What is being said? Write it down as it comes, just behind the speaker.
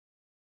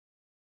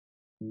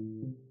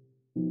One,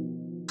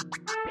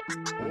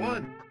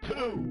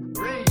 two,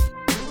 three.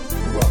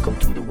 Welcome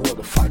to the world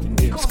of fighting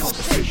games,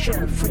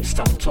 conversation,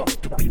 freestyle talk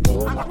to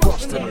people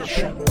across the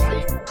nation.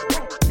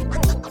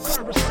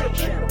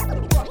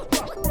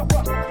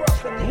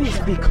 We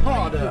speak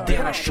harder,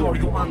 then I show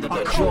you under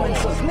the jaw.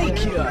 So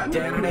sneakier,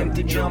 then an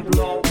empty jump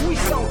low. We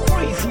sound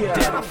crazier,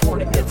 then I for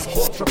it's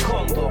ultra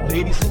combo.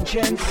 Ladies and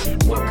gents,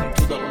 welcome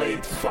to the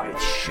Late Fight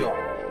Show.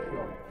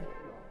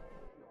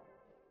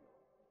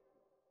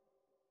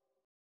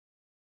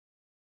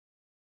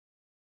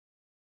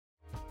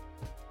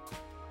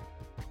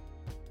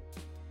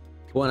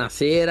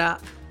 Buonasera.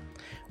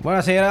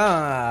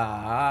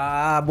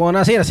 Buonasera,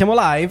 siamo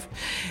live,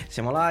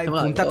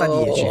 puntata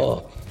 10.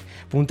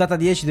 Puntata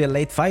 10 del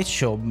Late Fight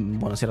Show.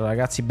 Buonasera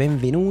ragazzi,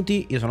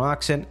 benvenuti. Io sono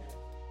Axel,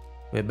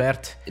 e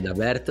Bert. E da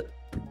Bert.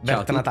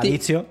 Bert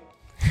natalizio.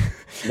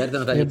 Bert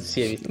natalizio,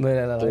 sì, hai visto.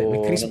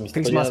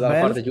 Christmas dalla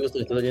Bell. parte giusta,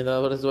 mi sto togliendo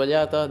dalla parte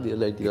sbagliata,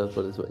 lei tira dalla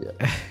parte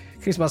sbagliata.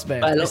 Christmas Bell.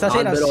 Bello,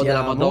 Stasera albero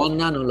della siamo...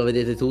 Madonna, non lo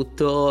vedete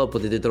tutto,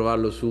 potete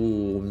trovarlo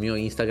sul mio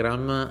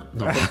Instagram.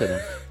 No, forse no.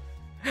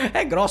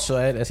 È grosso,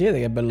 si vede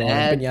che è bello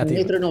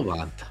impegnativo. 1,90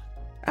 m.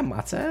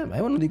 Ammazza, è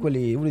uno di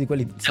quelli È uno di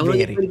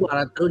veri. quelli,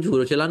 guarda, te lo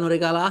giuro, ce l'hanno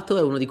regalato,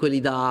 è uno di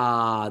quelli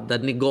da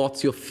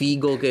negozio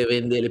figo che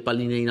vende le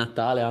palline di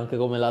Natale, anche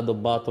come l'ha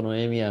addobbato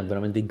Noemi, è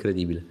veramente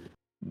incredibile.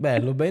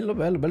 Bello.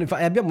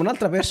 E abbiamo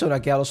un'altra persona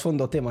che ha lo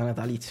sfondo tema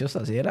natalizio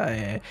stasera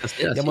e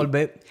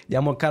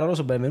diamo il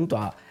caloroso benvenuto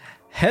a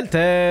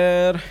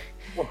Helter,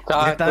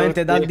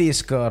 direttamente dal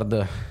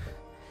Discord.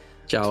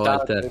 Ciao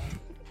Helter.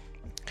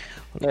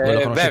 Voi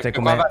lo conoscete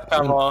come...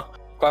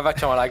 Qua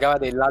facciamo la cava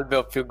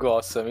dell'albero più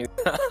grosso.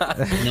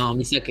 No,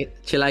 mi sa che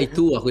ce l'hai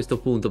tu a questo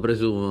punto,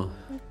 presumo.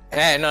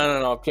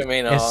 No, più o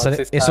meno.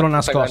 È solo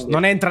nascosto,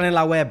 non entra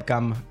nella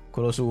webcam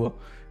quello suo.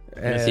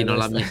 Sì, non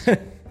l'ha messo.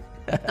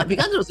 Più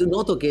che altro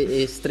noto che è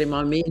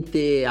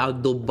estremamente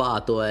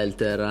addobbato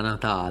Helter a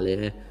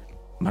Natale.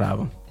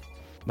 Bravo.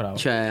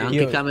 Cioè,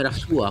 anche camera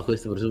sua,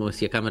 questo presumo che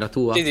sia camera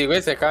tua. Sì,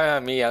 questa è camera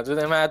mia,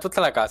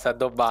 tutta la casa è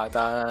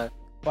addobbata.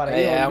 Guarda,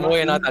 è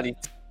amore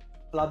natalizio.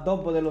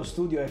 L'addobbo dello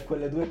studio è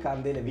quelle due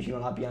candele vicino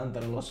alla pianta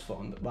nello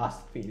sfondo.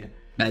 Basta, fine.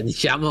 Beh,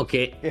 diciamo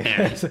che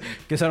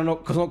che sono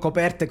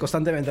coperte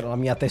costantemente dalla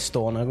mia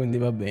testona, quindi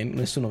va bene,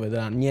 nessuno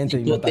vedrà niente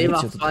di poteva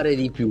natalizio. fare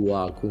di più,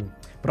 Aku.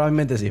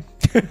 Probabilmente sì.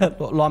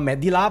 Lo ammetto.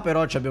 Di là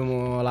però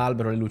abbiamo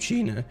l'albero, le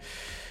lucine.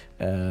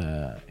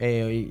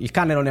 E il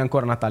cane non è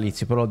ancora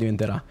natalizio, però lo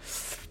diventerà.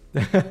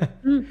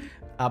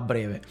 A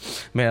breve.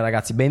 Bene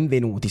ragazzi,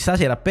 benvenuti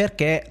stasera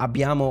perché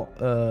abbiamo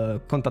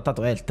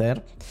contattato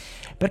Helter,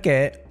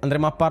 perché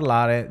andremo a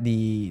parlare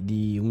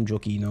di un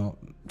giochino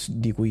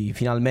di cui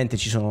finalmente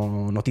ci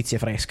sono notizie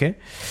fresche,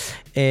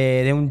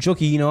 ed è un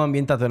giochino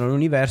ambientato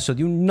nell'universo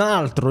di un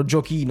altro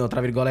giochino,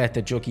 tra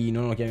virgolette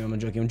giochino, non lo chiamiamo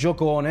giochino, un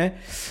giocone,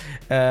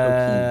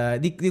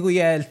 di cui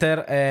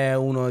Helter è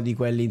uno di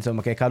quelli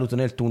insomma che è caduto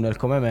nel tunnel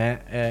come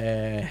me,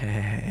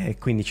 e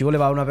quindi ci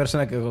voleva una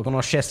persona che lo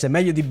conoscesse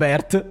meglio di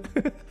Bert.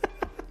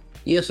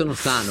 Io sono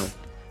sano.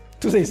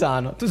 Tu sei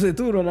sano, tu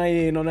non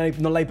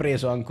l'hai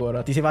preso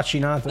ancora, ti sei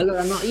vaccinato?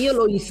 Allora no, io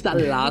l'ho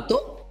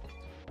installato,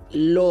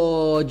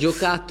 l'ho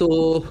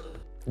giocato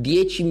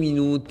 10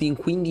 minuti, in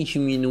 15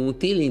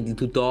 minuti, il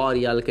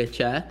tutorial che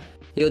c'è,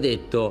 e ho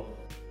detto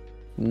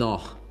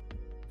no,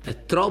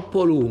 è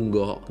troppo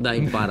lungo da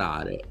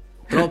imparare,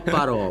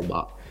 troppa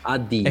roba,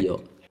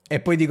 addio. E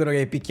poi dicono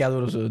che i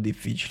picchiaduro sono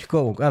difficili.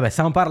 Comunque, vabbè,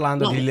 stiamo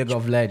parlando di League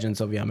of Legends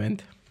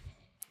ovviamente.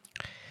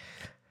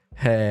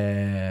 Io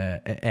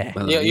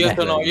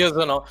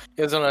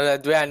sono da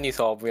 2 anni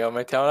sobrio,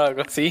 mettiamola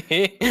così.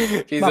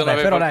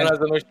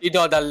 Sono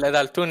uscito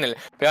dal tunnel,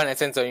 però nel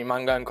senso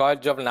rimango ancora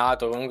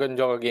aggiornato. Comunque è un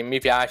gioco che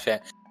mi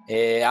piace,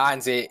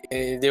 anzi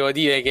devo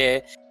dire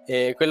che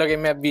quello che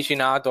mi ha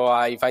avvicinato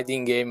ai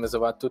fighting game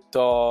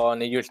soprattutto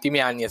negli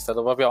ultimi anni è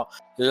stato proprio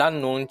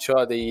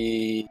l'annuncio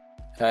di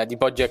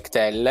Project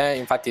L.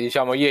 Infatti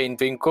diciamo io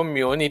entro in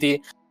community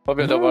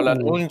proprio dopo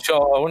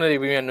l'annuncio, uno dei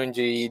primi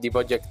annunci di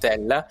Project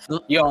L.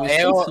 Io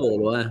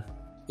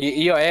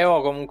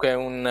ero comunque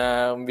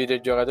un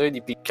videogiocatore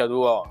di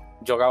picchiaduro,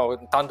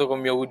 giocavo tanto con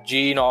mio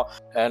cugino,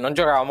 non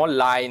giocavamo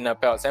online,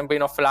 però sempre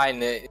in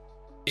offline,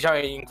 diciamo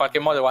in qualche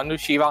modo quando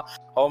usciva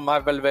o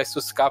Marvel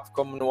vs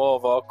Capcom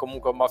nuovo o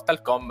comunque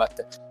Mortal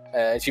Kombat,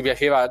 ci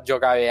piaceva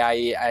giocare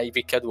ai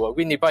picchiaduro.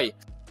 Quindi poi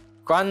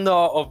quando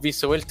ho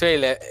visto quel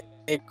trailer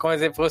è come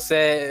se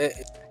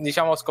fosse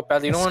diciamo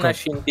scoppiato in una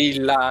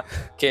scintilla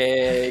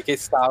che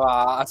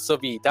stava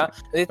assopita.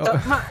 Ho detto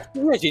ma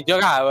io ci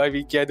giocavo ai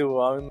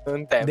picchiaduro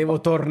un tempo,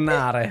 devo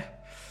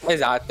tornare.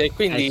 Esatto, e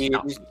quindi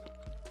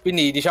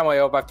diciamo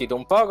ero partito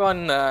un po'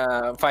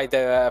 con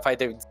Fighter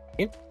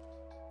Z,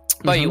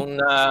 poi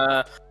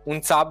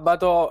un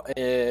sabato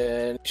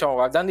diciamo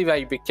guardando i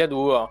vari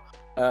picchiaduro,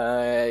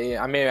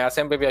 a me era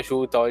sempre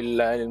piaciuto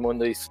il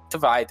mondo di Street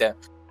Fighter.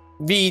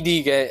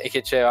 Vidi che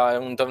c'era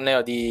un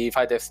torneo di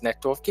Fighters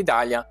Network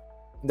Italia,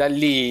 da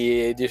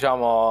lì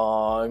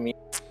diciamo mi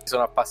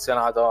sono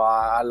appassionato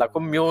alla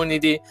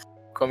community,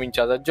 ho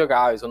cominciato a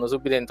giocare, sono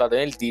subito entrato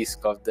nel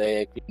Discord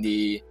e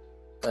quindi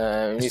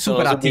È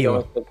super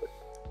attivo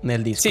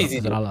nel Discord,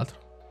 Sì. tra l'altro.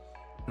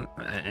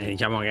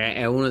 Diciamo che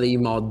è uno dei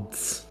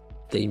mods.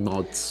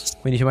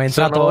 Quindi diciamo, è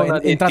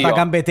entrata a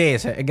gambe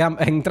tese. È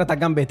entrata a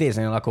gambe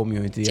tese nella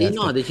community. Sì,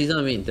 no,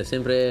 decisamente, è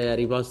sempre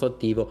rimasto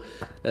attivo.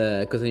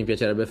 Cosa mi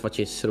piacerebbe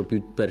facessero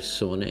più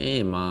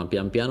persone, ma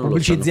pian piano lo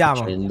stanno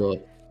facendo.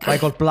 Fai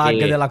col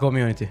plug della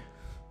community.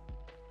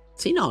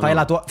 Sì, no, fai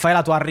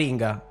la tua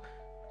ringa.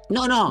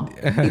 No,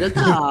 in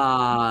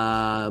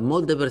realtà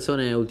molte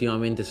persone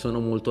ultimamente sono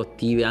molto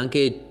attive,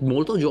 anche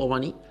molto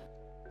giovani,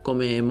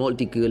 come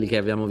molti quelli che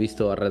abbiamo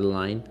visto a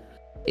Redline.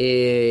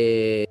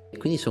 E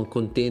quindi sono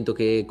contento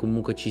che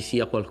comunque ci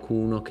sia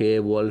qualcuno che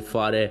vuol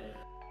fare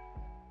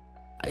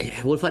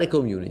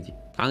community,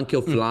 anche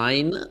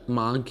offline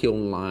ma anche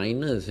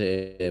online.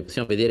 Se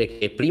possiamo vedere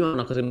che prima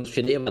una cosa non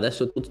succedeva,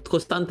 adesso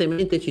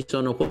costantemente c'è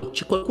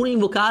qualcuno in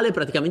vocale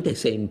praticamente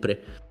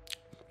sempre.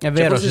 È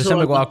vero, c'è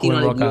sempre qualcuno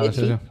in vocale,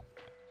 sì.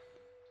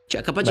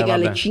 Cioè capace che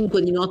alle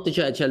 5 di notte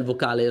c'è il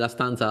vocale della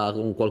stanza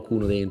con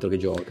qualcuno dentro che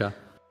gioca.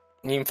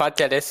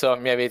 Infatti adesso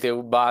mi avete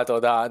rubato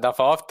da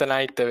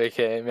Fortnite,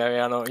 perché mi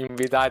avevano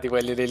invitati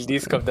quelli del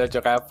Discord a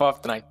giocare a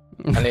Fortnite.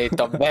 Hanno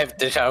detto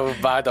Bert ci ha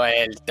rubato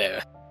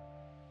Elter.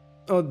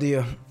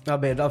 Oddio,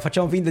 vabbè,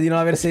 facciamo finta di non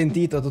aver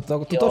sentito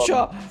tutto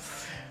ciò.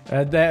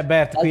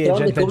 Bert, qui è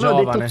gente come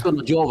giovane. Ho detto,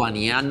 sono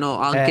giovani e hanno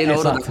anche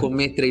loro da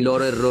commettere i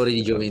loro errori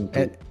di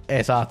gioventù.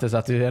 Esatto,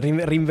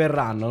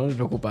 rinverranno, non ti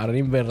preoccupare,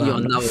 rinverranno. Io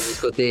andavo in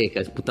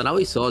discoteca, sputtanavo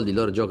i soldi,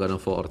 loro giocano a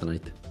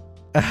Fortnite.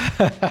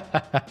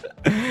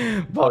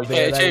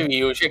 C'è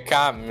Viu, c'è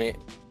Cammi,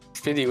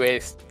 più di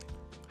questo.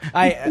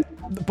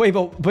 Poi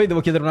devo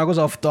chiedere una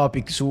cosa off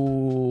topic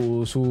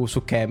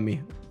su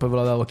Cammy. Poi ve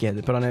lo devo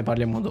chiedere, però ne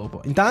parliamo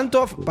dopo.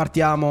 Intanto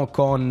partiamo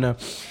con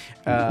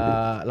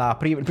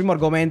il primo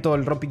argomento,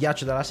 il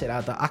rompighiaccio della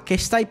serata. A che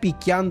stai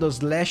picchiando /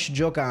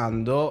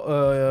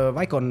 giocando?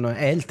 Vai con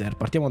Elter,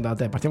 partiamo da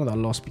te, partiamo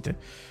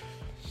dall'ospite.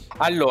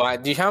 Allora,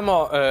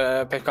 diciamo,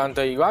 per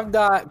quanto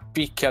riguarda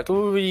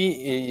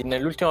picchiaturi,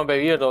 nell'ultimo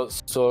periodo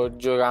sto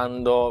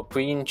giocando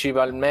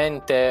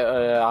principalmente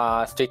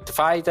a Street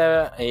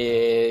Fighter,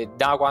 e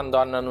da quando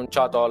hanno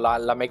annunciato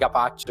la mega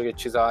patch che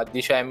ci sarà a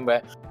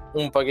dicembre,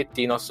 un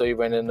pochettino sto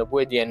riprendendo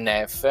pure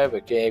DNF,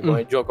 perché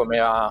come gioco mi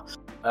era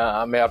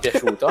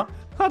piaciuto.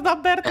 Guarda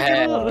Bert,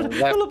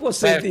 non lo può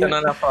sentire.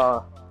 Non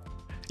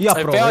Io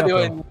approvo.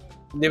 Però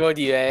devo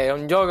dire, è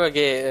un gioco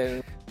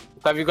che...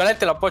 tra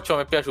virgolette l'approccio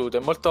mi è piaciuto,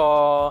 è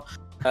molto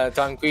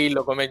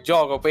tranquillo come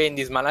gioco,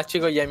 prendi, smanacci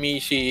con gli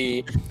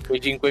amici quei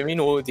 5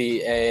 minuti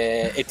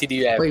e ti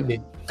diverti.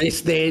 Poi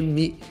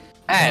bestemmi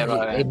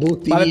vabbè. e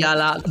butti via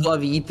la tua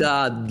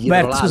vita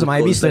dietro. Bert, scusa, ma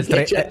hai visto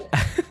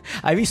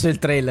hai visto il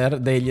trailer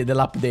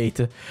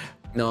dell'update?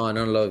 No,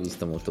 non l'ho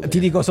visto molto bene. Ti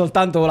dico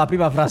soltanto la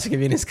prima frase che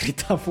viene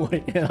scritta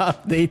fuori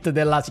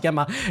nell'update si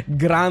chiama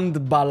Grand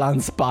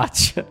Balance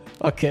Patch,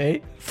 ok?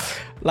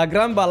 La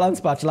Grand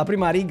Balance Patch, la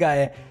prima riga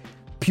è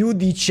più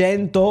di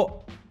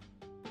 100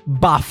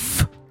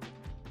 buff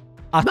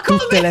a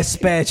tutte le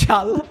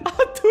special,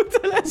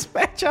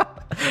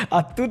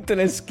 a tutte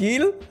le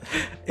skill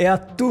e a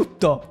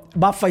tutto.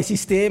 Buff ai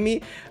sistemi,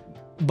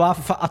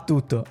 buff a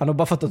tutto. Hanno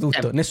buffato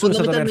tutto. Nessuno è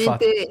stato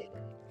nerfato.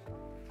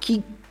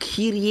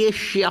 Chi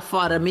riesce a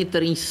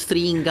mettere in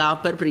stringa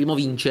per primo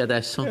vince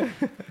adesso.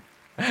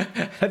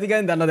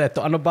 Praticamente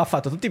hanno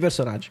buffato tutti i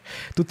personaggi,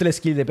 tutte le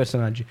skill dei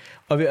personaggi.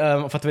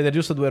 Ho fatto vedere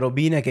giusto 2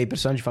 robine che i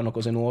personaggi fanno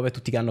cose nuove,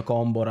 tutti che hanno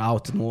combo,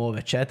 route nuove,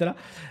 eccetera,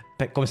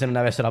 come se non ne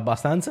avessero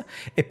abbastanza.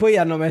 E poi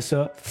hanno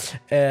messo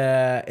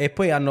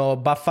hanno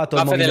buffato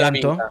il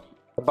movimento,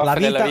 la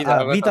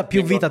vita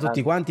più vita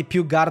tutti quanti,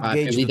 più guard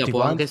gauge tutti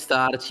può quanti. Anche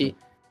starci.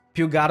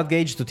 Più guard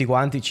gauge tutti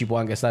quanti, ci può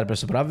anche stare per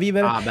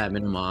sopravvivere. Ah beh,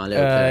 meno male,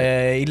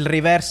 okay. Il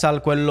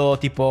reversal, quello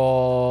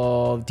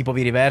tipo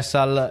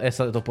V-reversal, è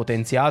stato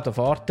potenziato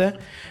forte.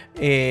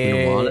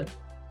 Meno male.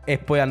 E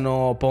poi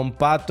hanno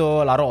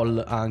pompato la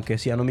roll anche.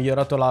 Sì, hanno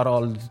migliorato la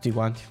roll tutti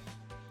quanti.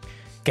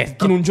 Che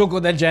in un gioco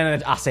del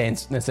genere ha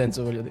senso, nel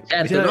senso, voglio dire.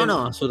 Certo,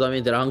 no,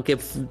 assolutamente. Era anche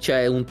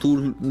un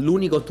tool,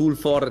 l'unico tool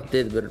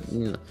forte per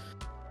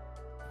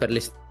le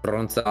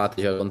stronzate,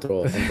 cioè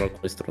contro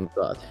alcune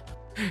stronzate.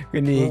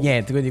 Quindi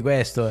niente, quindi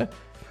questo è.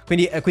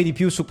 Quindi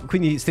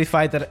Street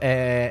Fighter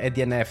e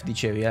DNF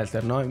dicevi,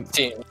 Elter, no?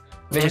 Sì.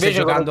 Stai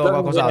giocando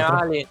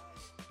qualcos'altro?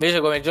 Invece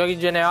come giochi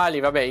generali,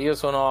 vabbè, io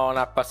sono un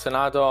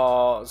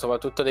appassionato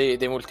soprattutto dei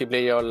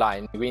multiplayer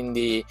online,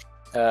 quindi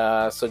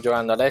sto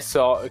giocando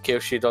adesso che è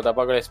uscito da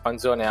poco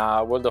l'espansione a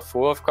World of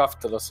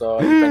Warcraft, lo sto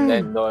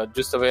riprendendo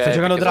giusto per... Stai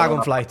giocando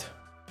Dragonflight?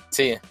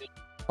 Sì.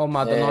 Oh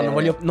madonna, non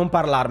voglio non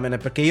parlarmene,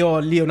 perché io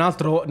lì è un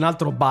altro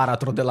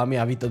baratro della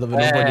mia vita dove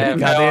non voglio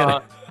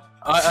ricadere.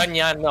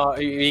 Ogni anno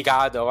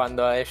ricado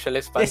quando esce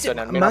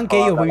l'espansione. Ma anche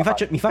io poi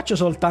mi faccio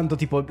soltanto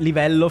tipo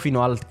livello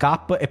fino al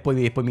cap e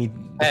poi mi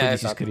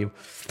disiscrivo.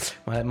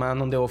 Ma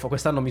non devo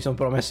quest'anno mi sono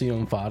promesso di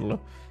non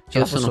farlo.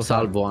 Io sono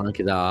salvo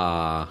anche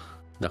da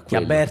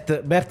quello.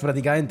 Bert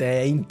praticamente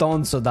è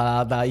intonso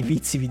dai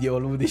vizi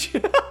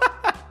videoludici.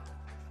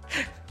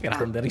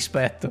 Grande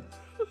rispetto.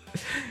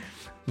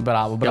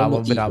 Bravo.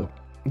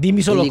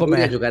 Dimmi solo In Liguria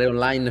com'è. giocare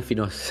online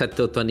fino a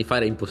 7-8 anni fa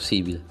era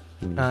impossibile.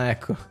 Quindi- Ah,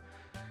 ecco.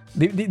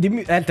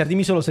 Dimmi, Enter,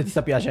 dimmi solo se ti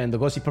sta piacendo,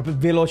 così proprio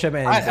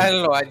velocemente.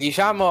 Allora,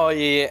 diciamo,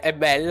 è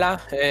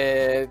bella,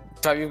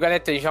 tra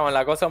virgolette, diciamo,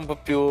 la cosa un po'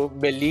 più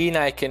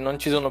bellina è che non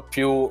ci sono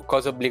più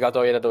cose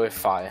obbligatorie da dover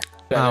fare.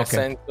 Cioè, nel Ok.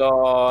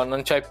 senso,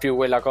 non c'è più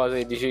quella cosa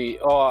che dici,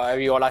 oh,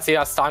 arrivo la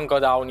sera stanco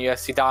da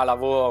università,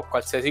 lavoro o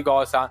qualsiasi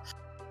cosa,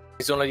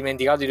 mi sono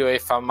dimenticato di dover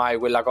fare mai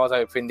quella cosa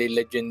per prendere il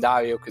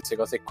leggendario o queste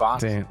cose qua.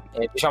 Sì.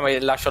 Diciamo che è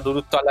lasciato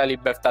tutto alla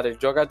libertà del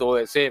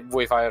giocatore. Se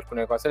vuoi fare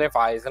alcune cose le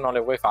fai, se non le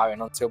vuoi fare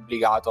non sei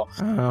obbligato,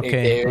 Ah, ok.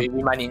 e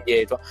rimani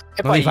indietro.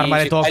 E Non devi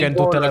farmare ci sta il token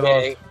tutte volo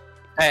le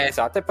che-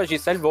 esatto, e poi ci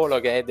sta il volo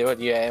che devo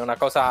dire è una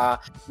cosa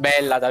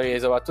bella da avere,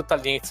 soprattutto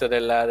all'inizio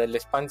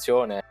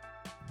dell'espansione.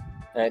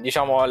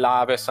 Diciamo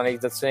la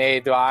personalizzazione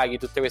dei draghi,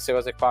 tutte queste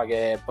cose qua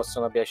che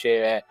possono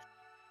piacere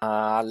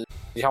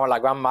diciamo alla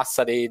gran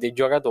massa dei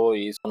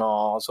giocatori,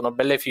 sono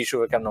belle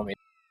feature che hanno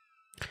messo.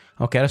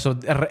 Ok, adesso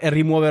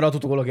rimuoverò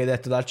tutto quello che hai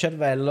detto dal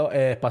cervello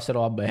e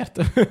passerò a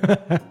Bert.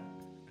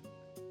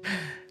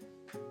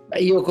 Beh,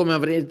 io, come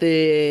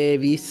avrete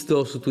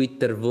visto su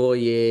Twitter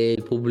voi e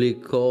il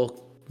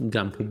pubblico, il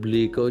gran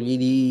pubblico,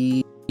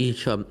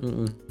 cioè,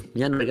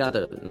 mi hanno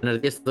regalato,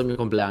 venerdì è stato il mio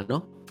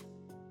compleanno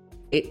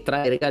e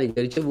tra i regali che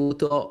ho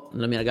ricevuto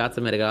la mia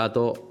ragazza mi ha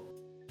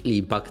regalato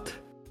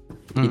l'Impact,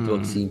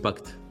 Hitbox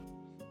Impact,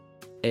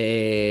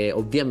 e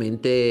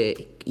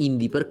ovviamente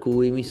indie, per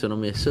cui mi sono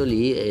messo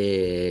lì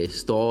e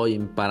sto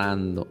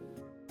imparando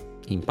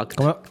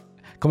Impact.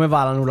 Come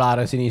va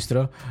l'anulare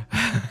sinistro?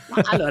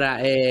 Allora,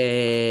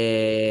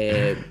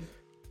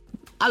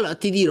 allora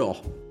ti dirò,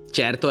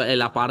 certo è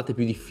la parte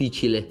più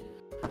difficile,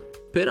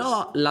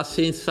 però la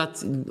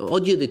sensazione...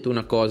 Oggi ho detto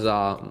una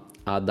cosa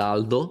ad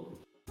Aldo,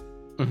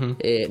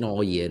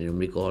 no, ieri, non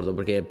mi ricordo,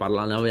 perché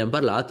ne abbiamo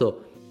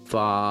parlato,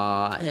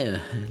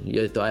 gli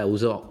ho detto,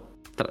 uso,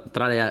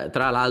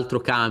 tra l'altro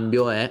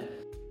cambio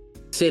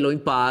se lo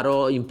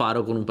imparo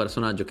con un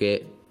personaggio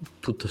che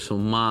tutto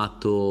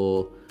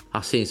sommato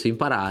ha senso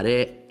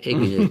imparare, e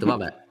quindi ho detto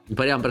vabbè,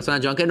 impariamo un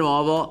personaggio anche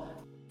nuovo,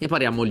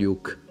 impariamo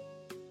Luke.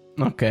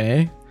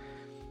 Ok.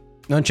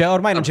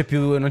 Ormai non c'è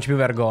più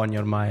vergogna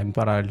ormai a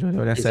imparare il gioco,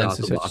 nel Esatto,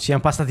 senso, basta. ci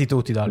siamo passati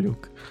tutti da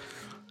Luke.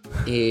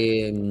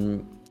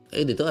 E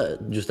ho detto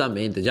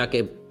giustamente, già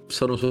che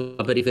sono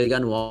sulla periferica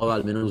nuova,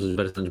 almeno uso il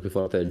personaggio più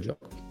forte del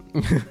gioco.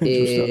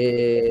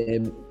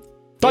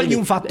 Togli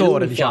un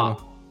fattore,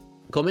 diciamo.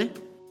 Come?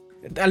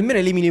 Almeno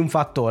elimini un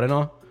fattore,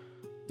 no?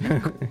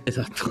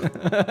 Esatto.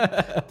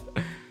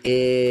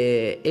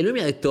 E lui mi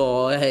ha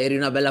detto eri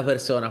una bella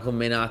persona con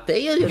Menate, e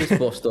io gli ho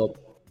risposto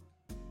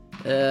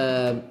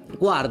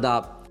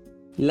guarda,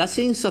 la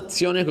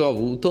sensazione che ho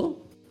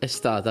avuto è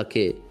stata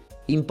che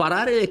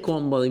imparare le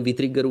combo in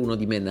V-Trigger 1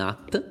 di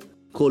Menat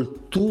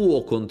col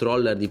tuo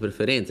controller di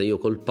preferenza, io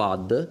col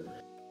pad,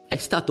 è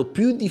stato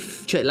più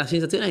cioè la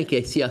sensazione è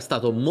che sia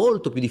stato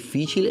molto più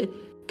difficile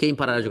che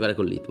imparare a giocare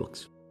con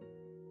l'hitbox.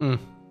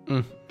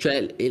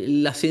 Cioè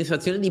la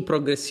sensazione di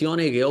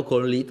progressione che ho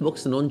con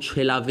l'hitbox non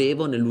ce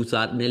l'avevo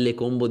nelle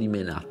combo di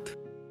Menat.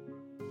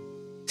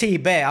 Sì,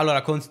 beh,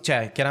 allora,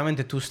 cioè,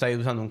 chiaramente tu stai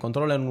usando un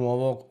controller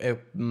nuovo,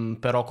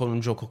 però con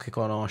un gioco che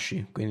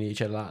conosci, quindi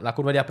cioè, la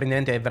curva di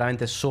apprendimento è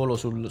veramente solo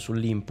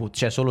sull'input,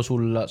 cioè solo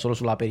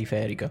sulla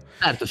periferica.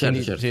 Certo.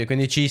 Sì,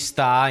 quindi ci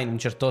sta in un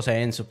certo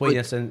senso. Poi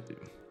nel senso,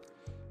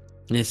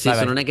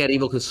 vai. non è che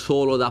arrivo che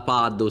solo da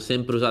pad, ho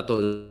sempre usato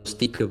lo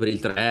stick per il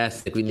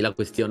 3S, quindi la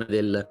questione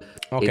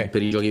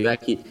per i giochi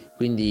vecchi,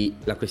 quindi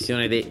la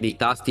questione dei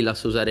tasti la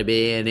so usare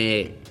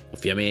bene,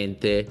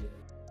 ovviamente.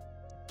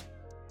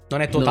 Non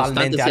è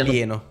totalmente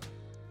alieno.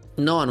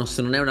 No,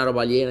 non è una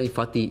roba aliena,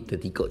 infatti ti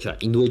dico, cioè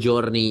in 2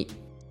 giorni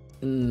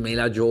me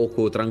la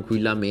gioco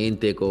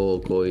tranquillamente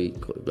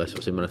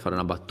adesso sembra fare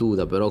una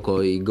battuta, però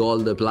coi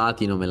gold e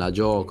platino me la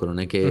gioco, non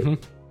è che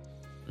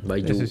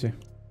vai giù. Sì.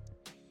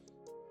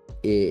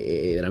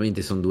 E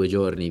veramente sono 2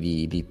 giorni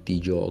di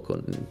gioco,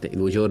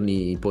 2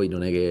 giorni, poi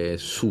non è che è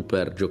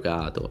super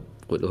giocato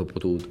quello che ho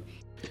potuto,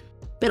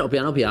 però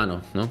piano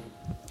piano, no?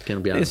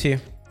 Piano piano. Sì.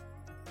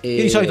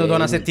 Io di solito do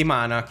una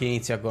settimana che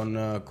inizia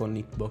con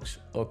Hitbox,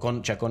 o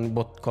con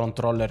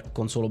controller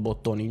con solo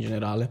bottoni in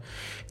generale.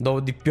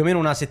 Do più o meno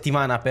una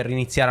settimana per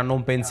iniziare a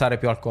non pensare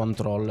più al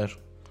controller.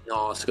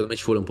 No, secondo me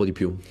ci vuole un po' di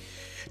più.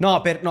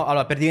 No,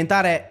 allora, per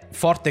diventare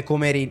forte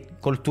come eri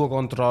col tuo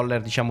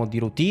controller, diciamo, di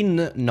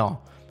routine,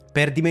 no.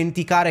 Per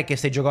dimenticare che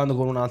stai giocando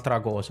con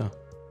un'altra cosa.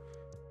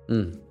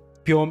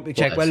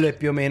 Cioè, quello è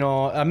più o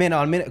meno,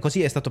 almeno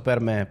così è stato per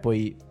me.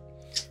 Poi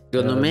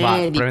secondo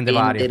me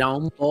dipenderà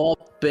un po',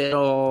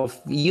 però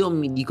io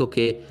mi dico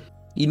che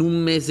in un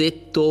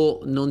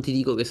mesetto non ti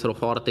dico che sarò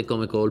forte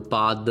come col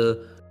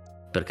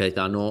pad, per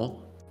carità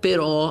no,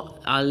 però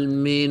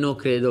almeno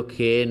credo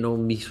che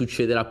non mi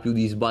succederà più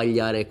di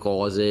sbagliare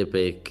cose,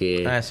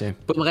 perché sì.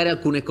 Poi magari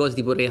alcune cose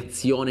tipo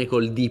reazione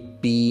col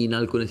DP in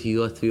alcune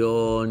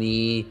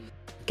situazioni,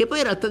 che poi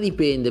in realtà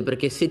dipende,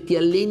 perché se ti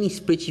alleni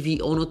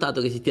ho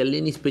notato che se ti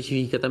alleni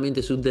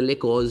specificatamente su delle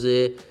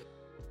cose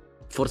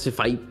forse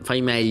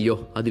fai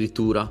meglio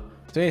addirittura.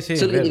 Sì,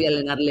 solo che vero. devi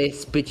allenarle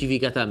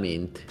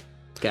specificatamente.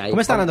 Ok?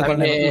 Come sta andando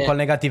me- col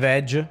negative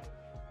edge?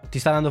 Ti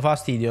sta dando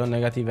fastidio il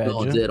negative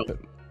No, edge? zero.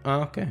 Ah,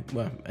 ok.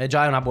 Beh, è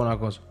già una buona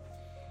cosa.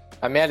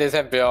 A me, ad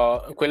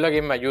esempio, quello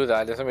che mi aiuta,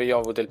 ad esempio, io ho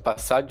avuto il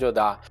passaggio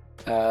da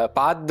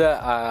pad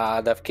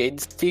ad arcade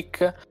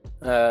stick.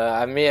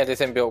 A me, ad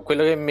esempio,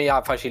 quello che mi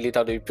ha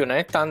facilitato di più non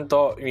è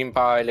tanto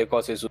imparare le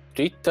cose su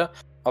Street,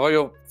 ma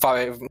voglio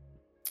fare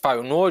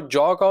un nuovo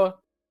gioco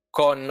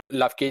con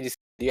l'arcade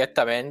stick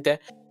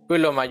direttamente.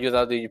 Quello mi ha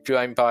aiutato di più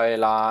a imparare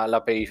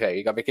la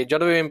periferica, perché già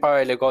dovevo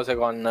imparare le cose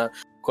con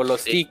lo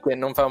stick e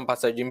non fare un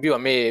passaggio in più. A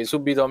me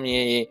subito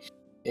mi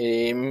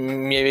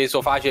è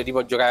reso facile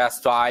tipo giocare a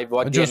Strive o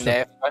a Giusto.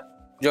 DNF.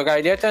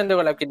 Giocare direttamente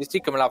con l'arcade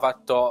stick me l'ha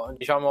fatto,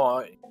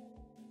 diciamo,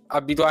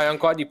 abituare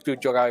ancora di più a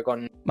giocare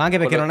con... Ma anche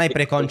perché con lo non hai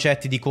stick.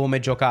 preconcetti di come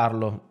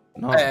giocarlo.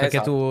 No? Perché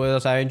esatto. tu lo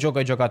sai, in gioco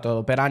hai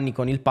giocato per anni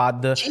con il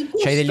pad, Ci può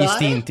c'hai degli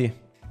stare. istinti.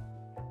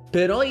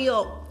 Però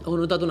io ho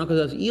notato una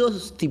cosa, io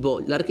tipo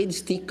l'arcade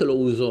stick lo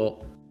uso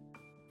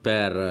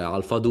per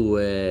Alpha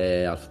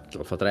 2,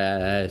 Alpha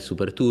 3,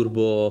 Super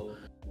Turbo,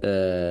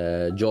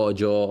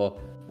 JoJo,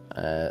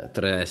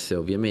 3DS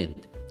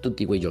ovviamente,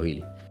 tutti quei giochi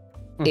lì.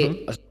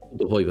 E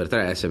soprattutto poi per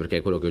 3DS perché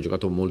è quello che ho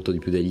giocato molto di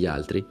più degli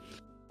altri.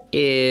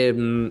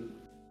 E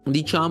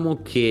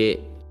diciamo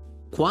che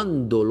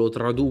quando lo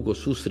traduco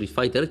su Street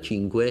Fighter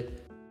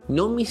 5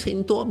 non mi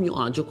sento a mio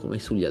agio come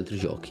sugli altri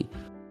giochi.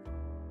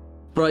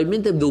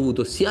 Probabilmente è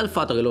dovuto sia al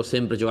fatto che l'ho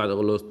sempre giocato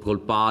col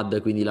pad,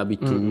 quindi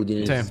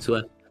l'abitudine, sì. nel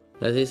senso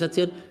la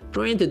sensazione.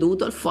 Probabilmente è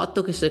dovuto al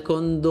fatto che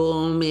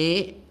secondo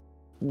me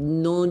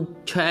non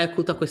c'è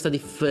tutta questa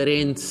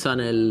differenza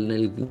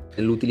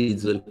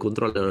nell'utilizzo del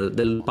controller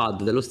del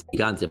pad, dello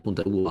stick, anzi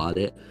appunto è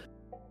uguale.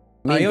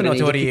 Io ho una nei giochi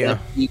teoria.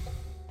 vecchi,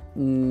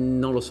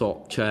 non lo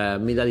so, cioè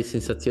mi dà la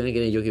sensazione che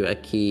nei giochi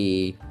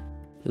vecchi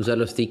usare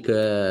lo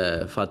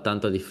stick fa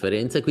tanta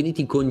differenza e quindi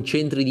ti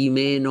concentri di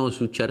meno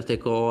su certe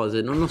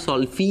cose. Non lo so,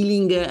 il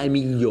feeling è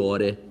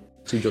migliore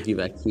sui giochi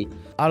vecchi.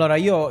 Allora,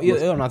 io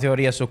ho una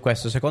teoria su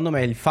questo. Secondo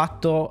me il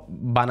fatto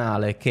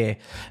banale che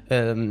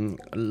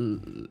Street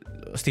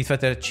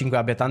Fighter 5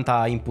 abbia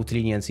tanta input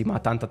leniency, ma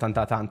tanta,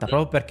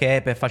 proprio perché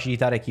per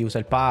facilitare chi usa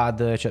il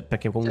pad, cioè,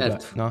 perché comunque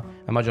Certo. no,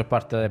 la maggior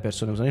parte delle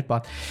persone usano il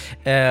pad,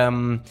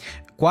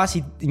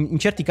 quasi in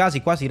certi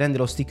casi quasi rende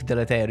lo stick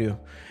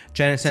deleterio.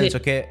 Cioè nel senso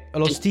che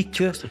lo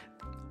stick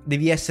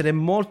devi essere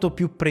molto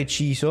più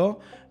preciso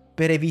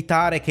per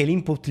evitare che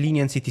l'input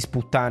leniency ti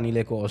sputtani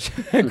le cose.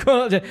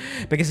 Cioè,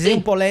 perché se sei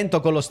un po' lento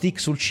con lo stick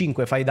sul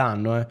 5 fai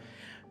danno,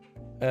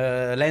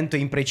 lento e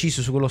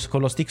impreciso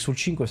con lo stick sul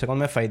 5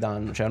 secondo me fai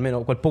danno, cioè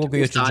almeno quel poco che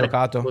io ci ho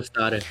giocato. Può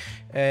stare.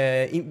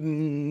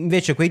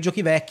 Invece quei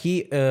giochi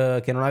vecchi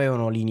che non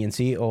avevano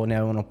leniency o ne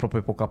avevano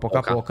proprio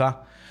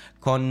poca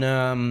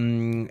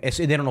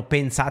ed erano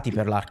pensati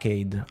per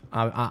l'arcade,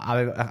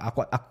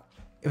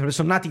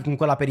 sono nati con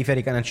quella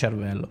periferica nel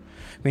cervello,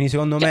 quindi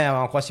secondo me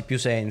avevano quasi più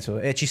senso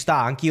e ci sta.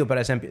 Anch'io per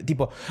esempio,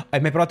 tipo,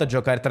 hai mai provato a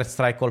giocare 3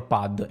 strike col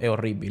pad? È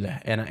orribile,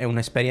 è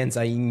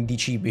un'esperienza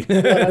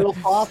indicibile. L'ho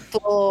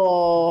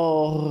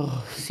fatto.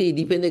 Sì,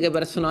 dipende che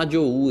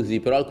personaggio usi,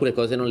 però alcune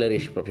cose non le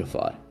riesci proprio a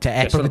fare.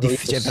 Cioè è sono proprio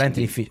difficile, è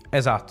veramente impossibili.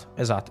 difficile.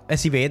 Esatto. E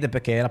si vede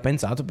perché era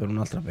pensato per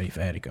un'altra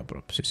periferica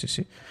proprio.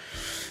 Sì.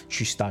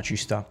 Ci sta.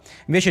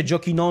 Invece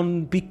giochi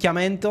non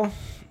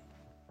picchiamento?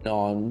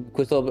 No,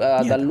 questo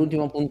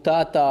dall'ultima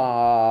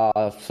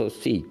puntata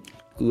sì,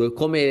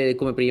 come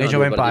prima Age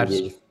of due partite Empires.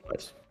 di Age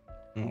of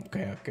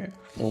Empires. Ok.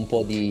 Un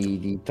po'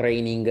 di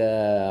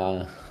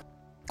training,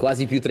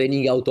 quasi più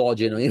training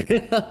autogeno in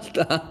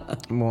realtà.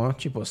 Boh,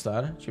 ci può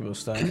stare.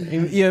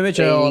 Io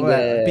invece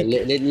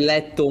Training,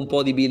 letto un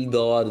po' di build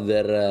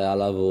order a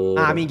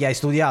lavoro. Ah, minchia, hai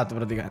studiato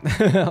praticamente.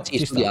 Sì,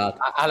 Ci sta. studiato.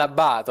 Ha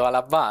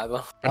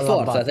labbato. Per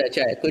forza,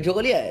 cioè, quel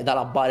gioco lì è da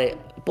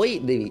labbare.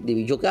 Poi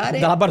devi giocare.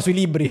 Da labbare sui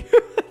libri.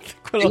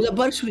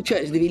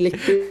 Cioè, devi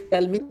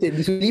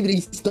letteralmente sui libri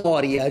di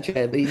storia,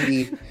 cioè,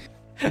 prendi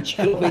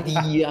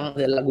enciclopedia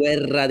della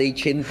guerra dei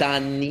 100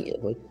 anni. E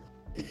poi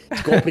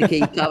scopri che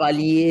i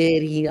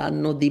cavalieri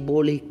hanno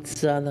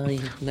debolezza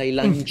dai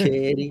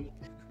lancieri.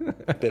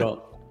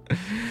 Però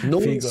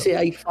non Figo. se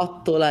hai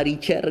fatto la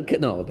ricerca.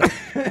 No,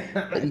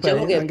 vabbè.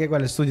 Diciamo che Anche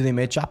quello studio dei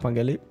matchup,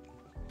 anche lì.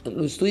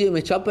 lo studio di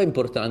matchup è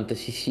importante,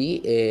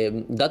 sì,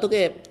 e dato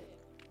che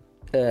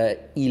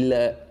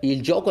il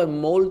gioco è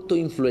molto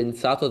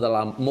influenzato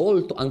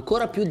molto,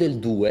 ancora più del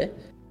 2,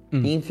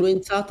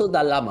 influenzato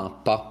dalla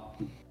mappa.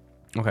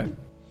 Ok.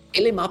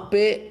 E le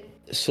mappe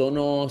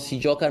si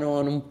giocano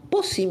un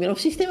po' simile, un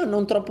sistema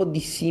non troppo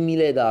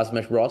dissimile da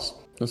Smash Bros.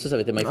 Non so se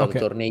avete mai fatto Ok.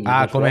 tornei di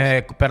Smash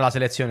Come Bros. per la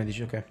selezione,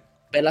 dici, ok.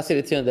 Per la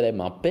selezione delle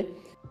mappe.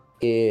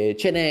 E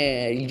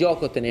il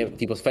gioco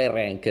tipo se fai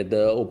ranked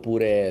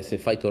oppure se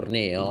fai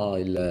torneo,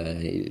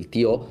 il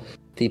TO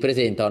ti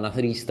presenta una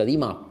lista di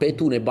mappe,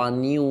 tu ne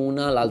banni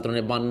una, l'altro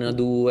ne banna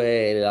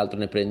due, e l'altro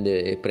ne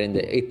prende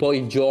e poi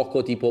il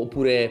gioco tipo,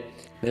 oppure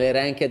nelle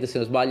ranked se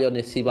non sbaglio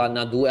ne si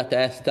banna 2 a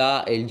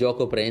testa e il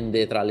gioco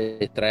prende tra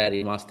le 3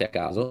 rimaste a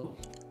caso.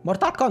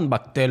 Mortal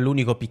Kombat è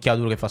l'unico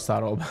picchiaduro che fa sta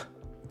roba.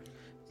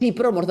 Sì,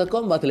 però Mortal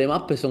Kombat le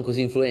mappe sono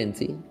così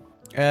influenti?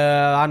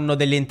 Hanno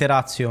delle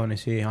interazioni,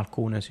 sì,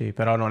 alcune sì,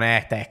 però non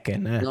è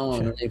Tekken. No,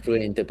 Cioè. non è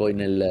influente poi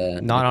nel...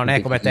 No, non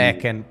è come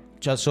Tekken.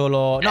 C'è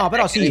solo... No,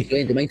 però Tekken è sì.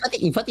 influente, ma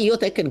infatti io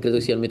Tekken credo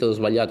sia il metodo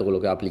sbagliato quello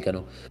che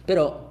applicano.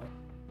 Però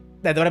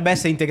Dovrebbe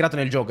essere integrato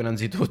nel gioco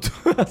innanzitutto.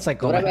 Sai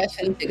com'è? dovrebbe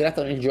essere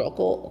integrato nel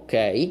gioco,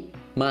 ok,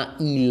 ma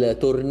il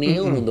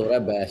torneo non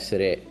dovrebbe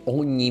essere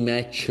ogni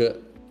match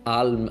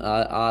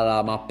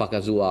alla mappa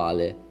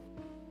casuale.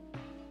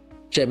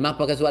 Cioè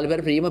mappa casuale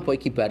per prima e poi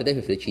chi perde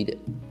che decide.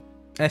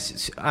 Sì,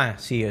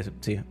 sì, è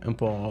un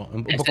po'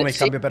 Sì, come il sì.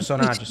 cambio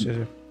personaggio,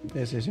 sì.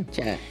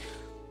 Cioè,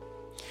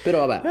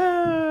 però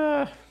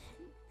vabbè.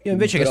 Io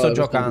invece che Però sto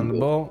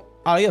giocando,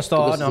 allora io sto,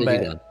 tu cosa no, stai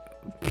beh, giocando?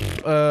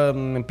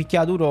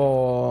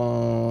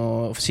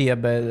 picchiaduro, sì,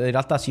 vabbè, in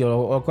realtà sì,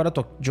 ho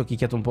guardato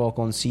giochicchiato un po'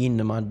 con Sin,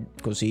 ma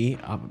così,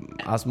 a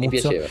Mi smuzzo.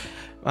 piaceva.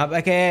 Ma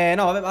perché,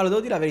 no, vabbè, allora devo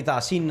dire la verità,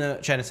 Sin,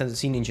 cioè nel senso,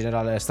 Sin in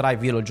generale,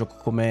 Strive io lo gioco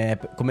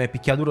come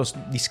picchiaduro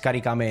di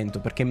scaricamento,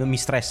 perché mi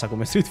stressa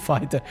come Street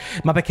Fighter,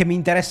 ma perché mi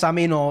interessa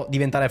meno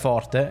diventare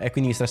forte e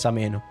quindi mi stressa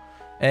meno.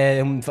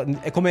 È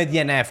come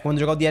DNF. Quando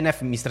giocavo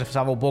DNF mi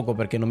stressavo poco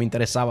perché non mi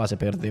interessava se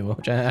perdevo.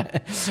 Cioè,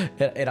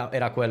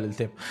 era quello il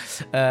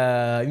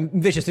tema.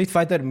 Invece Street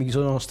Fighter mi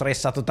sono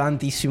stressato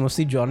tantissimo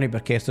sti giorni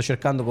perché sto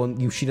cercando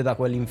di uscire da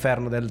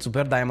quell'inferno del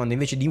Super Diamond.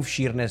 Invece di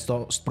uscirne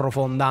sto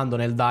sprofondando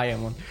nel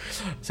Diamond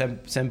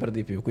sempre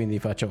di più. Quindi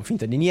faccio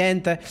finta di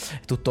niente,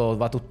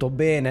 va tutto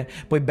bene.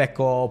 Poi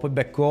becco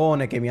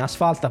One che mi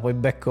asfalta. Poi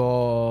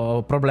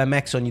becco Problem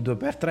X ogni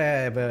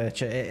 2x3.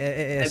 Cioè,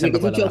 è sempre Perché tu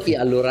quella giochi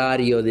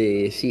all'orario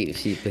dei... Sì,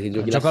 perché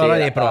giochi la gioco all'ora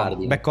sera dei pro,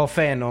 tardi. becco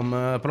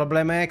Phenom,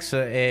 Problem X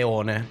e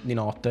One di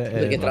notte.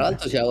 Perché tra vabbè.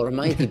 l'altro c'è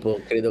ormai tipo,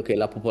 credo che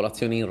la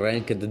popolazione in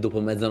ranked dopo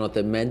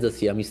mezzanotte e mezza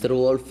sia Mr.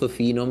 Wolf,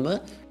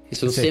 Phenom, che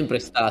sono Sì. sempre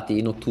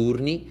stati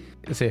notturni.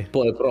 Sì.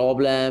 Poi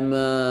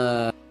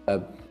Problem,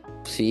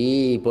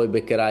 sì, poi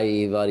beccherai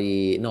i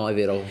vari... No, è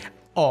vero.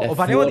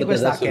 Parliamo di Ford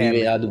questa adesso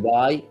vive a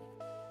Dubai.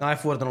 No, è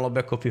fuori, non lo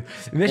becco più.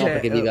 No, Invece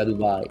perché vive a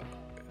Dubai.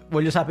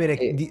 voglio sapere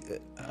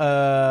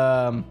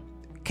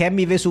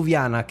Cammy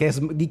Vesuviana,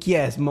 di chi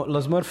è? Lo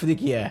Smurf di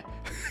chi è?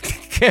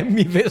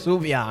 Cammy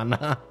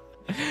Vesuviana.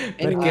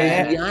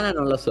 Vesuviana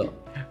non lo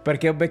so.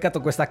 Perché ho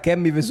beccato questa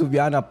Cammy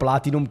Vesuviana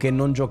Platinum che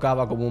non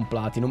giocava come un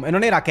Platinum. E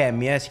non era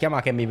Cammy, si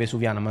chiama Cammy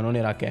Vesuviana, ma non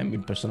era Cammy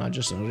il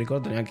personaggio. Se non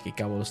ricordo neanche che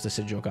cavolo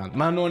stesse giocando.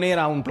 Ma non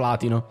era un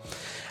Platino.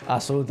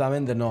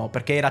 Assolutamente no.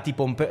 Perché era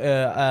tipo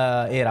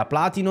era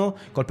Platino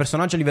col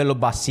personaggio a livello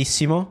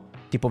bassissimo,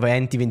 tipo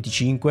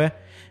 20-25.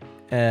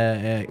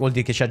 Vuol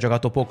dire che ci ha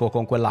giocato poco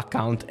con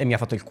quell'account e mi ha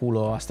fatto il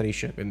culo a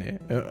strisce. Quindi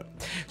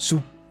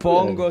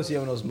suppongo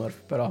sia uno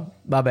Smurf. Però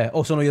vabbè,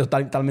 o sono io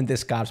talmente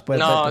scarso.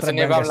 No, se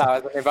ne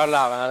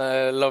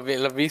parlava. L'ho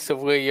visto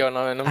pure io.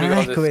 Non mi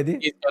ricordo ecco, se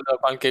da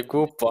qualche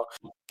gruppo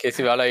che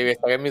si parla di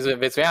questa che mi sono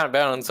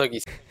però non so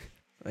chi sia.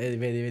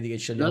 Vedi che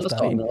c'è gli Non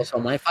altarini. lo so,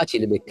 ma è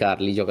facile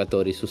beccarli i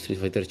giocatori su Street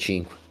Fighter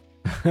 5.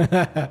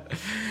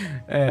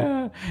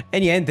 E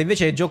niente,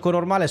 invece gioco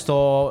normale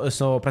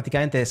sto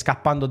praticamente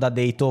scappando da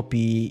dei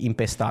topi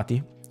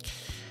impestati.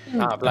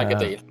 Plague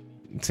Tale.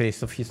 Sì,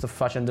 sto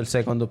facendo il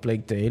secondo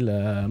Plague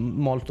Tale,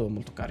 molto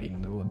molto carino,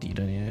 devo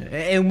dire.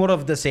 È un more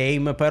of the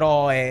same,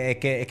 però è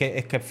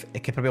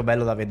proprio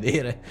bello da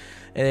vedere.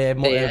 È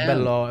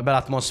bella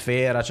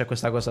atmosfera, c'è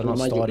questa cosa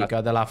storica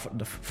della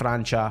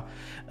Francia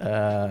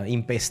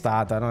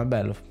impestata, no? È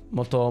bello,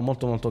 molto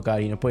molto molto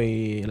carino.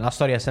 Poi la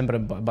storia è sempre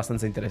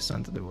abbastanza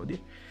interessante, devo dire.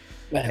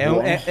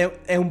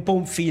 È un po'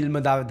 un film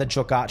da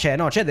giocare. Cioè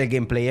no, c'è del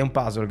gameplay, è un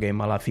puzzle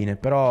game alla fine.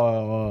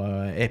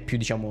 Però è più,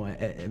 diciamo,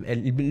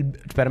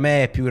 per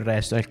me è più il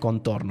resto, è il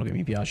contorno che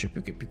mi piace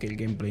più che il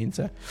gameplay in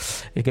sé.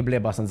 Il gameplay è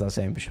abbastanza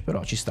semplice,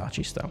 però ci sta.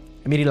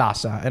 Mi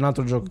rilassa, è un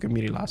altro gioco che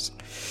mi rilassa.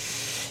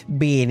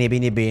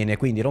 Bene.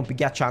 Quindi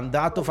rompighiaccio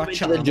andato,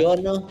 facciamo del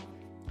giorno?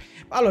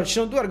 Allora, ci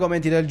sono due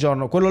argomenti del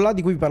giorno. Quello là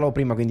di cui parlavo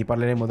prima, quindi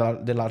parleremo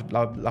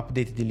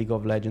dell'update di League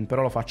of Legends.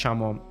 Però lo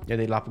facciamo,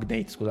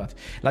 dell'update, scusate,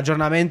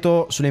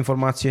 l'aggiornamento sulle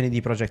informazioni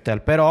di Project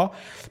L. Però,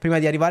 prima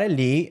di arrivare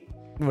lì,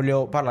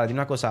 voglio parlare di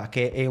una cosa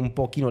che è un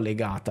pochino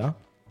legata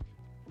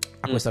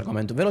a questo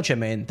argomento,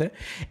 velocemente,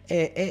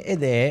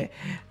 ed è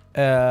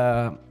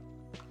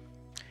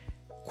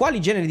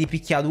quali generi di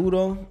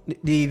picchiaduro,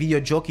 di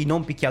videogiochi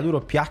non picchiaduro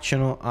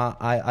piacciono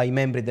ai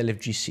membri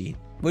dell'FGC.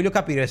 Voglio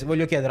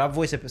chiedere a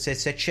voi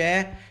se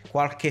c'è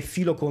qualche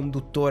filo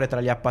conduttore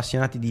tra gli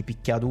appassionati di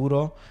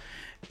picchiaduro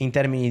in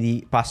termini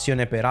di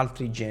passione per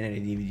altri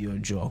generi di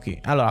videogiochi.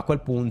 Allora, a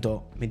quel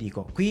punto mi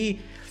dico, qui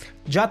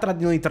già tra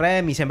di noi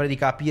tre mi sembra di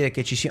capire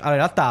che ci sia... Allora,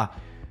 in realtà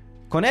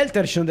con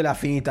Elter ci sono delle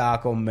affinità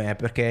con me,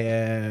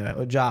 perché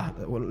ho già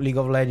League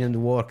of Legends,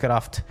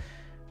 Warcraft,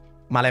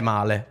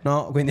 male,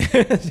 no? Quindi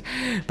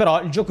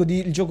però il gioco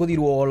di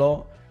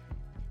ruolo...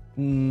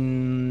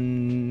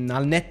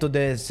 al netto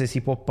se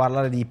si può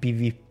parlare di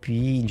PvP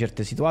in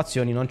certe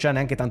situazioni, non c'è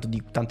neanche tanto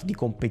di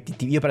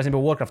competitivo. Io per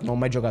esempio Warcraft non ho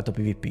mai giocato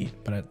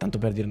PvP, tanto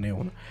per dirne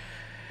uno.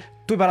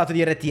 Tu hai parlato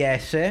di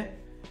RTS,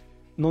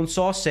 non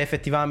so se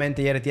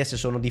effettivamente gli RTS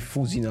sono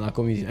diffusi nella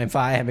community.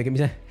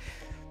 Perché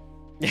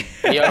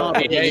Io ho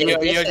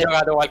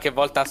giocato qualche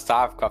volta a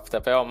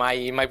StarCraft, però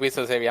mai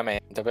preso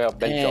seriamente, però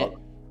bel gioco.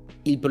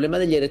 Il problema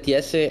degli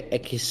RTS è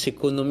che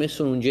secondo me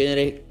sono un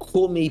genere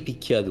come i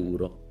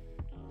picchiaduro.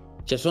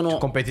 Cioè sono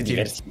competitivi,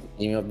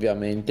 diversissimi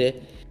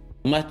ovviamente,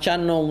 ma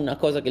hanno una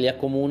cosa che li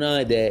accomuna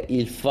ed è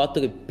il fatto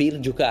che per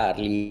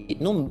giocarli,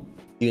 non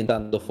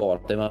diventando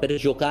forte, ma per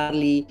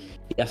giocarli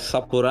e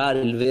assaporare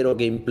il vero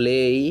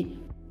gameplay,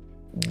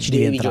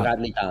 devi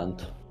giocarli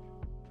tanto.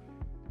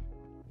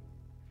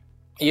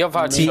 Io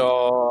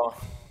faccio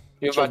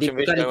devi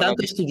invece giocarli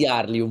tanto e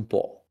studiarli un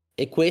po'.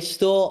 E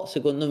questo,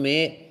 secondo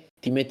me,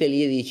 ti mette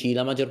lì e dici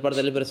la maggior parte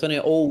delle persone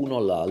o uno o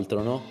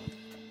l'altro, no?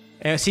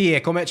 Sì, è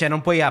come, cioè,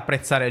 non puoi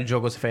apprezzare il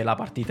gioco se fai la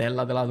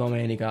partitella della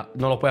domenica,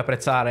 non lo puoi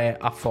apprezzare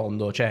a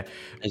fondo, cioè.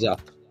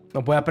 Esatto.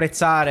 Non puoi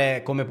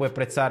apprezzare come puoi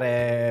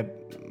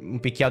apprezzare un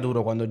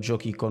picchiaduro quando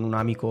giochi con un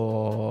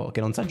amico che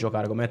non sa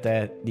giocare come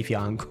te di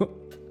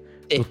fianco.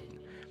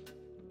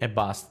 E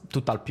basta,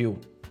 tutt'al più.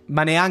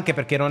 Ma neanche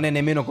perché non è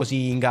nemmeno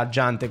così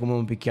ingaggiante come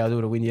un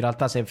picchiaduro. Quindi in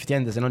realtà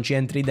effettivamente se non ci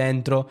entri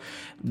dentro,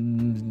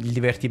 il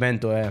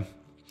divertimento è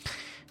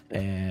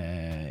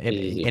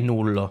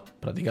nullo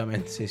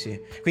praticamente. Sì.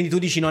 Quindi tu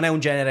dici non è un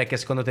genere che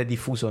secondo te è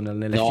diffuso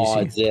nell'FGC? No,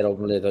 è zero.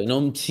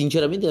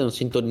 Sinceramente non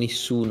sento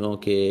nessuno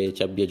che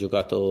ci abbia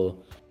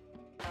giocato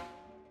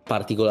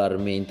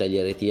particolarmente agli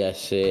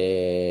RTS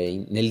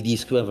nel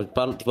disco. Ti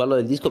parlo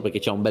del disco perché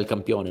c'è un bel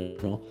campione,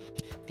 no?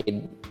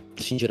 E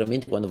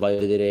sinceramente quando vai a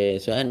vedere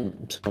sono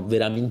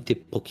veramente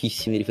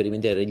pochissimi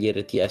riferimenti agli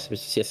RTS,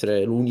 penso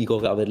essere l'unico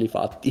a averli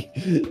fatti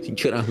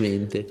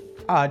sinceramente.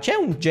 C'è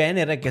un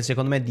genere che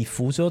secondo me è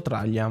diffuso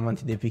tra gli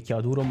amanti del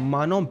picchiaduro,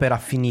 ma non per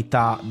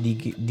affinità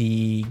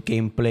di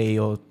gameplay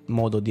o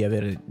modo di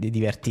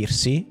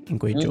divertirsi in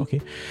quei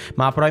giochi,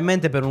 ma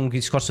probabilmente per un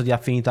discorso di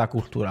affinità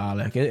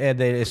culturale,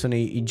 che sono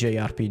i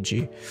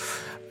JRPG.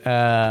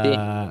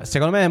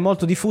 Secondo me è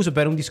molto diffuso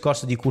per un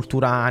discorso di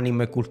cultura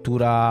anime,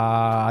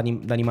 cultura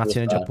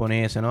d'animazione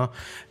giapponese, no?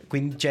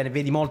 Quindi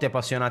vedi molti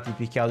appassionati di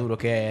picchiaduro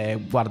che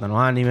guardano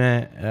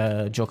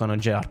anime, giocano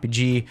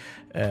JRPG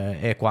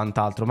e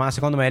quant'altro. Ma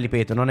secondo me,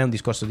 ripeto, non è un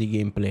discorso di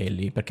gameplay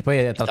lì, perché poi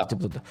è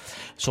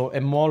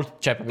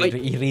molto,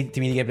 i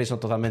ritmi di gameplay sono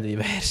totalmente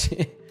diversi.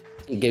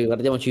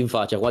 Guardiamoci in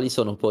faccia, quali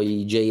sono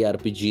poi i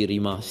JRPG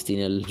rimasti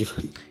nel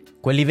gioco?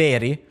 Quelli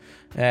veri?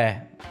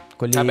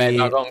 Quelli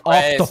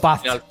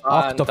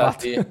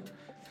Octopath.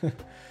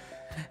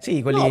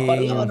 Sì, quelli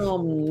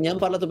ne hanno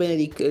parlato bene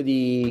di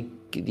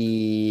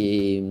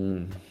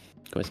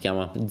come si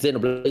chiama?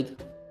 Xenoblade.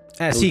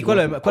 Sì,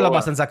 quello è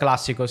abbastanza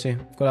classico, sì.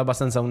 Quello è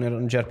abbastanza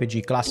un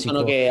JRPG classico.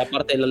 Dicono che a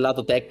parte il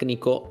lato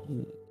tecnico,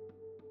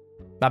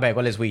 vabbè,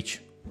 quello è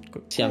Switch.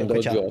 siamo due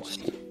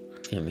giochi,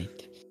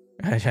 ovviamente.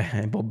 È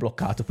un po'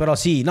 bloccato. Però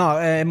sì, no,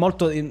 è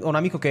molto. Ho un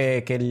amico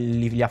che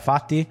li ha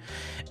fatti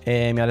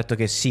e mi ha detto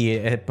che sì,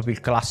 è proprio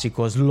il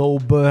classico slow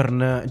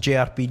burn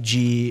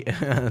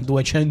JRPG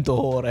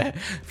 200 ore.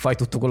 Fai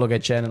tutto quello che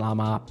c'è nella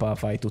mappa,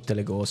 fai tutte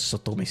le cose,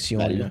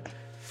 sottomissioni. Bello.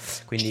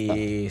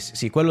 Quindi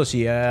sì, quello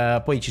sì.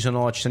 Poi ci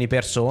sono i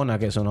Persona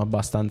che sono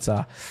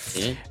abbastanza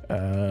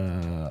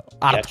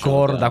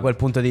hardcore da quel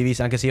punto di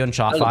vista, anche se io non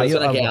ce la faccio.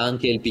 Che ha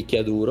anche il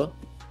picchiaduro.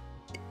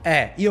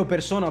 Io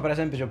Persona per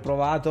esempio ci ho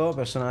provato,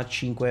 Persona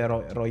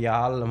 5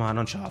 Royale, ma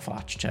non ce la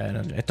faccio, cioè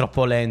è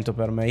troppo lento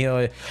per me.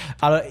 Io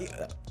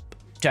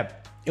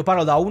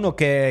parlo da uno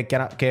che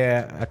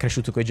ha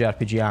cresciuto con i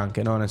JRPG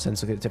anche, no? Nel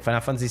senso che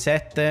Final Fantasy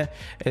VII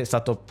è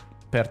stato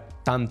per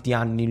tanti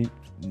anni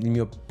il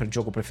mio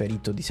gioco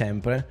preferito di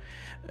sempre.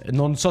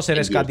 Non so se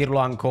riesco a dirlo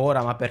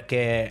ancora, ma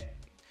perché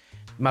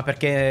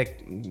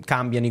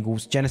cambiano i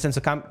gusti, cioè nel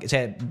senso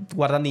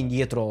guardando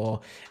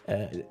indietro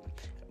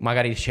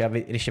magari riesci a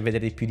vedere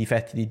di più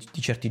difetti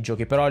di certi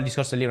giochi, però il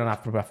discorso lì era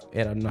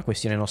una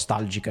questione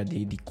nostalgica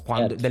di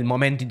quando, del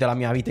momento della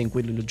mia vita in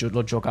cui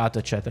l'ho giocato,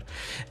 eccetera.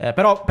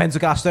 Però penso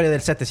che la storia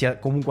del 7 sia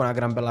comunque una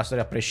gran bella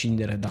storia a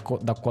prescindere da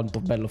quanto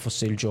bello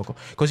fosse il gioco,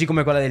 così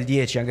come quella del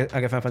 10, anche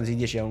Final Fantasy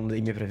 10 è uno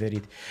dei miei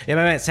preferiti, e a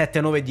me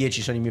 7, 9 e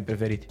 10 sono i miei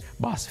preferiti,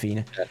 basta,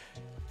 fine.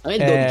 A me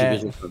il 12 è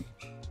piaciuto.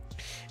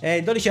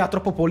 Il 12 era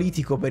troppo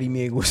politico per i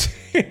miei gusti.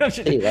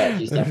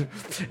 Ci sta.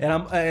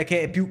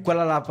 Che è più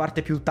quella la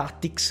parte più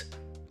tactics,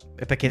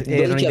 perché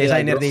erano i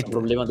designer il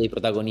problema dei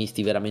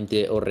protagonisti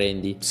veramente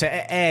orrendi.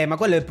 Ma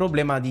quello è il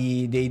problema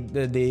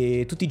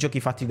di tutti i giochi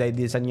fatti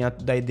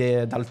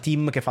dal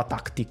team che fa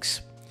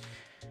Tactics,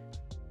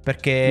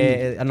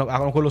 perché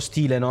hanno quello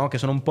stile, no? Che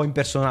sono un po'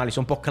 impersonali,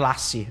 sono un po'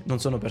 classi,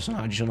 non sono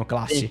personaggi, sono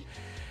classi.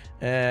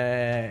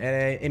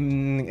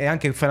 E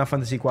anche Final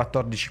Fantasy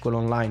XIV, quello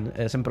online,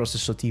 è sempre lo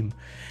stesso team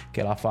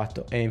che l'ha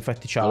fatto, e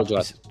infatti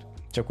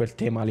c'è quel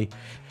tema lì.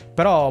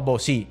 Però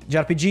sì,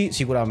 JRPG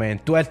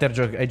sicuramente. Tu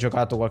Elter hai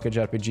giocato qualche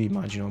JRPG,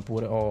 immagino,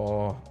 pure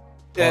no?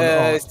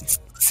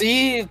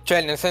 Sì,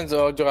 cioè nel senso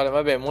ho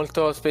giocato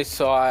molto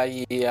spesso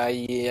ai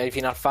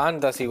Final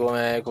Fantasy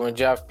come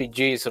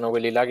JRPG, sono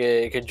quelli là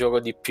che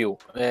gioco di più.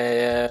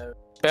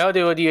 Però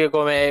devo dire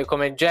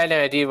come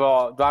genere,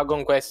 tipo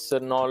Dragon Quest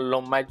non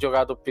l'ho mai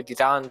giocato più di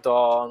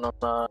tanto,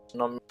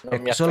 non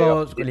mi ha solo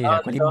attirato quelli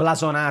tanto.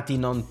 blasonati,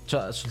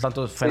 cioè,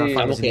 soltanto Final Sì,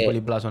 Fantasy di che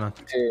quelli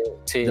blasonati.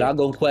 Sì.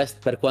 Dragon Quest,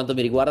 per quanto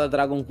mi riguarda,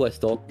 Dragon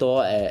Quest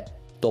 8 è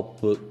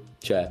top,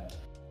 cioè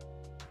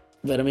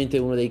veramente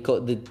uno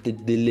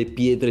delle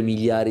pietre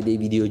miliari dei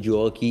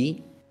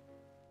videogiochi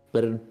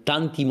per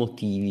tanti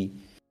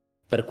motivi.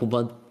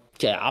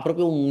 Cioè, ha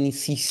proprio un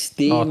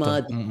sistema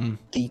Otto.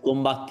 di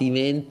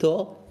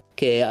combattimento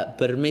che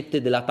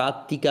permette della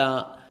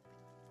tattica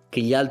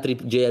che gli altri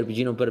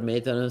JRPG non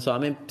permettono. Non so, a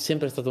me è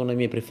sempre stato uno dei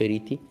miei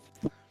preferiti.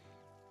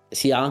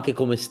 Sia anche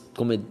come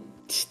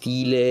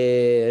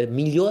stile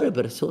migliore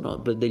persona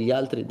degli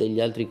altri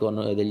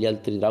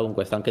Dragon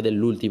Quest, anche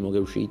dell'ultimo che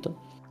è uscito.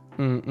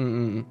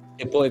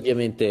 E poi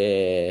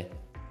ovviamente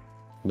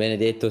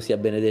benedetto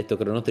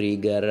Chrono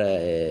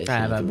Trigger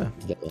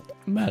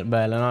Vabbè.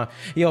 Bello, no?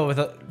 Io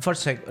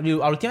forse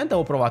ultimamente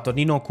avevo provato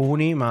Nino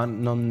Kuni, ma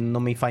non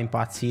mi fa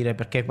impazzire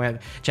perché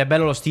cioè è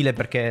bello lo stile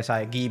perché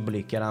sai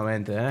Ghibli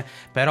chiaramente,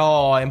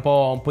 però è un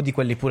po' di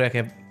quelli pure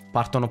che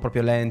partono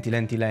proprio lenti.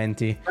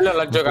 Quello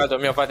l'ha giocato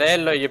mio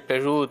fratello e gli è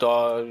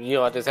piaciuto.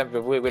 Io ad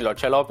esempio pure quello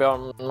ce l'ho,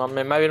 però non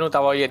mi è mai venuta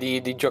voglia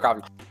di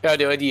giocarlo. Però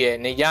devo dire,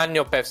 negli anni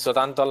ho perso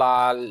tanto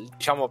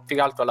diciamo più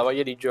che altro la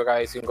voglia di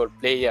giocare single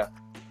player.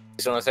 Mi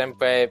sono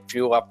sempre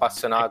più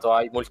appassionato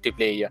ai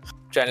multiplayer.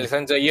 Cioè nel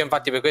senso, io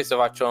infatti per questo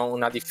faccio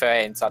una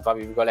differenza tra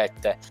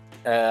virgolette,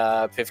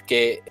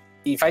 perché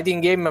i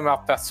fighting game mi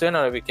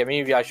appassionano perché a me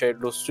mi piace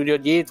lo studio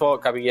dietro,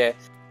 capire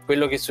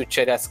quello che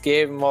succede a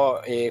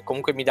schermo e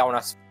comunque mi dà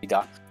una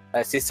sfida.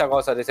 Stessa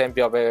cosa ad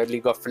esempio per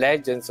League of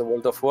Legends,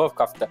 World of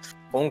Warcraft.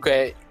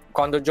 Comunque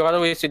quando ho giocato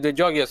questi due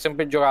giochi ho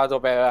sempre giocato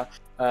per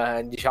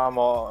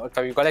diciamo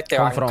tra virgolette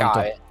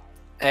rankare.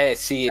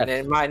 Sì,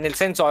 nel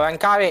senso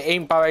rankare e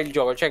imparare il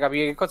gioco, cioè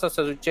capire che cosa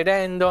sta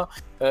succedendo,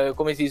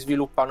 come si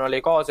sviluppano le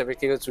cose,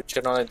 perché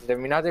succedono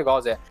determinate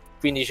cose.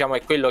 Quindi diciamo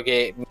è quello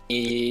che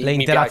le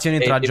interazioni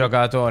piace, tra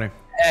giocatori.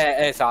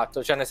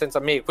 Esatto, cioè nel senso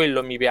a me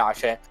quello mi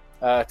piace.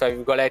 Tra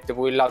virgolette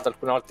poi il lato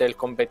alcune volte del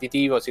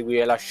competitivo,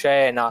 seguire la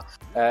scena,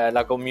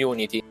 la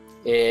community,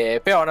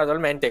 però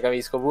naturalmente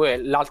capisco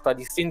pure l'altra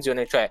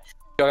distinzione, cioè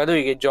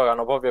giocatori che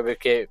giocano proprio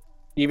perché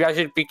gli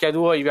piace il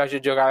picchiaduro, gli piace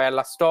giocare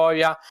alla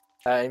storia,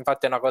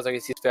 infatti è una cosa che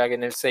si spera che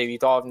nel 6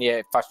 ritorni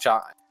e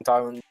faccia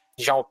entrare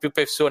diciamo più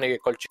persone che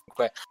col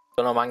 5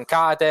 sono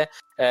mancate.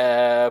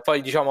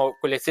 Poi diciamo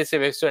quelle stesse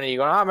persone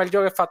dicono ma il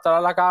gioco è fatto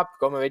dalla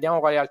Capcom, vediamo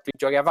quali altri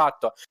giochi ha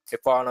fatto, e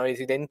poi hanno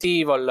Resident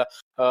Evil,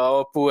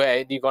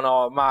 oppure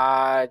dicono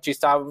ma ci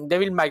sta un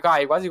Devil May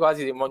Cry, quasi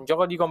sembra un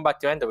gioco di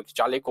combattimento perché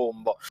c'ha le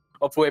combo,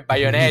 oppure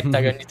Bayonetta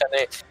che ogni tanto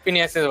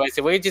quindi nel senso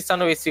se poi ci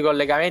stanno questi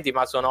collegamenti,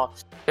 ma sono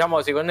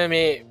diciamo secondo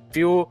me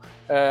più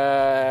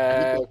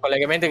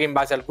collegamenti che in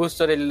base al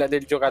gusto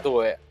del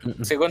giocatore.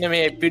 Secondo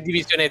me è più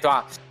divisione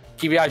tra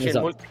chi piace il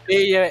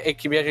multiplayer e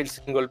chi piace il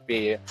single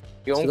player.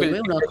 Comunque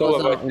secondo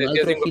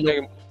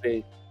me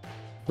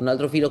un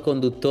altro filo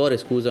conduttore,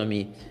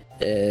 scusami,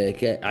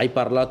 che hai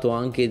parlato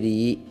anche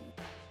di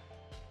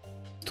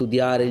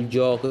studiare il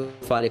gioco,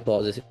 fare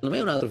cose. Secondo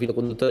me un altro filo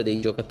conduttore dei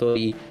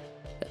giocatori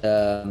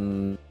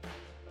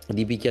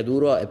di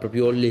picchiaduro è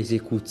proprio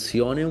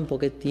l'esecuzione un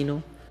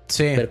pochettino.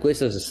 Sì. Per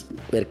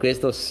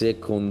questo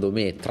secondo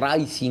me tra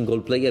i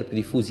single player più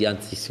diffusi,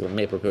 anzi secondo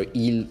me proprio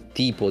il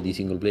tipo di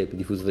single player più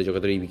diffuso dai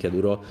giocatori di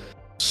picchiaduro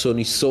sono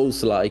i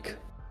Souls-like,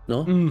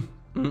 no?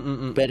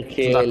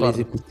 Perché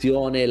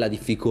l'esecuzione, la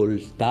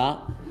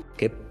difficoltà,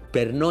 che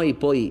per noi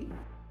poi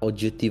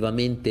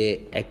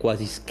oggettivamente è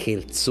quasi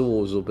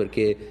scherzoso,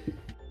 perché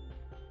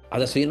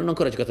adesso io non ho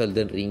ancora giocato a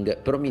Elden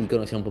Ring, però mi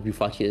dicono sia un po' più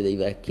facile dei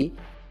vecchi,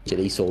 cioè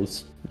dei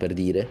Souls per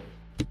dire,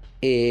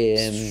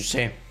 e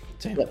sì.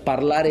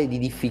 Parlare di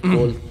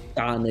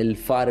difficoltà nel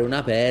fare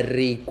una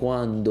parry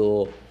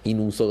quando in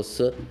un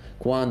Souls,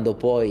 quando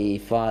poi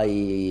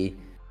fai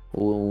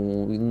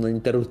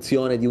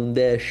un'interruzione di un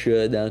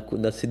dash da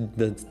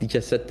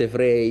 17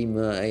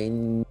 frame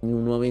in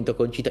un momento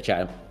concita,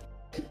 cioè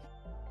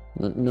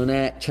non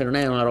è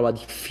una roba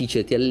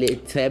difficile,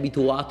 sei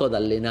abituato ad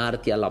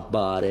allenarti alla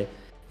bare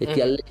e ti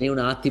alleni un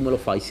attimo, lo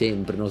fai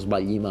sempre, non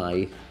sbagli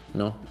mai,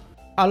 no?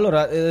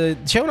 Allora,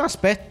 c'è un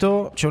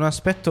aspetto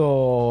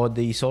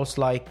dei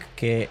Souls-like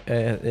che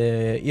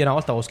io una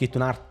volta avevo scritto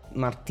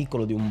un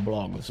articolo di un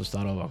blog su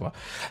sta roba qua,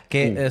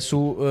 che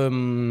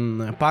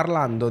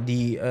parlando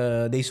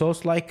dei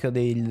Souls-like,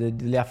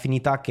 delle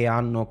affinità che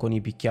hanno con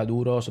i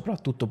picchiaduro,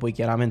 soprattutto poi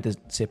chiaramente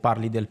se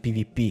parli del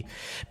PvP,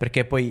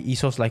 perché poi i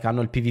Souls-like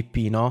hanno il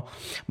PvP, no?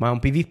 Ma è un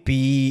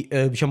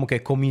PvP diciamo che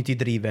è community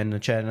driven,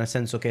 cioè nel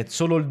senso che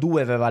solo il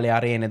 2 aveva le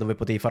arene dove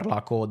potevi fare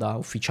la coda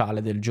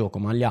ufficiale del gioco,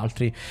 ma gli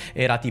altri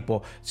era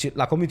tipo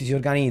la community si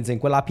organizza in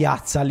quella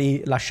piazza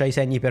lì, lascia i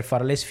segni per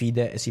fare le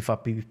sfide e si fa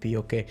PvP,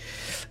 ok?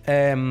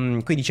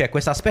 Quindi c'è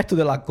questo aspetto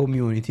della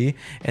community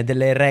e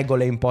delle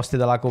regole imposte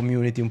dalla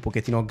community un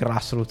pochettino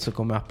grassroots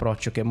come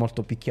approccio, che è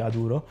molto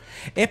picchiaduro,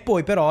 e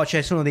poi però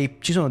ci sono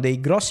dei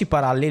grossi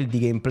paralleli di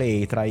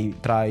gameplay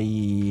tra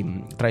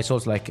i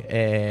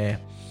Souls-like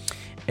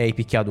e i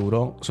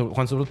picchiaduro,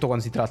 soprattutto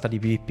quando si tratta di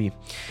PvP,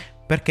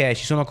 perché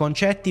ci sono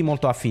concetti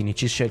molto affini.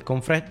 Ci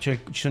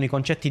sono i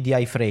concetti di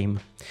iframe,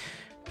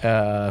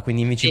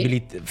 quindi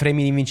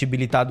frame di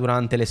invincibilità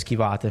durante le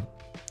schivate.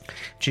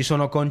 Ci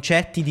sono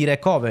concetti di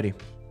recovery,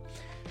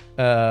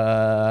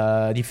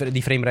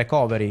 di frame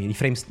recovery, di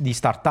frame di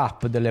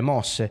startup delle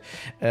mosse.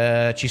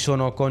 Ci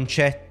sono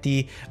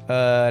concetti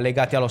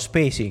legati allo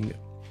spacing.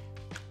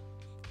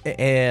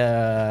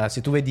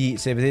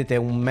 Se vedete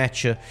un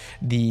match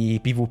di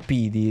PvP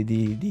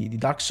di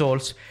Dark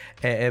Souls,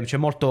 c'è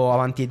molto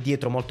avanti e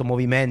dietro, molto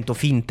movimento,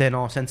 finte,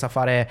 no? Senza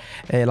fare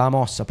la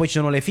mossa. Poi ci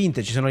sono le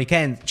finte, ci sono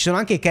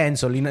anche i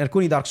cancel in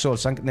alcuni Dark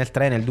Souls, anche nel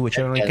 3 nel 2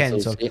 c'erano i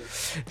cancel, sì.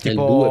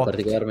 Tipo, nel 2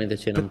 particolarmente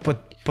c'erano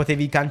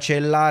potevi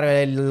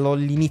cancellare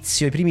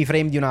l'inizio, i primi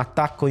frame di un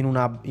attacco in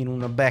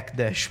una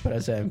backdash, per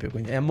esempio.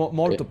 Quindi è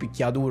molto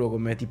picchiaduro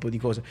come tipo di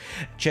cose.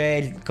 C'è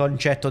il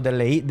concetto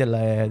delle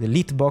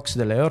hitbox,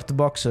 delle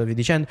hurtbox, vi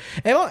dicendo.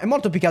 È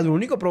molto picchiaduro.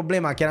 L'unico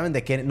problema chiaramente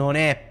è che non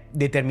è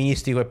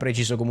deterministico e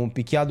preciso come un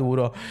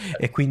picchiaduro,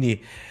 e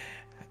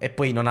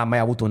poi non ha mai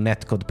avuto un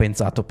netcode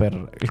pensato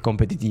per il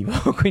competitivo.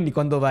 Quindi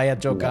quando vai a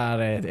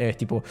giocare è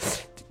tipo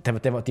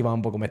ti va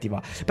un po' come ti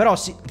va.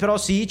 Però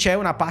sì, c'è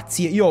una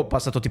pazzia. Io ho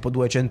passato tipo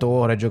 200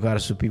 ore a giocare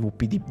su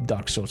PvP di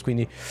Dark Souls,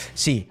 quindi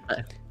sì,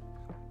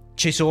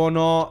 ci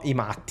sono i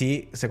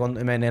matti,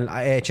 secondo me,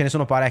 ce ne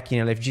sono parecchi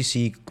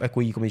nell'FGC a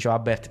cui, come diceva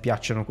Bert,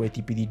 piacciono quei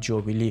tipi di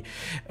giochi lì.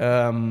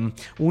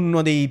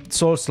 Uno dei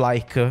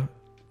Souls-like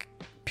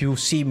più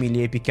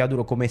simili ai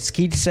picchiaduro come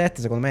skill set,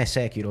 secondo me, è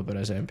Sekiro, per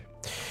esempio.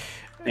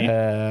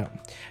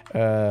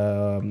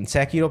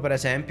 Sekiro, per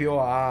esempio,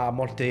 ha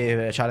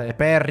molte, c'ha le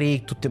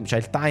parry, c'ha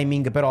il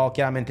timing, però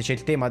chiaramente c'è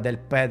il tema del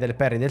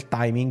parry, del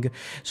timing,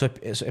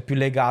 è più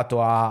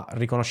legato al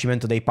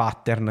riconoscimento dei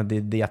pattern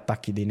degli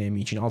attacchi dei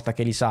nemici. Una volta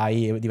che li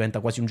sai, diventa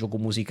quasi un gioco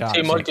musicale.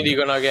 Sì, molti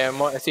dicono che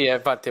sì,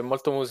 infatti è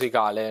molto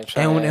musicale,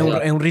 cioè...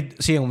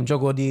 è un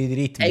gioco di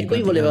ritmi. E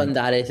qui volevo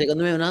andare,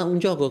 secondo me è un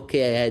gioco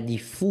che è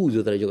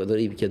diffuso tra i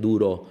giocatori di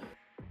picchiaduro,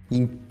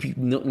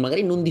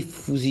 magari non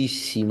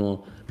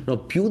diffusissimo, no,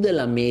 più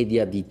della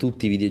media di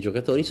tutti i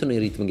videogiocatori, sono i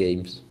rhythm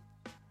games.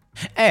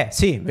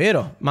 Sì,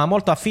 vero, ma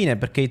molto affine,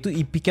 perché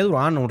i picchiaduro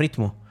hanno un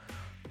ritmo.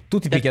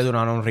 Tutti i picchiaduro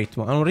hanno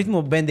un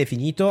ritmo ben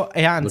definito,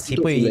 e anzi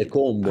poi le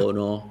combo,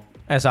 no?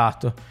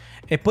 Esatto.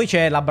 E poi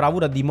c'è la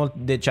bravura di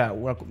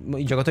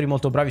i giocatori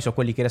molto bravi sono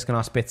quelli che riescono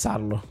a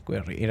spezzarlo,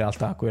 in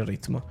realtà, quel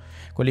ritmo.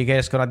 Quelli che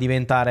riescono a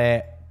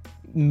diventare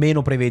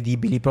meno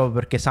prevedibili proprio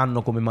perché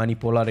sanno come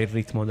manipolare il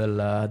ritmo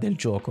del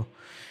gioco.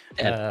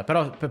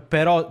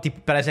 Però tipo,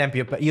 per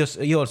esempio,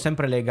 io ho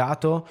sempre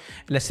legato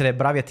l'essere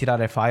bravi a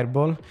tirare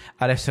fireball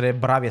all'essere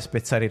bravi a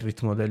spezzare il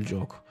ritmo del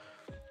gioco.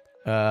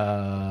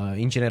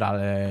 In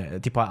generale,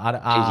 tipo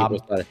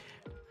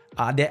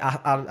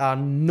a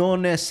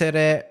non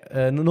essere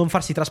non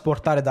farsi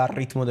trasportare dal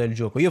ritmo del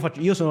gioco.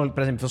 Io sono,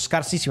 per esempio,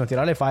 scarsissimo a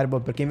tirare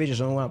fireball, perché invece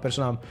sono una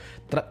persona,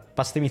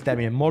 passatemi il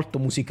termine, molto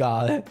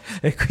musicale,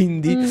 e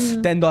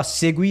quindi tendo a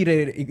seguire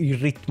il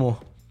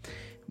ritmo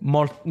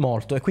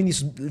molto, e quindi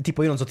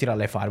tipo io non so tirare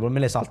le fireball,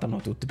 me le saltano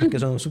tutti perché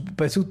sono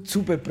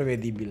super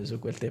prevedibile su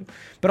quel tema.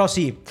 Però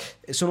sì,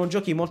 sono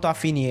giochi molto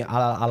affini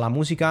alla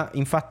musica.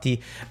 Infatti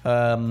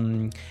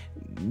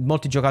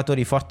molti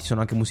giocatori forti sono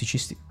anche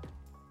musicisti.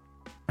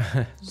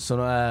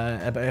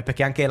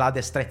 Perché anche la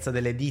destrezza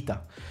delle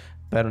dita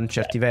per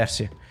certi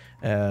versi.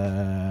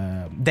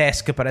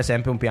 Desk, per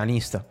esempio, è un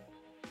pianista.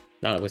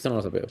 No, questo non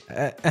lo sapevo.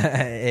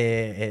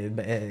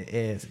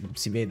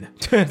 Si vede,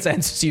 nel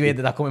senso, si vede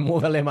da come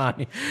muove le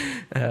mani.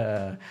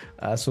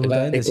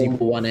 Assolutamente sì.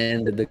 Combo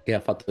one-handed che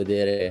ha fatto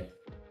vedere.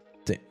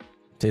 Sì,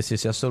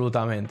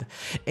 assolutamente.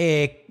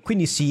 E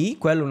quindi sì,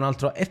 quello è un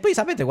altro. E poi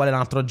sapete qual è un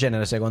altro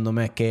genere, secondo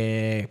me,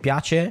 che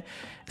piace?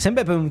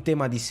 Sempre per un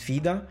tema di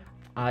sfida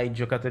ai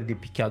giocatori di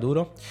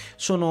picchiaduro,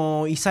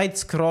 sono i side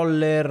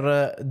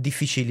scroller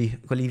difficili,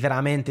 quelli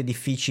veramente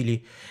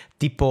difficili,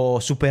 tipo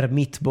Super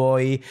Meat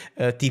Boy,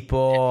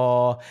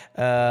 tipo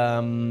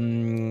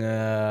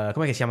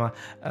come si chiama,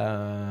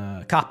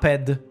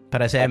 Cuphead,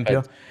 per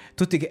esempio.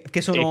 Tutti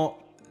che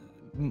sono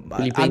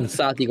quelli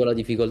pensati con la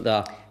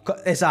difficoltà.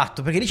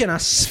 Esatto, perché lì c'è una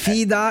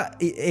sfida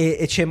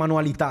e c'è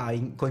manualità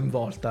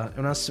coinvolta,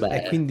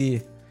 e quindi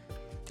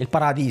il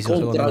paradiso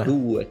contra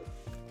due.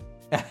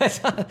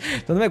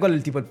 Secondo me quello è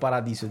il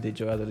paradiso dei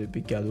giocatori di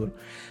picchiaduro.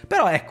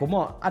 Però ecco,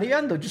 mo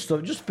arrivando giusto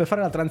per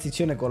fare la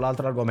transizione con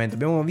l'altro argomento,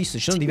 abbiamo visto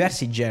ci sono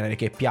diversi generi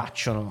che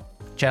piacciono.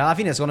 Cioè alla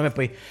fine secondo me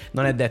poi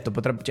non è detto,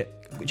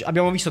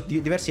 abbiamo visto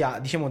diversi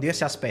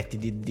aspetti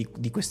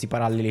di questi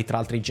paralleli tra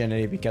altri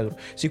generi di picchiaduro.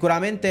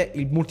 Sicuramente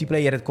il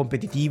multiplayer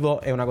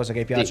competitivo è una cosa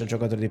che piace al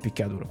giocatore di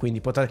picchiaduro,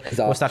 quindi può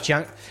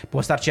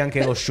starci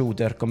anche lo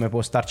shooter, come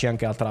può starci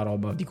anche altra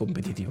roba di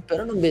competitivo.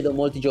 Però non vedo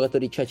molti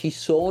giocatori, cioè ci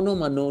sono,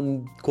 ma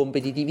non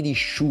competitivi di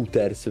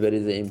shooters, per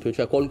esempio.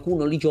 Cioè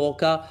qualcuno li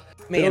gioca,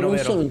 però non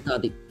sono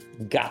tanti.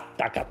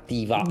 Gatta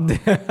cattiva.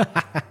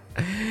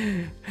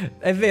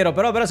 È vero,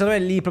 però secondo me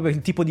lì proprio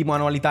il tipo di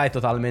manualità è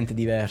totalmente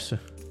diverso.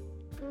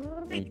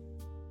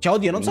 Cioè,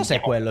 oddio, non so se è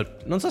quello.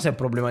 Non so se è un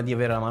problema di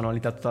avere la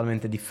manualità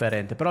totalmente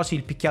differente. Però sì,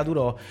 il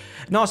picchiaduro.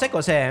 No, sai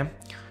cos'è?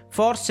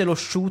 Forse lo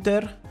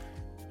shooter.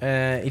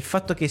 Il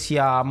fatto che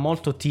sia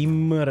molto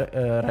team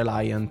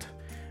reliant.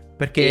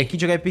 Perché chi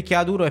gioca il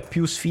picchiaduro è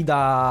più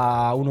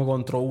sfida uno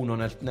contro uno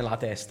nella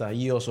testa.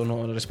 Io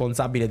sono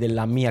responsabile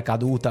della mia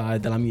caduta e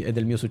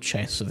del mio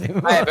successo.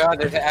 Però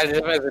ad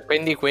esempio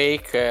prendi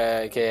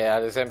Quake, che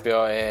ad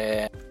esempio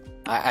è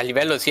a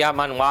livello sia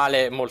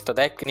manuale molto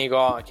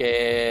tecnico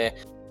che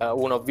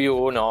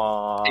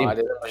 1v1. Sì. Ad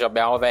esempio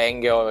abbiamo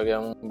Vengio, che è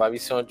un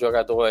bravissimo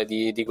giocatore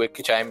di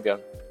Quake Champion.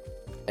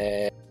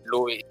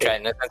 Lui, cioè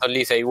nel senso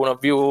lì sei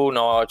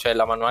 1v1, c'è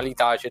la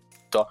manualità, c'è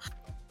tutto.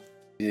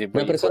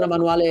 Una persona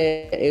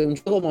manuale è un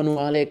gioco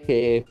manuale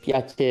che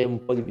piace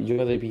un po' di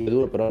giocatori di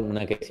picchiaduro, però non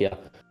è che sia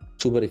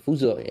super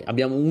diffuso.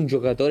 Abbiamo un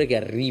giocatore che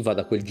arriva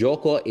da quel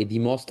gioco e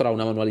dimostra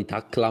una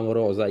manualità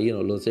clamorosa. Io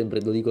non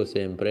lo dico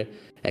sempre.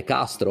 È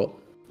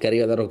Castro, che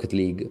arriva da Rocket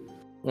League.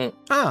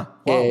 Ah,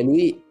 E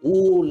lui,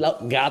 la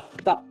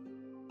gatta,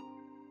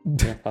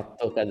 mi ha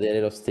fatto cadere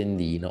lo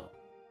stendino.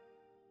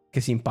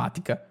 che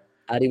simpatica.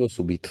 Arrivo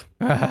subito.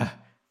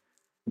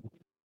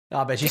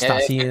 Vabbè, ci sta,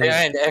 sì.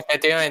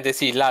 Effettivamente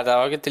sì, là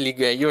da Rocket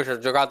League io ci ho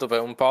giocato per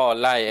un po',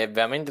 là è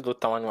veramente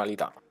tutta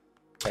manualità.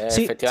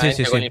 Sì,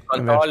 effettivamente sì, con sì, il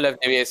controller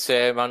devi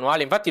essere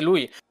manuale. Infatti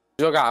lui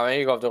giocava, mi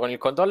ricordo, con il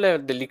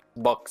controller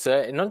dell'Xbox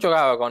e non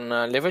giocava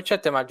con le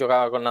freccette ma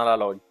giocava con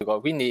analogico.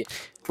 Quindi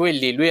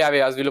quelli lui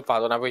aveva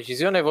sviluppato una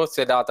precisione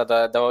forse data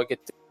da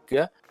Rocket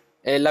League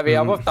e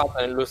l'aveva portato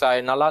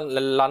nell'usare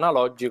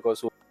l'analogico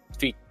su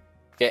Switch,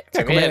 che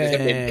per me ad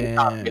esempio è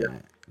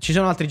impensabile. Ci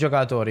sono altri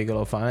giocatori che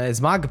lo fanno.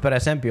 Smug, per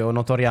esempio,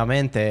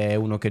 notoriamente è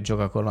uno che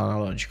gioca con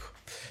l'analogico.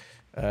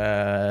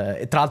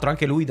 E tra l'altro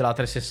anche lui della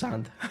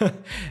 360.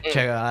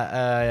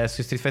 Cioè,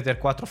 su Street Fighter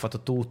 4 ha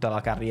fatto tutta la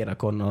carriera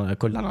con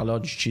gli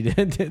analogici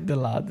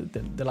della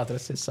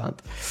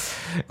 360.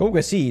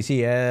 Comunque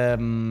sì.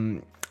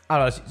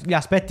 Allora, gli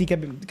aspetti che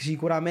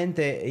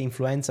sicuramente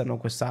influenzano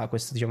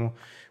diciamo,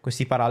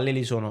 questi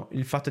paralleli sono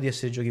il fatto di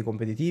essere giochi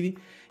competitivi,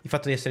 il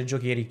fatto di essere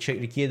giochi che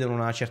richiedono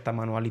una certa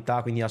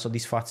manualità, quindi la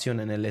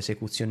soddisfazione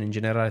nell'esecuzione in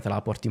generale te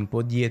la porti un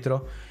po'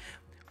 dietro.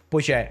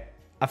 Poi c'è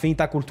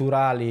affinità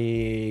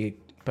culturali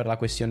per la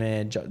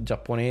questione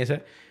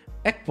giapponese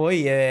e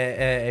poi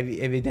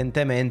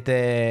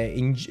evidentemente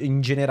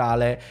in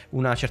generale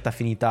una certa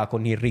affinità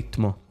con il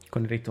ritmo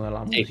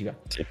della musica.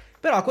 Sì.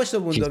 Però a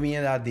questo punto mi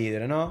viene da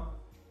dire, no?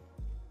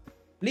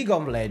 League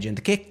of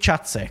Legends, che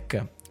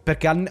c'azzecca?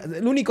 Perché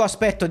l'unico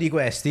aspetto di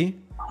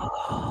questi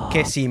che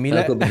è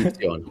simile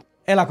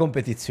è la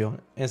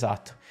competizione,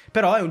 esatto.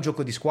 Però è un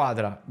gioco di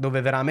squadra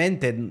dove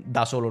veramente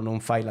da solo non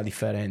fai la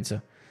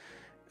differenza.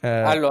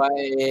 Allora,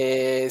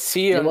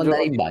 sì, devo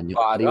andare in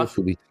bagno, arrivo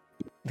subito.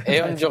 È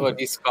un gioco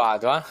di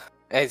squadra.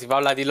 Si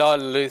parla di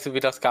LOL, lui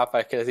subito scappa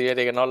perché si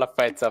vede che non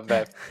l'apprezza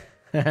bene.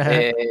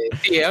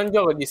 Sì, è un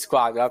gioco di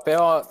squadra,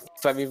 però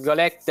tra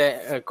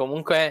virgolette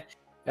comunque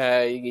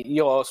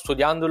io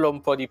studiandolo un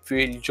po' di più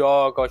il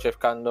gioco,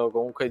 cercando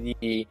comunque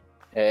di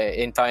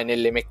entrare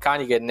nelle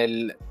meccaniche e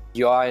nel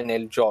migliorare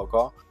nel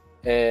gioco,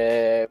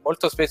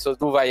 molto spesso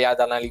tu vai ad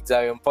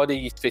analizzare un po'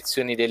 degli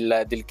ispezioni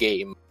del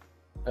game,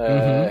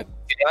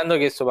 considerando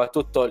che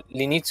soprattutto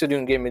l'inizio di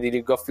un game di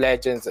League of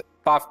Legends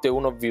parte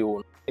 1v1,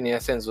 quindi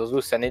nel senso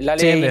tu sei nella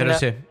lane,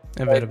 sì,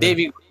 è vero,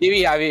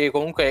 devi avere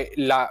comunque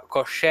la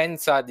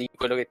coscienza di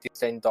quello che ti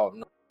sta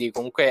intorno, devi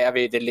comunque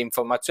avere delle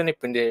informazioni e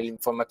prendere le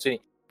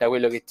informazioni da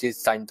quello che ti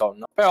sta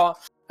intorno. Però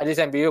ad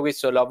esempio io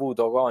questo l'ho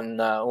avuto con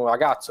un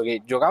ragazzo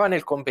che giocava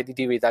nel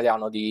competitivo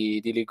italiano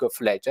di League of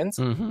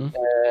Legends,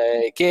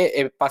 che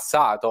è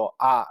passato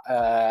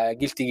a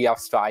Guilty Gear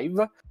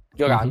 5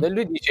 giocando, e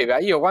lui diceva: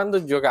 io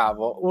quando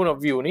giocavo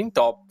 1v1 in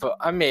top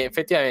a me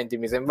effettivamente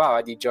mi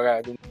sembrava di giocare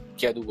ad un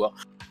picchiaduro,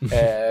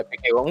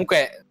 perché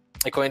comunque,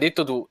 e come hai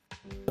detto tu,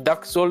 su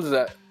Dark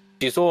Souls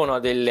ci sono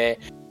delle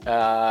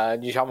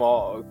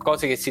diciamo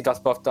cose che si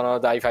trasportano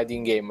dai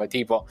fighting game,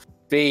 tipo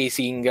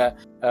spacing,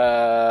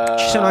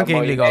 ci sono anche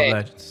in League of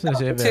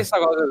Legends. Stessa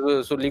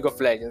cosa su League of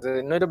Legends.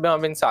 Noi dobbiamo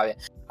pensare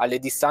alle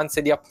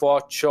distanze di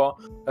approccio,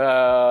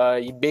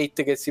 i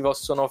bait che si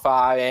possono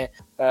fare,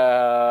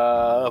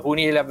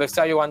 punire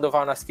l'avversario quando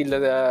fa una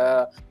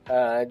skill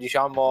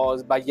diciamo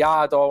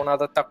sbagliato, un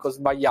attacco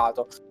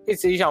sbagliato.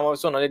 Queste diciamo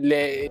sono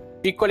delle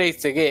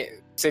piccolezze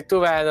che, se tu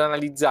vai ad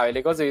analizzare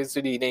le cose che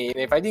studi nei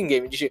fighting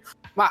game, dici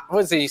ma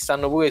forse ci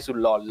stanno pure sul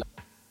LOL.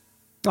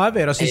 No, è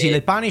vero, sì,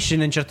 le punish in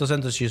un certo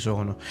senso ci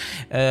sono.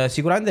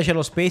 Sicuramente c'è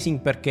lo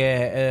spacing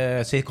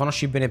perché se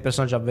conosci bene il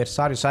personaggio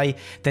avversario sai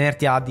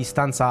tenerti a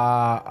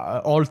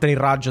distanza oltre il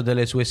raggio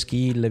delle sue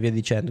skill e via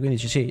dicendo. Quindi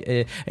sì,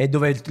 è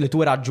dove le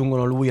tue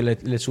raggiungono lui e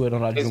le sue non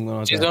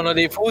raggiungono ci te. Sono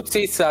dei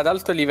fuzzies ad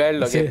alto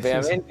livello che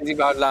veramente si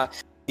parla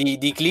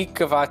di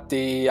click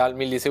fatti al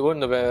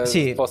millisecondo per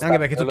anche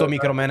perché tutto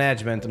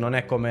micromanagement, non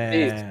è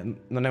come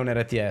non è un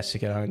RTS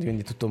chiaramente,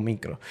 quindi tutto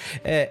micro.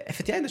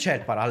 Effettivamente c'è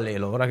il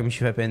parallelo, ora che mi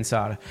ci fai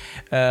pensare.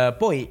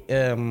 Poi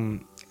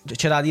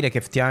c'è da dire che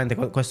effettivamente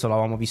questo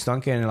l'avevamo visto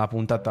anche nella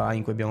puntata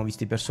in cui abbiamo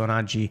visto i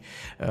personaggi,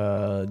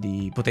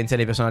 di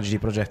potenziali personaggi di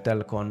Project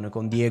L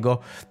con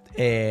Diego,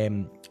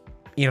 e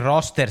il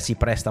roster si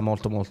presta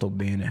molto molto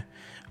bene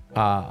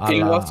a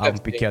un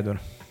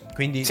picchiaduro.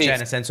 Quindi, sì, cioè,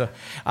 nel senso,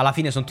 alla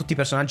fine sono tutti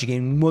personaggi che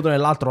in un modo o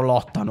nell'altro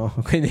lottano.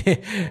 Quindi,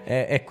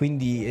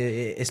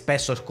 quindi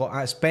spesso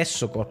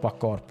corpo a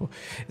corpo.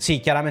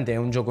 Sì, chiaramente è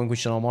un gioco in cui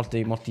ci sono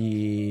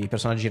molti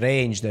personaggi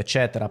ranged,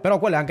 eccetera. Però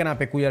quella è anche una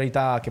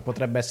peculiarità che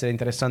potrebbe essere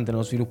interessante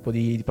nello sviluppo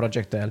di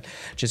Project L.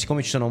 Cioè,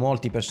 siccome ci sono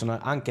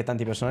anche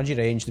tanti personaggi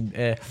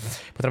ranged,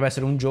 potrebbe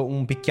essere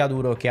un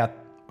picchiaduro che ha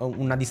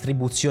una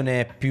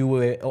distribuzione più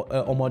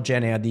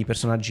omogenea di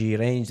personaggi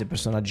ranged e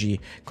personaggi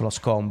close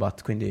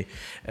combat, quindi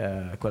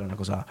quella è una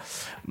cosa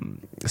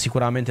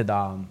sicuramente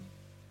da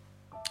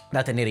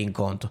tenere in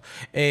conto.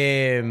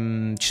 Ci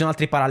sono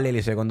altri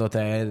paralleli secondo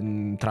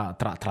te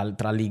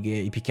tra lighe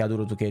i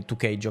picchiaduro, tu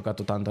che hai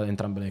giocato tanto ad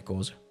entrambe le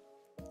cose?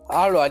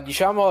 Allora,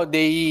 diciamo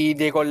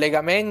dei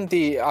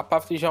collegamenti, a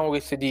parte diciamo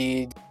questi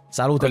di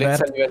salute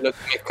Bert, a livello di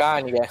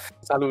meccaniche,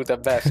 salute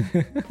Bert.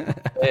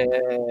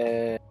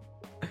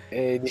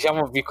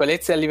 Diciamo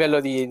piccolezze a livello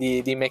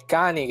di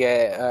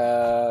meccaniche,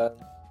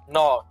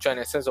 no, cioè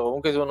nel senso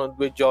comunque sono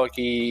due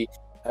giochi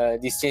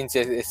distinti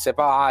e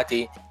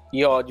separati.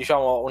 Io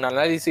diciamo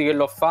un'analisi che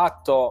l'ho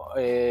fatto,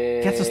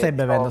 cazzo stai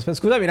bevendo?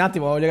 Scusami un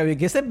attimo, voglio capire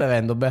che stai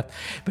bevendo, Bert,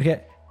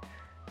 perché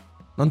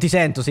non ti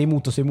sento, sei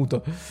muto.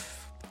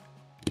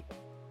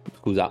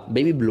 Scusa,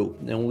 Baby Blue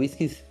è un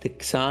whisky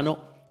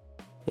texano,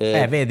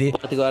 vedi?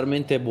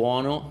 particolarmente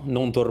buono,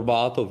 non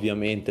torbato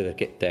ovviamente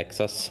perché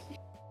Texas.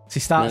 Si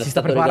sta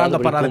preparando a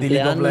parlare di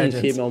League of Legends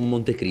insieme a un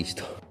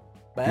Montecristo.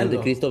 Bello.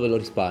 Montecristo ve lo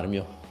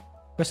risparmio.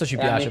 Questo ci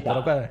piace,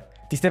 però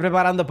ti stai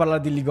preparando a parlare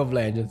di League of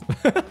Legends.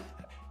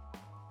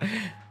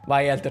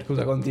 Vai Alter,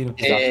 scusa, continua.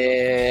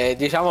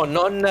 Diciamo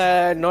non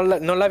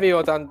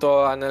l'avevo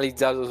tanto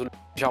analizzato sul,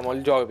 diciamo,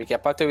 il gioco, perché a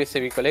parte queste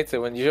piccolezze,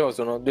 come dicevo,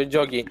 sono due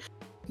giochi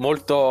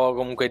molto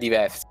comunque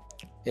diversi.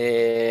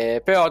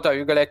 Però tra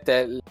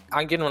virgolette,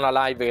 anche in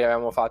una live che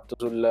avevamo fatto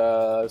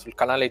sul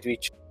canale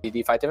Twitch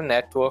di Fighter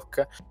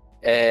Network,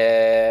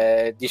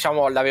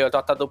 diciamo l'avevo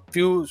trattato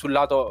più sul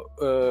lato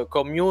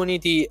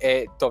community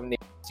e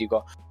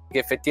torneistico, che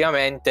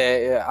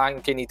effettivamente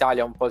anche in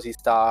Italia un po' si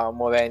sta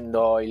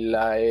muovendo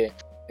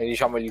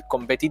diciamo il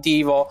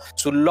competitivo.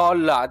 Sul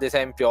LoL ad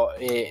esempio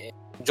è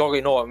un gioco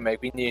enorme,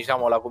 quindi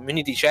diciamo la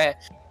community c'è,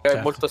 però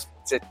è molto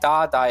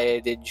spezzettata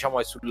ed è, diciamo,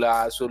 è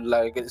sulla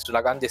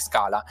grande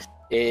scala,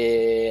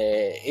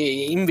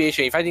 e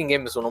invece i fighting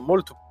game sono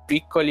molto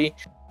piccoli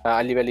a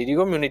livelli di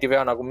community, però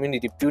è una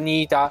community più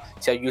unita,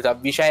 si aiuta a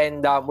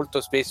vicenda, molto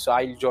spesso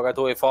hai il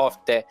giocatore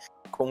forte,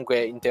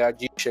 comunque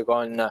interagisce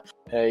con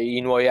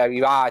i nuovi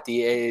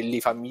arrivati e li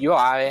fa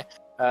migliorare.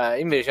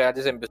 Invece ad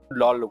esempio su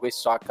LoL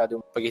questo accade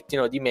un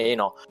pochettino di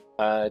meno,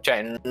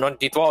 cioè non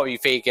ti trovi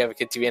Faker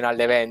che ti viene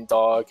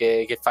all'evento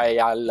che fai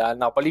al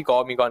Napoli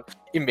Comic Con,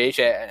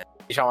 invece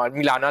diciamo al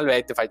Milano al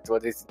Red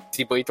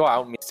ti puoi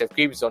trovare un Mr.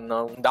 Crimson,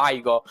 un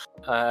Daigo,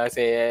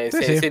 se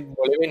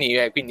vuole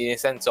venire, quindi nel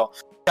senso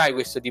c'hai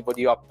questo tipo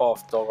di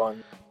rapporto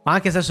con... Ma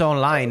anche se sono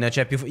online,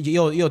 cioè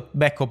io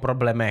becco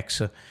Problem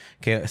X,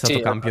 che è stato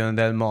campione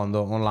del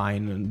mondo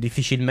online.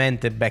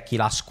 Difficilmente becchi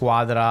la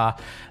squadra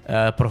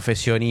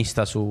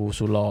professionista su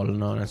LoL,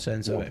 no? Nel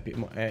senso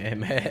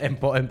è un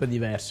po'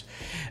 diverso.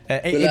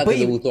 E poi è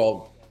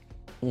dovuto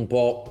un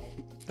po'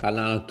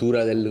 alla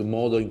natura del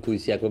modo in cui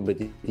si è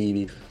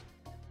competitivi.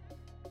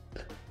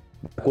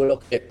 Quello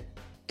che,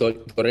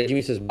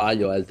 correggimi se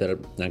sbaglio, Elter,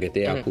 anche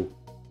te, Aku,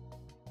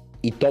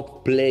 i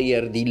top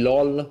player di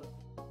LoL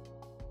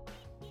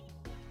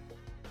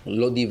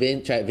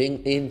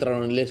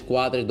entrano nelle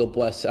squadre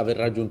dopo aver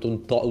raggiunto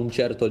un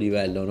certo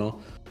livello,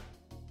 no?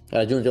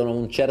 Raggiungono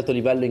un certo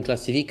livello in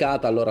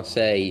classificata, allora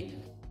sei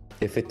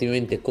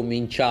effettivamente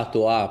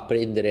cominciato a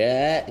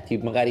prendere,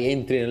 magari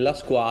entri nella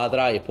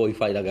squadra e poi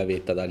fai la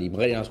gavetta da lì,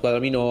 magari una squadra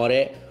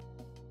minore.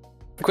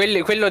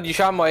 Quello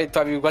diciamo è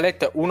tra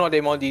virgolette uno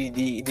dei modi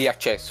di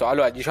accesso.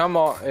 Allora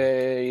diciamo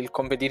il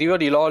competitivo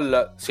di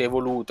LoL si è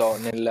evoluto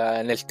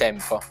nel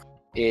tempo,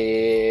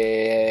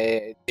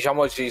 e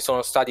diciamo ci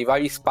sono stati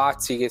vari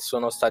spazi che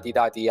sono stati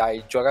dati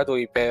ai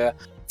giocatori per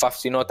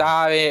farsi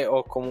notare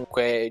o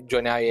comunque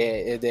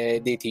joinare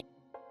dei team.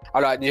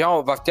 Allora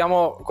diciamo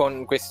partiamo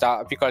con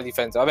questa piccola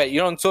differenza. Vabbè,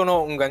 io non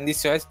sono un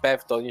grandissimo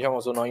esperto,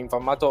 diciamo sono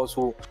informato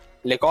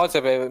sulle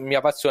cose per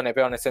mia passione,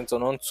 però nel senso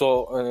non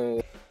so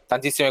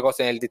tantissime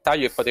cose nel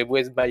dettaglio e potrei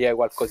pure sbagliare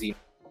qualcosina.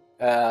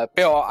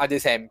 Però ad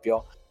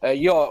esempio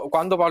io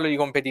quando parlo di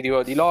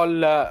competitivo di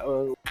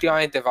LoL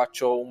ultimamente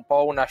faccio un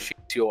po' una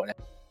scissione,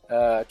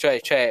 cioè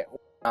c'è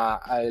una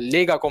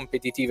lega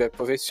competitiva e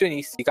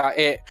professionistica,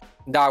 e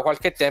da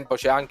qualche tempo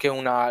c'è anche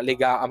una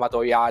lega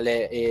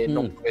amatoriale e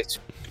non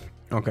professionistica.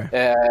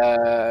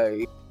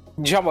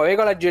 Diciamo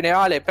regola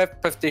generale, per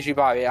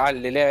partecipare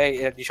alle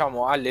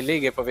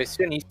leghe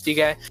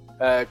professionistiche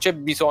c'è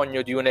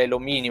bisogno di un elo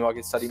minimo che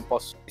è stato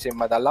imposto mi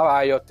sembra dalla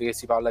Riot, che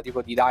si parla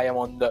tipo di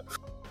Diamond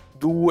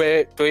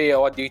 2, 3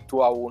 o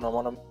addirittura 1,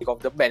 ma non mi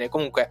ricordo bene.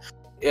 Comunque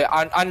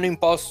hanno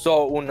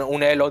imposto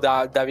un elo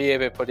da avere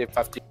per poter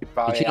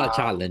partecipare Vicino al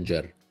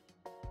Challenger.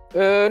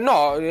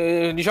 no,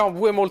 diciamo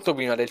pure molto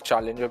prima del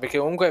Challenger, perché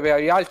comunque per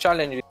arrivare al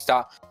Challenger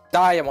sta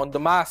Diamond,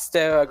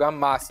 Master,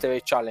 Grandmaster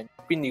e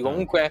Challenger, quindi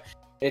comunque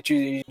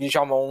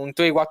diciamo un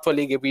 3-4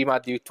 leghe prima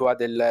addirittura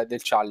del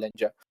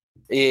Challenger.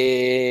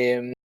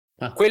 E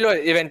quello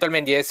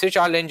eventualmente di essere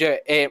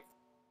Challenger è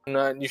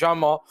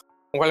diciamo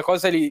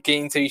qualcosa che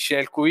inserisci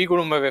nel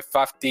curriculum per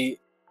farti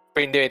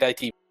prendere dai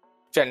team,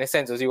 cioè nel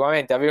senso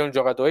sicuramente avere un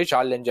giocatore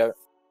Challenger,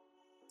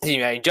 sì,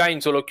 già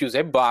in solo chiuso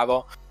è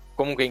bravo,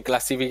 comunque in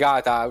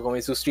classificata come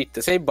su Street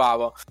sei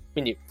bravo,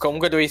 quindi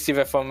comunque dovresti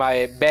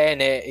performare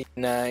bene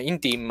in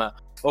team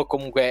o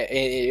comunque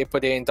e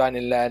poter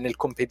entrare nel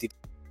competitivo.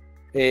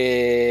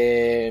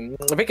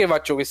 Perché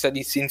faccio questa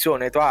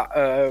distinzione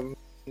tra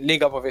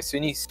lega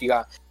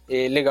professionistica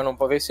e lega non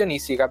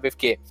professionistica?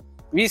 Perché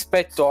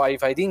rispetto ai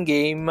fighting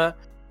game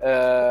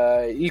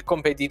il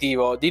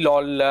competitivo di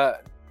LoL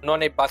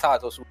non è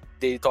basato su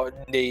dei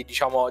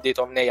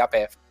tornei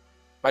aperti,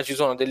 ma ci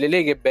sono delle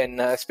leghe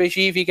ben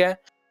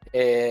specifiche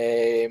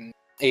e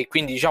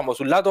quindi diciamo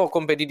sul lato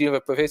competitivo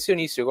e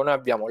professionistico noi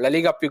abbiamo la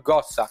lega più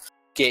grossa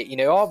che in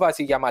Europa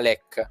si chiama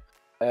LEC,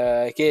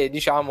 che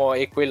diciamo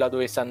è quella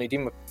dove stanno i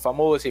team più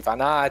famosi,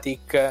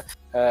 Fnatic,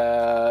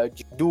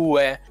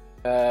 G2,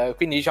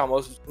 quindi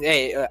diciamo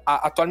è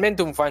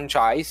attualmente un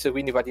franchise,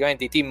 quindi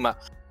praticamente i team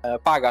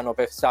pagano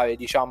per stare,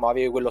 diciamo,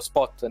 avere quello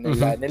spot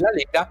nella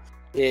lega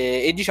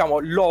e diciamo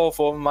loro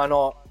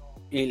formano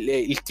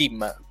il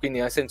team, quindi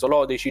nel senso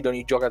loro decidono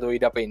i giocatori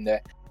da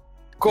prendere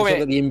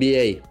come di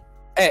NBA.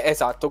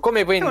 Esatto,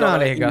 come prendono una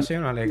lega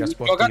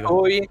sportiva.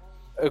 Giocatori,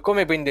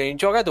 come prendono i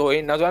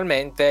giocatori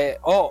naturalmente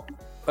o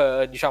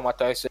diciamo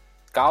attraverso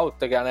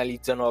scout che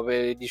analizzano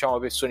diciamo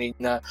persone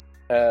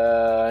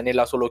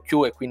nella solo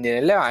queue e quindi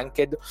nelle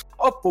ranked,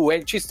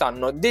 oppure ci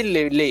stanno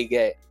delle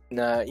leghe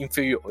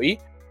inferiori,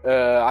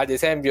 ad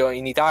esempio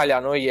in Italia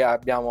noi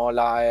abbiamo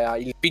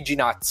il PG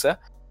Nuts,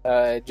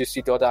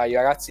 gestito dai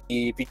ragazzi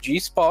di PG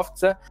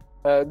Sports,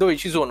 dove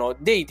ci sono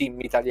dei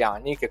team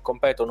italiani che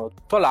competono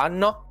tutto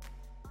l'anno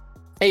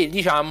e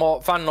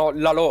diciamo fanno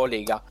la loro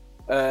lega,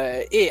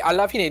 e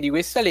alla fine di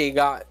questa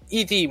lega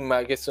i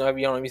team che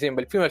arrivano, mi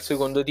sembra il primo e il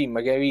secondo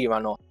team che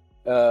arrivano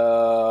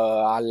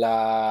al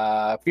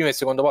primo e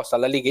secondo posto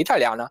alla lega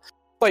italiana,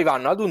 poi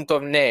vanno ad un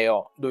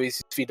torneo dove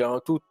si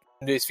sfidano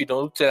dove sfidano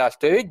tutte le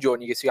altre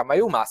regioni, che si chiama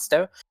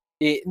EU-Master,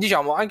 e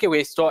diciamo anche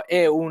questo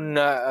è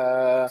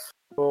un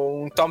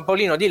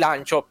trampolino di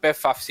lancio per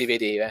farsi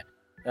vedere,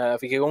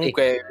 perché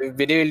comunque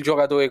vedere il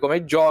giocatore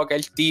come gioca,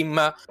 il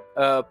team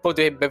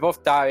potrebbe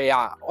portare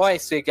a o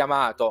essere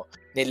chiamato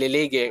nelle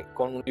leghe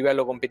con un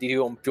livello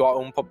competitivo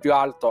un po' più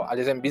alto, ad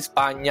esempio in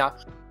Spagna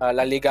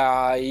la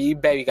lega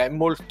iberica è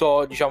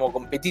molto, diciamo,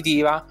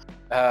 competitiva,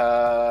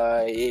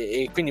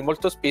 e quindi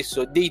molto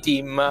spesso dei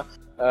team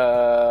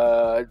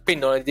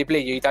prendono dei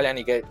player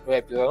italiani che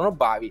reputano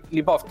bravi,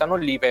 li portano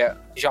lì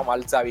per, diciamo,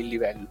 alzare il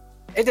livello,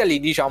 e da lì,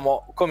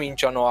 diciamo,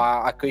 cominciano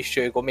a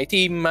crescere come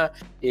team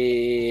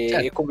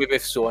e come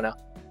persona.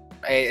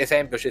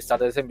 Esempio, c'è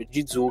stato ad esempio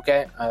Gizu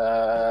che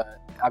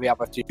aveva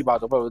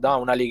partecipato proprio da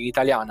una lega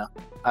italiana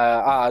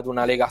ad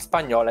una lega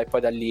spagnola, e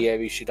poi da lì è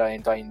riuscito a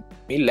entrare in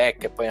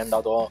LEC e poi è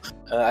andato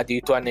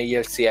addirittura negli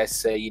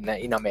LCS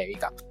in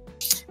America.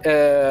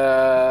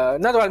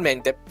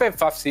 Naturalmente per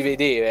farsi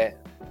vedere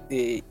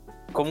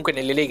comunque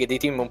nelle leghe dei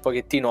team un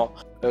pochettino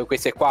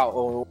queste qua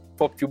un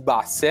po' più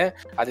basse,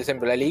 ad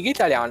esempio la lega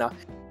italiana,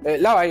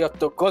 la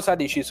Riot cosa ha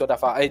deciso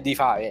di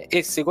fare,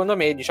 e secondo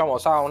me, diciamo,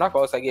 sarà una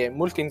cosa che è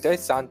molto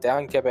interessante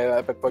anche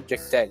per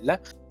Project L,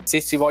 se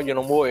si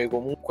vogliono muovere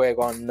comunque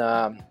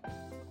con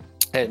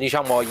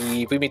diciamo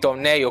i primi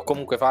tornei, o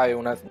comunque fare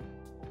un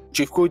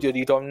circuito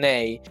di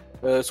tornei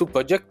su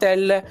Project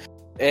L.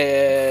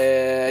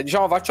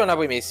 Diciamo, faccio una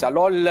premessa: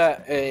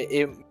 LOL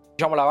e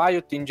diciamo la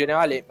Riot in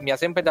generale mi ha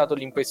sempre dato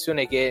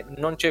l'impressione che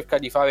non cerca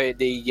di fare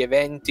degli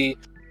eventi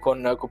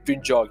con più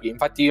giochi.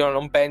 Infatti io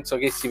non penso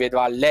che si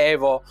vedrà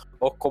all'Evo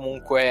o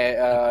comunque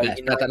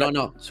aspetta,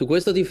 no, su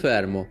questo ti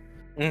fermo.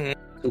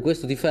 Su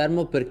questo ti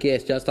fermo, perché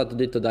è già stato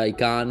detto dai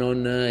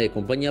Canon e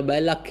compagnia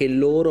bella che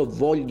loro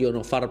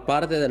vogliono far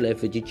parte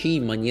dell'FGC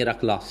in maniera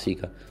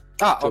classica.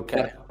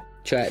 Ok.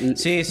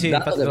 Sì,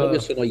 dato che proprio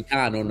sono i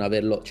Canon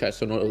averlo, cioè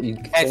sono i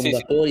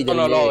fondatori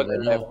dell'Evo,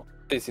 no?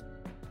 Sì.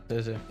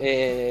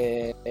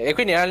 E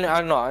quindi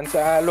allora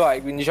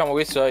diciamo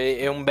questo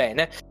è un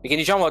bene, perché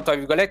diciamo tra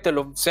virgolette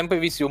l'ho sempre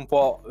visti un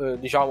po'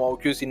 diciamo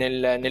chiusi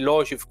nel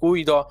loro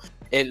circuito,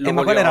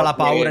 ma quella era la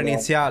paura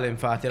iniziale,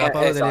 infatti la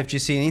paura esatto.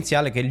 dell'FCC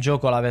iniziale, che il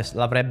gioco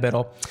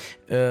l'avrebbero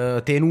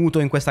tenuto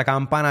in questa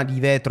campana di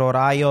vetro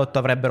Riot,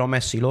 avrebbero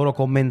messo i loro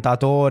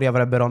commentatori,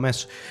 avrebbero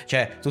messo,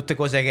 cioè, tutte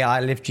cose che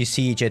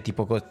all'FCC, cioè,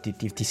 tipo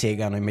ti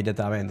segano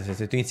immediatamente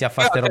se tu inizi a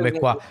fare queste robe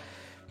qua.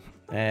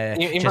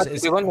 Infatti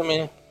secondo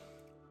me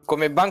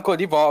come banco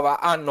di prova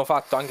hanno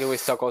fatto anche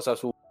questa cosa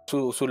su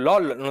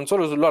LoL, non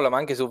solo su LoL ma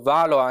anche su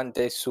Valorant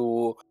e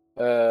su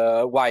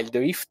Wild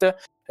Rift.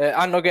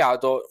 Hanno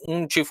creato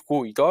un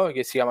circuito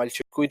che si chiama il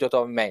circuito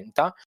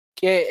Tormenta,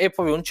 che è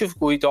proprio un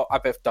circuito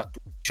aperto a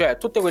tutti, cioè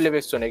tutte quelle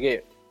persone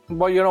che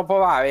vogliono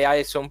provare a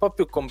essere un po'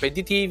 più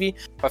competitivi,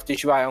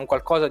 partecipare a un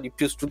qualcosa di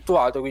più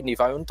strutturato, quindi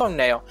fare un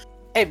torneo,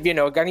 e viene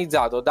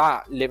organizzato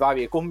dalle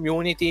varie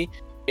community,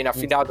 viene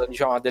affidato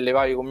diciamo a delle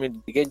varie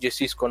community che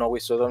gestiscono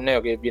questo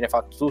torneo, che viene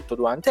fatto tutto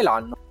durante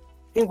l'anno,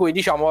 in cui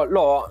diciamo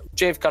loro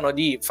cercano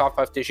di far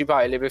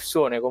partecipare le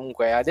persone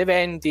comunque ad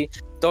eventi,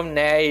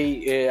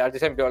 tornei, ad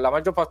esempio la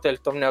maggior parte del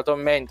torneo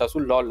Tormenta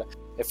sul LoL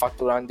è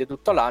fatto durante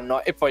tutto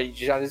l'anno, e poi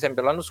ad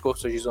esempio l'anno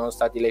scorso ci sono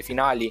stati le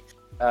finali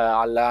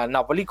al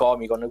Napoli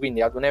Comic Con,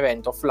 quindi ad un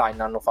evento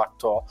offline hanno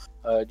fatto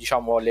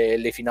diciamo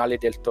le finali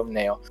del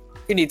torneo.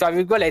 Quindi tra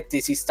virgolette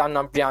si stanno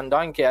ampliando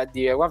anche a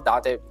dire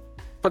guardate,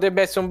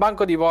 potrebbe essere un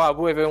banco di prova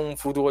pure per un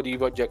futuro di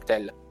Project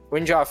L,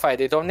 cominciare a fare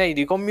dei tornei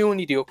di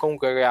community o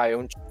comunque creare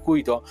un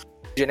circuito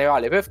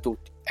generale per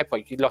tutti, e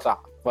poi chi lo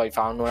sa, poi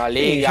fanno una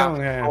lega,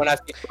 una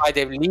Street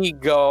Fighter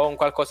League o un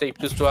qualcosa di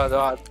più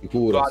strutturato.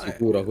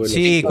 Sicuro, quello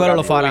Sì, quello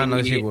lo faranno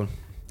di sicuro.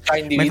 Ma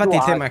infatti il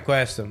individuali. tema è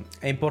questo.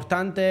 È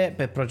importante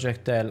per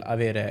Project L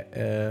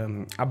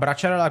avere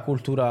abbracciare la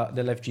cultura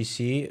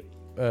dell'FGC,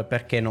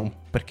 perché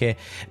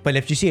poi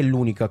l'FGC è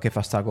l'unica che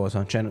fa sta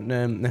cosa, cioè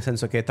nel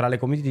senso che tra le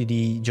community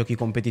di giochi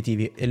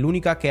competitivi è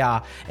l'unica che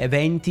ha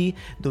eventi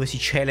dove si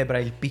celebra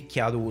il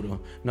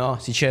picchiaduro, no?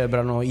 Si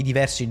celebrano i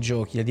diversi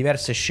giochi, le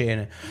diverse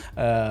scene,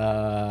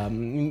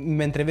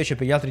 mentre invece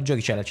per gli altri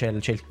giochi c'è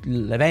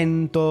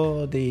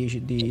l'evento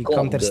di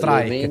Counter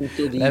Strike,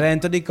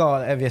 l'evento di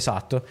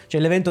esatto, c'è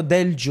l'evento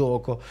del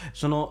gioco,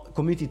 sono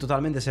community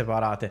totalmente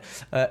separate,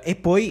 e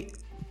poi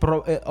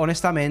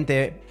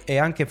onestamente è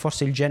anche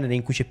forse il genere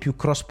in cui c'è più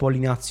cross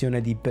pollinazione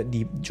di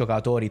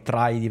giocatori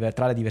tra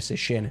le diverse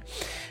scene,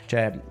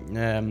 cioè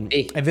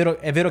è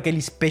vero che gli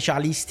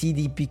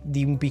specialisti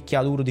di un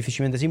picchiaduro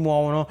difficilmente si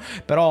muovono,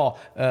 però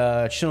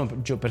ci sono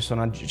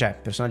personaggi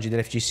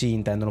dell'FGC,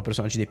 intendono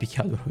personaggi dei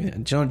picchiaduro,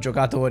 ci sono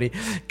giocatori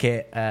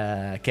che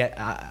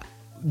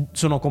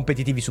sono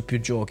competitivi su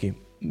più giochi,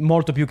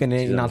 molto più che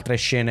in altre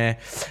scene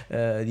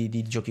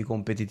di giochi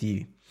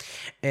competitivi,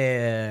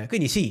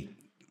 quindi sì.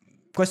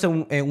 Questa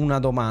è una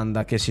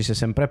domanda che si è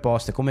sempre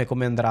posta, come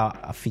andrà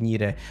a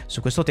finire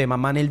su questo tema,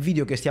 ma nel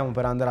video che stiamo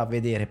per andare a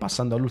vedere,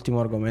 passando all'ultimo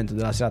argomento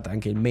della serata,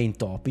 anche il main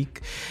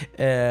topic,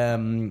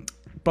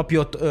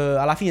 proprio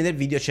alla fine del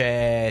video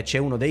c'è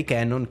uno dei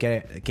canon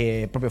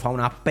che proprio fa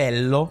un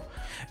appello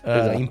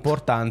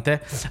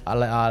importante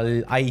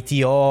al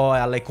ITO e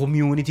alle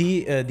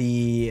community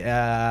di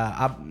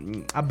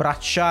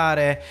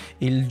abbracciare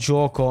il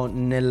gioco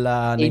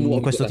in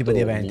questo tipo di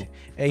eventi,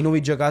 e i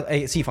nuovi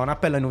giocatori, sì, fa un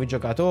appello ai nuovi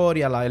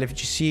giocatori, alla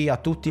LFC, a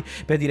tutti,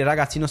 per dire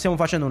ragazzi, non stiamo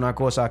facendo una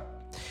cosa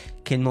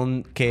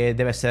che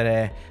deve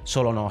essere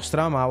solo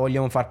nostra, ma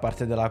vogliamo far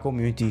parte della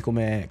community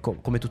come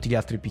tutti gli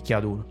altri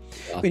picchiaduro.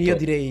 Quindi io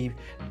direi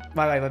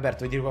vai Roberto,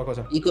 vuoi dire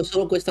qualcosa? Dico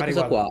solo questa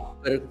cosa qua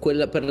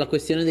per la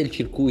questione del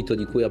circuito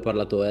di cui ha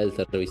parlato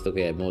Elter, visto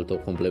che è molto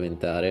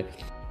complementare.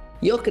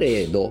 Io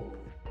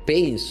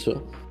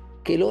penso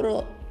che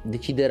loro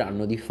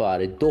decideranno di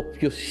fare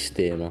doppio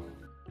sistema,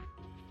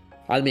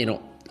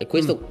 almeno è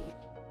questa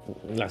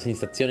la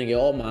sensazione che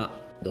ho, ma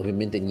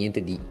ovviamente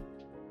niente di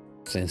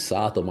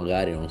sensato,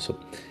 magari, non so,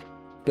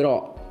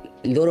 però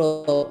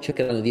loro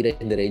cercheranno di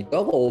rendere il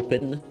gioco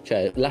open,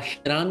 cioè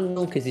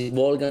lasceranno che si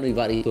svolgano i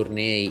vari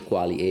tornei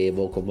quali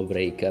Evo, Combo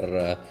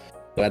Breaker,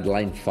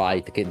 Redline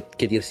Fight,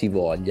 che dir si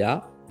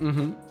voglia.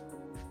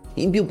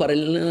 In più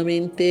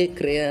parallelamente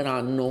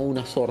creeranno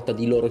una sorta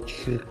di loro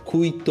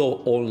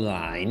circuito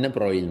online,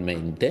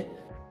 probabilmente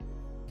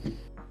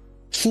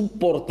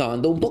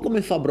supportando un po'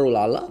 come fa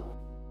Brawlhalla.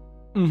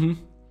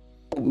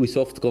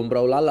 Ubisoft con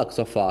Brawlhalla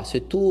cosa fa?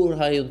 Se tu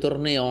hai un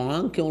torneo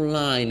anche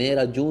online e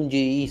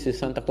raggiungi i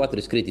 64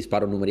 iscritti,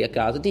 sparo numeri a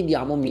caso, ti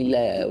diamo 1.000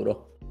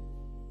 euro.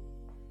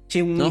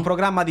 C'è un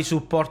programma di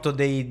supporto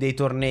dei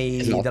tornei,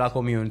 esatto, della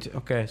community.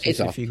 Ok, sì,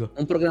 esatto. Sì, figo.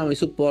 Un programma di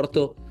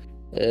supporto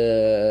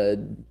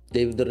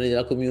dei tornei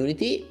della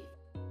community,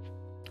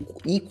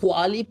 i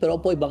quali però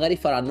poi magari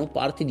faranno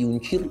parte di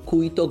un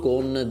circuito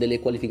con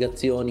delle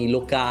qualificazioni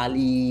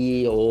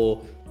locali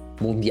o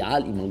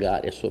mondiali,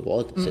 magari a sua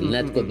volta, se il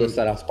netcode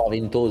sarà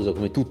spaventoso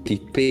come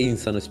tutti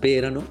pensano e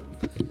sperano.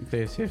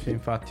 Sì,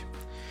 infatti.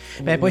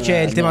 Poi c'è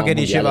il tema che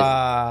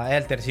diceva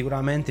Elter,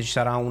 sicuramente ci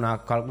sarà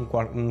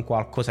un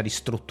qualcosa di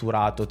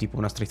strutturato, tipo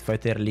una Street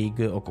Fighter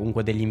League o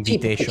comunque degli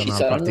invitation, ci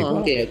saranno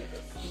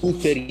anche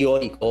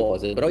ulteriori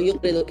cose, però io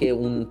credo che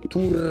un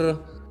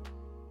tour,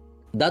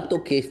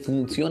 dato che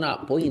funziona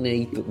poi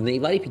nei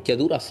vari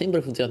picchiaduro, ha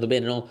sempre funzionato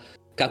bene, no?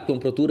 Capcom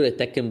Pro Tour e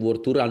Tekken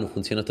World Tour hanno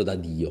funzionato da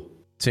Dio.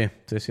 Sì.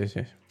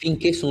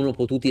 Finché sono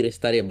potuti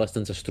restare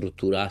abbastanza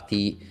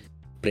strutturati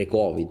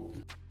pre-Covid.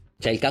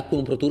 Cioè il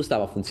Capcom Pro Tour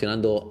stava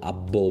funzionando a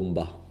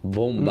bomba.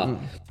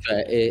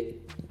 Cioè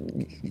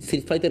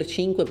Street Fighter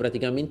 5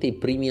 praticamente i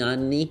primi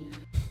anni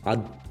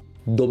ha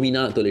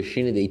dominato le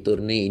scene dei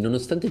tornei,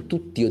 nonostante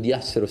tutti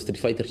odiassero Street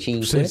Fighter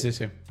 5.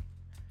 Sì.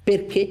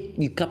 Perché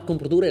il Capcom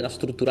Pro Tour era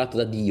strutturato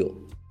da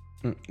Dio.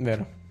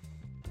 Vero.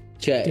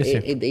 Cioè, Sì, sì.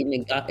 ed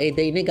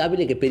è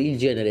innegabile che per il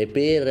genere,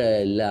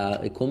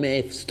 per come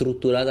è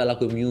strutturata la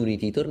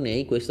community, i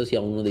tornei, questo sia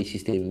uno dei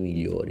sistemi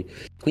migliori.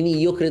 Quindi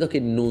io credo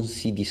che non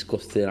si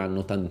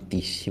discosteranno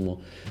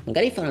tantissimo.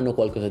 Magari faranno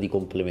qualcosa di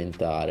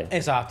complementare.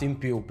 Esatto, in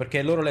più,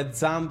 perché loro le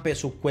zampe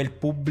su quel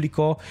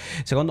pubblico,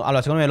 secondo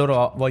me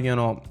loro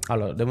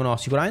devono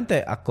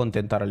sicuramente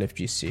accontentare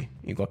l'FGC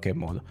in qualche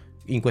modo,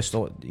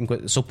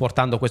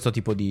 supportando questo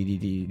tipo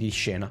di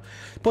scena.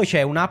 Poi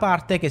c'è una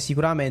parte che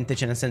sicuramente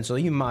c'è, nel senso,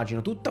 io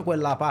immagino tutta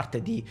quella parte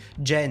di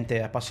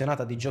gente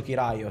appassionata di giochi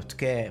Riot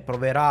che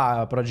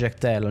proverà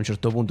Project L a un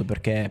certo punto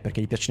perché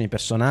gli piacciono i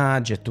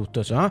personaggi e tutto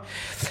eso, no?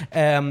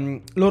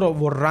 Loro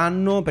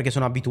vorranno, perché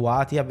sono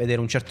abituati a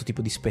vedere un certo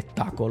tipo di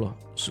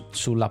spettacolo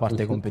sulla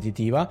parte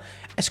competitiva,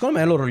 e secondo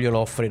me loro glielo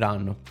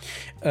offriranno.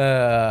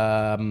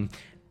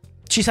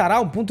 Ci sarà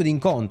un punto di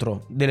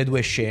incontro delle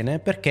due scene,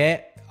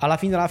 perché alla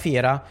fine della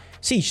fiera,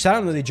 sì, ci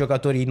saranno dei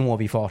giocatori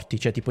nuovi forti,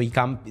 cioè tipo ci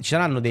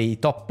saranno dei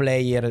top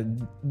player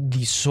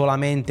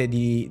solamente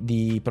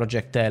di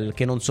Project L,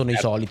 che non sono i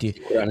soliti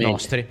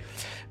nostri.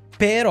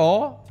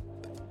 Però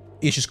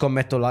io ci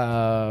scommetto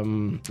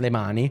le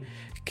mani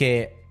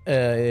che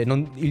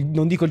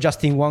non dico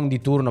Justin Wong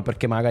di turno,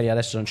 perché magari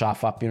adesso non ce la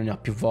fa più, non ha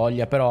più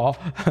voglia, però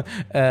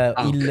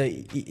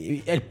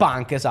il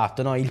punk,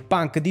 esatto, no? Il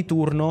punk di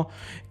turno,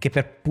 che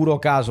per puro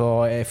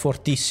caso è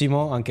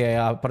fortissimo anche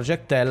a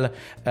Project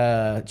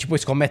L, ci puoi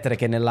scommettere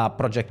che nella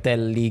Project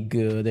L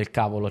League del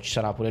cavolo ci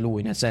sarà pure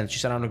lui, nel senso ci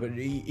saranno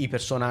i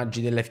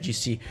personaggi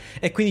dell'FGC,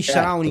 e quindi ci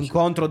sarà un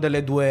incontro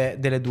delle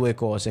due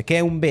cose, che è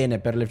un bene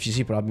per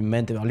l'FGC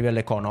probabilmente a livello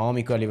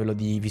economico e a livello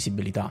di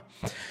visibilità.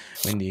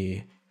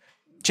 Quindi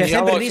c'è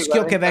sempre il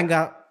rischio che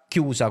venga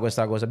chiusa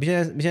questa cosa.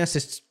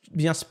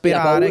 Bisogna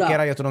sperare che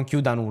Riot non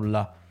chiuda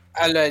nulla.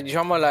 Allora,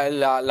 diciamo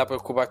la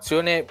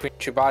preoccupazione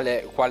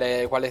principale qual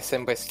è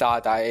sempre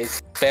stata, e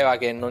spera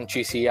che non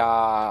ci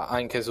sia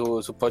anche su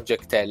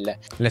Project L,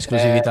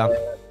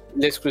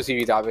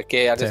 l'esclusività,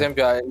 perché ad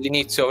esempio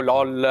all'inizio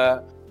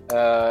LOL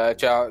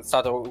c'era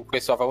stato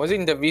questa famosa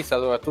intervista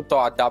soprattutto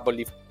a Double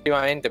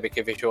effettivamente,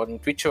 perché fecero un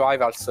Twitch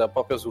Rivals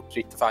proprio su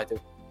Street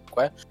Fighter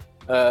 5,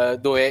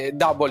 dove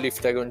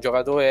Doublelift, che è un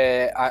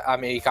giocatore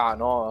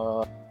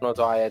americano, uno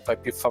tra i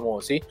più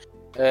famosi,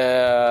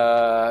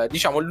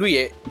 diciamo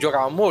lui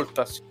giocava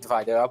molto a Street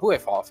Fighter, era pure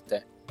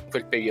forte in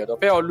quel periodo,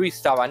 però lui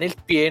stava nel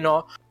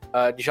pieno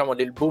diciamo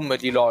del boom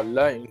di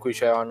LOL, in cui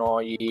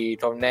c'erano i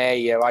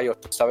tornei e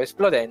Riot stava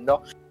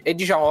esplodendo, e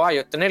diciamo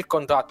Riot nel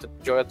contratto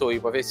di giocatori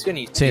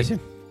professionisti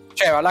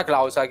c'era la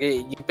clausola che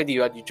gli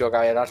impediva di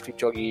giocare ad altri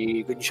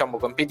giochi, diciamo,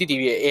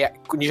 competitivi, e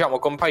diciamo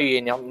comparire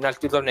in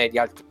altri tornei di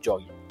altri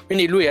giochi.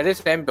 Quindi lui ad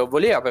esempio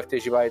voleva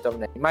partecipare ai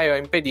tornei, ma era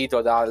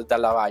impedito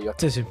dalla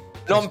Riot.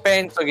 Non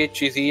penso che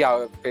ci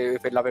sia,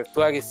 per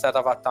l'apertura che è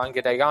stata fatta anche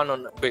dai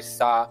Canon,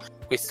 questa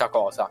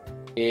cosa.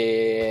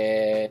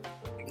 E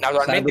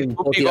naturalmente il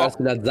pubblico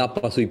tirarsi la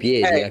zappa sui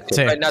piedi,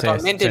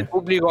 naturalmente il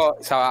pubblico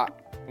sarà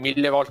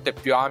 1000 volte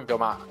più ampio,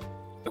 ma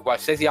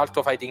qualsiasi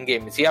altro fighting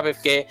game, sia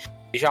perché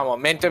diciamo,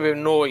 mentre per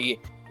noi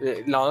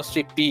la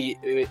nostra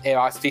IP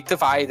era Street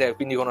Fighter,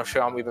 quindi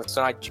conoscevamo i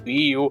personaggi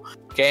Ryu,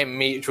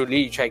 Cammy,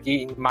 Chun-Li, cioè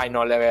chi mai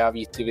non li aveva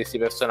visti questi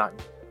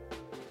personaggi.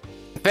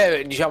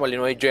 Per diciamo le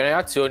nuove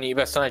generazioni i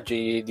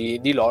personaggi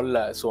di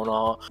LOL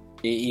sono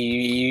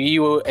i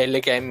Ryu e le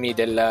Cammy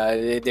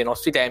dei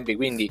nostri tempi,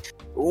 quindi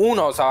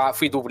uno sarà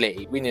free to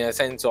play, quindi nel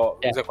senso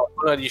se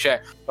qualcuno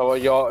dice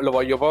lo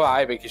voglio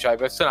provare perché c'ha i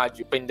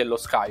personaggi, prende lo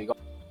scarico.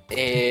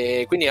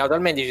 E quindi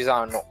naturalmente ci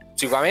saranno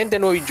sicuramente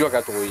nuovi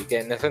giocatori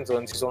che nel senso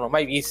non si sono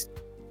mai visti,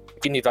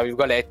 quindi tra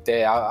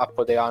virgolette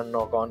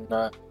appoderanno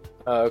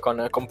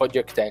con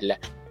Project L.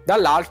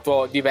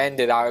 Dall'altro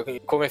dipende da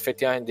come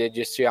effettivamente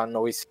gestiranno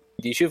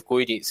questi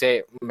circuiti,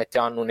 se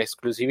metteranno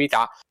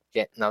un'esclusività,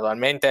 che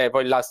naturalmente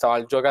poi là sta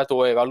al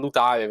giocatore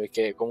valutare,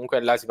 perché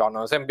comunque là si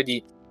parlano sempre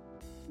di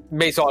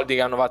bei soldi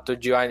che hanno fatto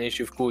girare nei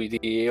circuiti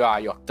di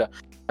Riot,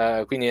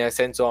 quindi nel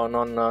senso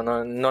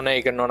non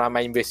è che non ha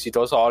mai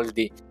investito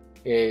soldi,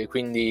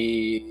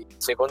 quindi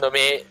secondo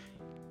me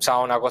sarà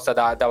una cosa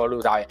da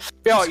valutare.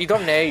 Però i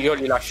tornei io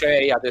li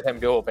lascerei ad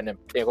esempio open,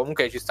 perché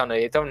comunque ci stanno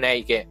dei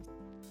tornei che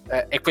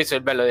e questo è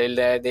il bello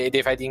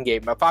dei fighting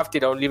game, parti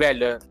da un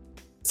livello,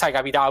 sai,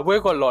 capitava pure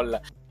con LOL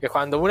che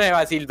quando uno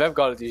aveva Silver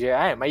Gold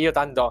dice ma io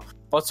tanto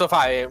posso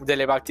fare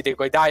delle partite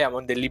con i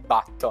Diamond e li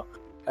batto,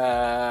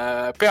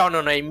 però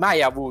non hai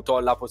mai avuto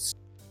la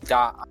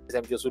possibilità ad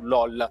esempio su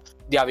LOL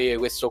di avere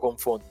questo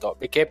confronto,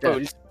 perché è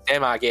proprio il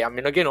sistema che a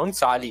meno che non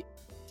sali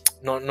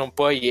non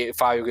puoi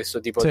fare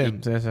questo tipo di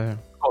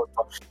confronto.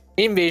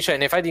 Invece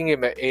nei fighting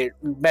game il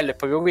bello è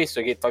proprio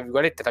questo, che tra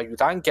virgolette ti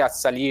aiuta anche a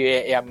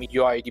salire e a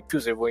migliorare di più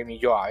se vuoi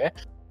migliorare,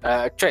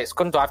 cioè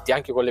scontrarti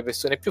anche con le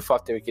persone più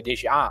forti, perché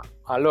dici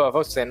allora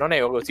forse non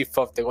ero così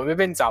forte come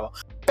pensavo,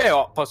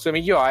 però posso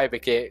migliorare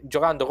perché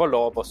giocando con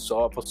loro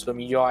posso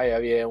migliorare e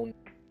avere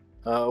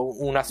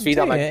una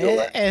sfida Sì,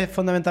 maggiore. è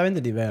fondamentalmente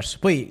diverso.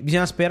 Poi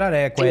bisogna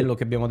sperare quello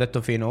che abbiamo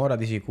detto finora,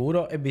 di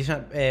sicuro.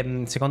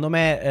 E secondo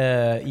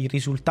me il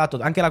risultato,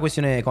 anche la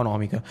questione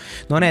economica,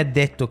 non è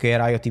detto che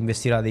Riot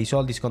investirà dei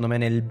soldi, secondo me,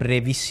 nel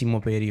brevissimo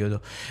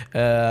periodo.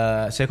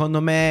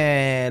 Secondo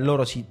me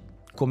loro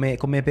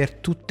come per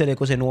tutte le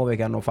cose nuove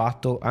che hanno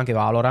fatto, anche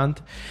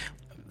Valorant,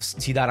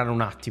 si daranno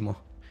un attimo.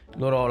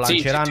 Loro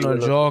lanceranno il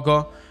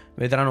gioco,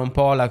 vedranno un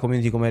po' la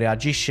community come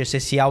reagisce, se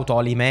si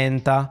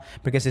autoalimenta,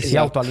 perché se si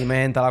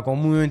autoalimenta la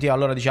community,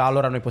 allora dice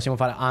allora noi possiamo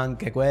fare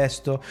anche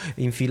questo,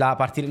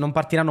 non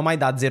partiranno mai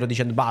da zero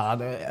dicendo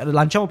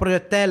lanciamo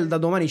Project L, da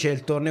domani c'è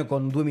il torneo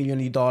con $2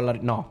 milioni.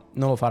 No,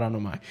 non lo faranno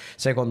mai,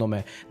 secondo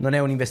me non è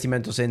un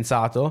investimento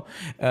sensato.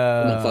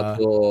 Hanno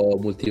fatto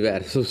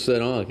Multiversus,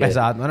 no? Che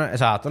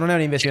esatto, non è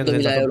un investimento 100.000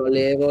 sensato. euro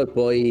levo e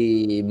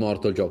poi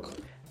morto il gioco.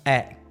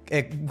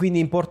 Quindi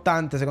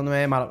importante secondo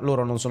me, ma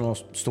loro non sono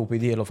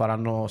stupidi e lo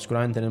faranno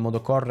sicuramente nel modo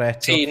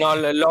corretto. Sì, no,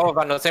 loro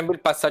fanno sempre il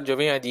passaggio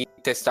prima di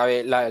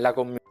testare la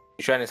community,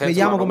 cioè nel senso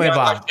Vediamo come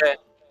va.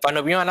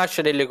 Fanno prima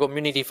nascere delle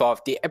community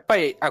forti e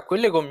poi a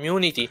quelle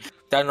community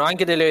danno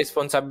anche delle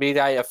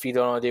responsabilità e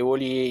affidano dei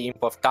ruoli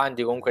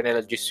importanti comunque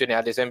nella gestione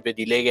ad esempio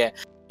di leghe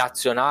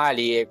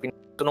nazionali, e quindi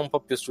sono un po'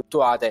 più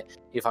strutturate,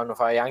 gli fanno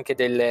fare anche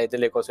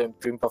delle cose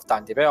più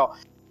importanti. Però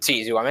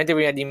sì, sicuramente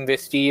prima di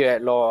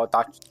investire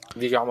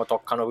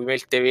toccano prima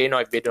il terreno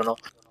e vedono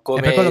come...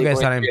 È per quello che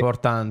sarà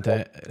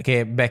importante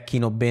che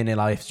becchino bene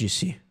la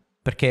FGC,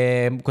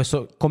 perché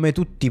questo, come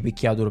tutti i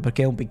picchiaduro,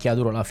 perché è un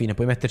picchiaduro alla fine,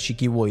 puoi metterci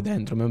chi vuoi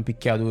dentro, ma è un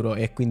picchiaduro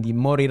e quindi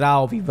morirà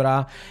o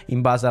vivrà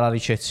in base alla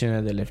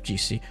ricezione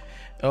dell'FGC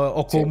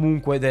o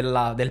comunque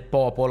del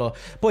popolo.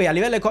 Poi a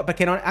livello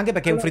anche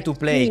perché è un free to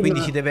play, quindi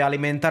si deve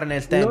alimentare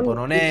nel tempo,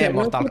 non è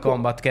Mortal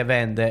Kombat che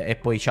vende e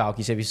poi ciao,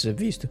 chi si è visto è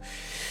visto.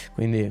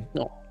 Quindi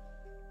no,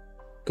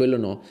 quello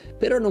no.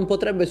 Però non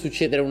potrebbe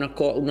succedere una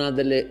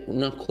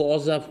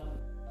cosa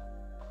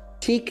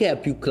sì che è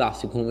più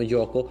classico come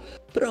gioco,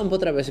 però non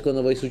potrebbe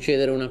secondo voi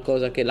succedere una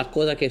cosa che la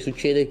cosa che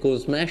succede con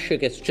Smash,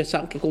 che è successa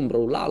anche con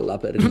Brawlhalla,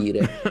 per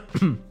dire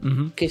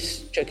che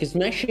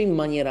Smash in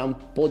maniera un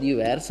po'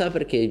 diversa,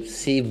 perché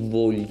se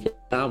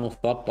vogliamo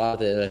fa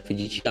parte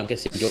dell'FGC, anche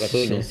se i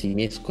giocatori non si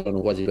mescolano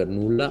quasi per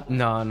nulla,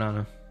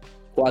 no,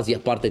 quasi, a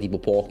parte tipo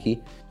pochi,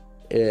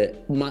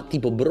 ma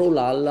tipo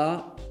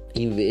Brawlhalla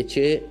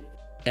invece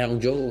è un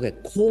gioco che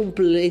è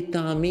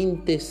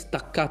completamente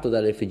staccato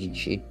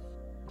dall'FGC.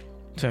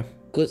 sì.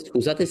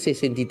 Scusate se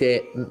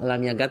sentite la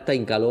mia gatta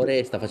in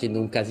calore, sta facendo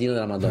un casino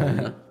della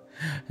Madonna.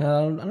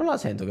 Non la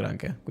sento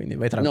granché, quindi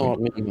vai tranquillo.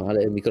 No, meno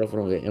male, il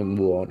microfono è un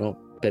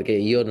buono, perché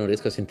io non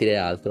riesco a sentire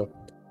altro.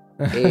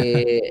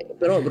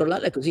 Però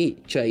Brawlhalla è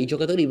così, cioè i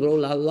giocatori di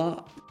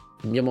Brawlhalla,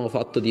 abbiamo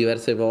fatto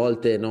diverse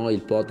volte, no,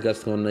 il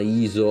podcast con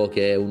Iso,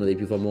 che è uno dei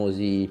più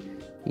famosi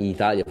in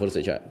Italia,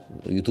 forse, cioè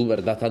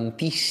youtuber da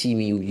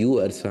tantissimi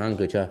viewers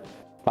anche, cioè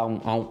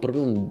ha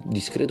proprio un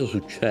discreto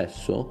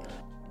successo.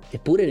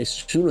 Eppure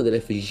nessuno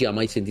dell'FGC ha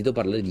mai sentito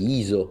parlare di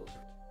ISO.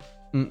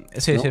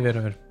 Sì, no? sì, è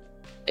vero.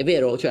 È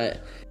vero, cioè,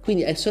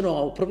 quindi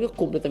sono proprio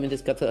completamente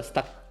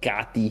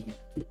staccati.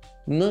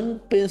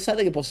 Non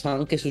pensate che possa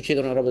anche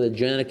succedere una roba del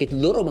genere, che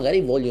loro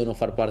magari vogliono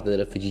far parte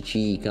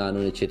dell'FGC,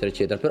 canon, eccetera,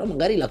 eccetera, però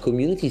magari la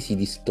community si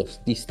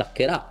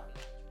distaccherà.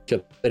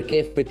 Cioè, perché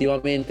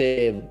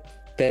effettivamente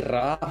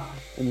terrà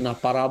una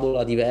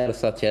parabola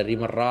diversa, cioè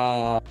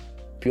rimarrà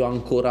più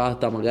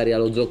ancorata magari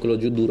allo zoccolo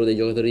giù duro dei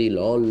giocatori di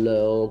LoL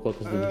o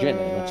qualcosa del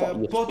genere, non so,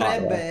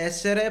 potrebbe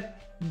essere,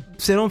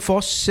 se non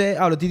fosse,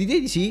 allora ti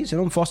direi di sì, se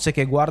non fosse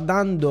che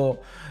guardando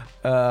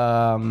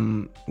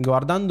il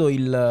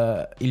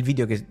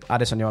video che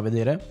adesso andiamo a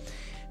vedere,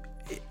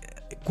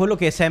 quello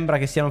che sembra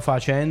che stiano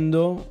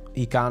facendo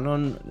i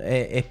canon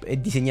è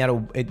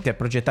disegnare è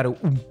progettare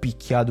un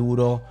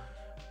picchiaduro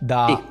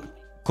da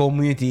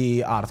community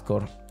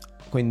hardcore.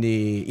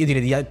 Quindi io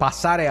direi di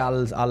passare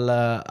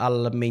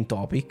al main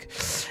topic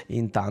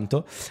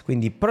intanto.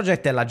 Quindi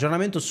Project L,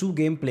 l'aggiornamento su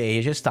gameplay.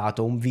 C'è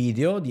stato un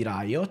video di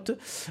Riot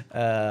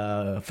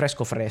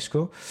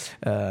fresco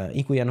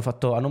in cui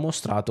hanno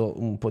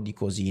mostrato un po' di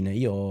cosine.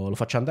 Io lo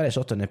faccio andare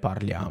sotto e ne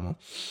parliamo.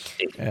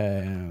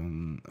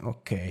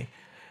 Ok.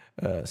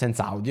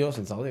 Senza audio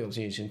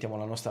così sentiamo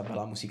la nostra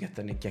bella musichetta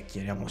e ne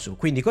chiacchieriamo su.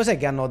 Quindi cos'è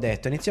che hanno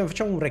detto?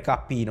 Facciamo un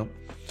recapino.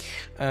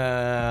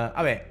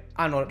 Vabbè,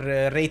 hanno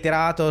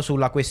reiterato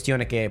sulla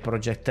questione che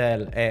Project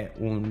L è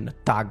un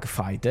tag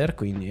fighter,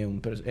 quindi è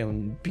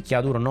un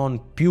picchiaduro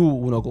non più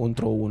uno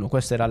contro uno.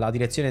 Questa era la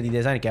direzione di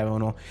design che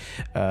avevano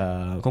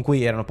con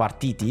cui erano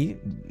partiti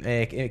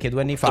che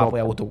 2 anni fa poi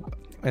ha avuto.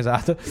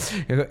 Esatto,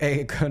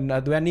 e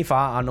 2 anni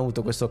fa hanno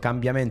avuto questo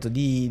cambiamento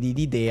di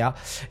idea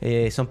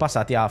e sono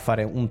passati a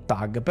fare un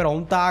tag, però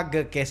un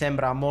tag che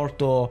sembra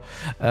molto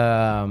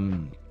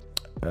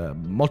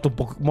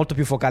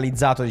più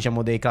focalizzato,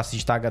 diciamo, dei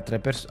classici tag a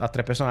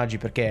tre personaggi,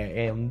 perché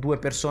è un 2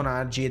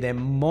 personaggi ed è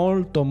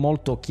molto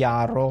molto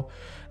chiaro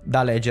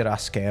da leggere a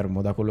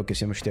schermo, da quello che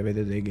siamo riusciti a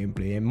vedere dei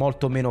gameplay. È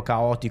molto meno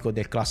caotico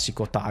del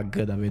classico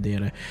tag da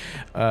vedere.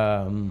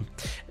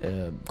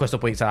 Questo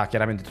poi sarà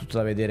chiaramente tutto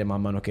da vedere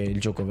man mano che il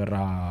gioco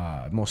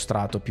verrà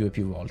mostrato più e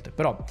più volte.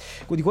 Però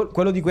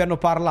quello di cui hanno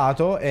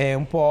parlato è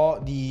un po'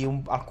 di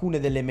alcune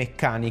delle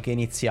meccaniche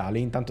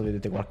iniziali. Intanto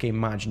vedete qualche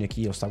immagine,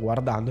 chi lo sta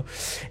guardando,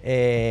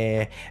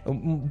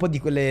 un po'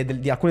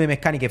 di alcune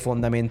meccaniche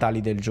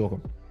fondamentali del gioco.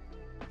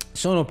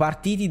 Sono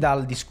partiti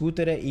dal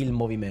discutere il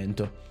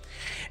movimento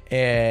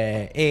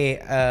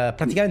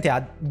praticamente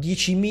ha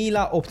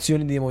 10.000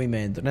 opzioni di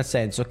movimento, nel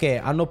senso che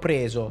hanno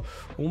preso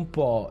un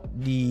po'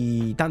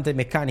 di tante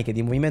meccaniche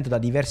di movimento da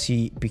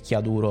diversi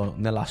picchiaduro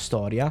nella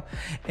storia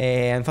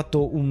e hanno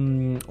fatto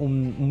un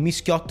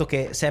mischiotto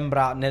che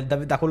sembra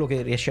da quello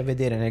che riesci a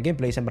vedere nel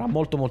gameplay sembra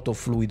molto molto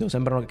fluido,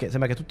 sembra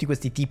che tutti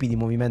questi tipi di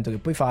movimento che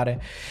puoi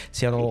fare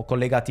siano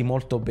collegati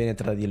molto bene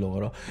tra di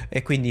loro,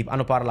 e quindi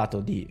hanno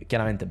parlato di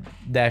chiaramente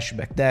dash,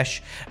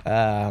 backdash,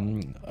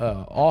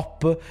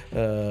 hop,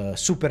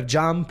 super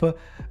jump,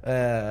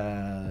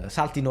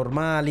 salti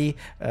normali,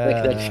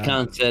 backdash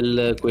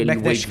cancel,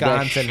 backdash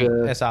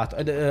cancel, esatto.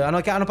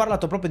 Hanno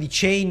parlato proprio di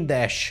chain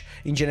dash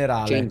in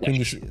generale,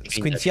 quindi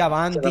sia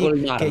avanti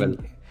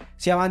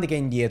che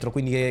indietro,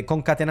 quindi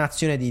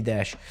concatenazione di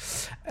dash.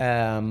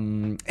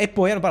 E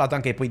poi hanno parlato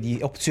anche poi di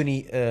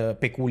opzioni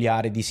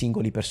peculiari di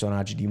singoli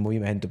personaggi di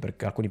movimento,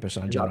 perché alcuni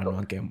personaggi avranno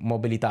anche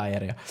mobilità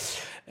aerea.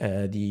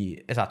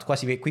 Esatto,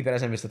 qui per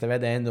esempio state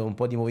vedendo un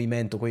po' di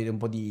movimento, un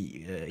po'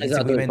 di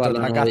inseguimento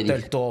tra gatto e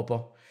il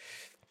topo.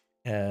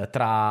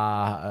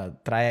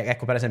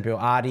 Ecco, per esempio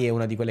Ari è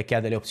una di quelle che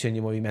ha delle opzioni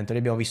di movimento. Noi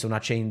abbiamo visto una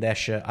chain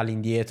dash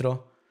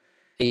all'indietro,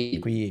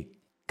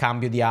 qui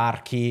cambio di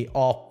archi,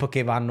 hop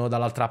che vanno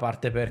dall'altra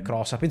parte per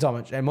cross up,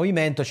 insomma il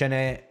movimento ce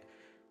n'è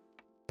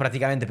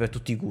praticamente per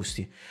tutti i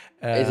gusti.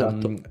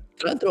 Esatto.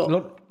 Tra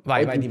l'altro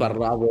vai,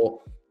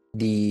 parlavo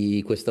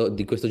di questo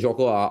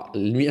gioco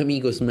al mio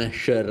amico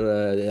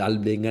Smasher al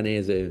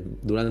benganese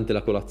durante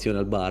la colazione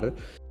al bar,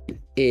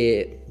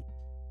 e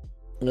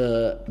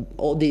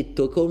ho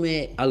detto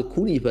come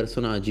alcuni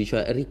personaggi,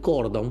 cioè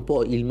ricorda un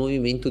po' il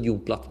movimento di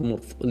un platform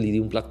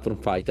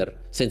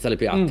fighter senza le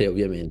piatte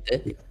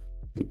ovviamente,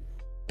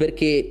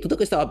 perché tutta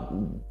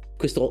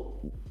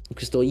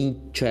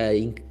cioè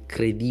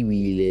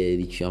incredibile,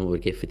 diciamo,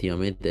 perché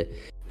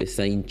effettivamente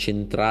questa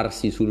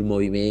incentrarsi sul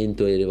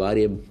movimento e le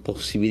varie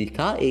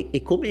possibilità e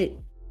come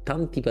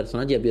tanti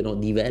personaggi abbiano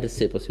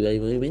diverse possibilità di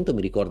movimento mi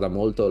ricorda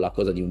molto la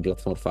cosa di un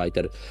platform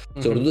fighter,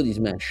 soprattutto di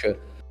Smash,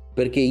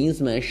 perché in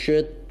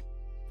Smash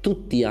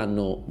tutti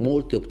hanno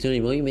molte opzioni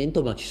di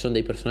movimento, ma ci sono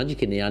dei personaggi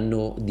che ne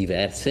hanno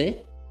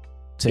diverse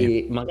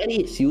e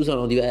magari si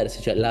usano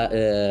diverse, cioè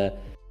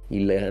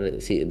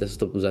adesso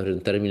sto usando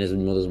un termine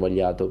in modo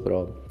sbagliato,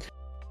 però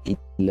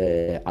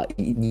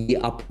gli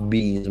up B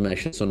in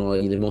Smash sono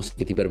le mosse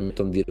che ti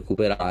permettono di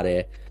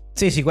recuperare,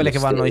 quelle che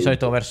vanno di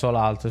solito verso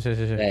l'alto,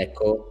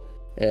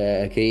 ecco,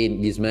 che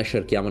gli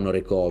Smasher chiamano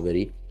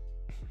recovery.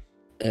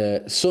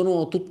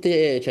 Sono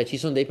tutte, cioè ci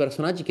sono dei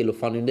personaggi che lo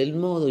fanno in del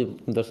modo,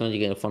 personaggi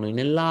che lo fanno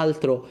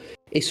nell'altro,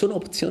 e sono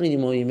opzioni di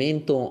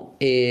movimento,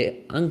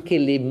 e anche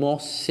le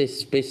mosse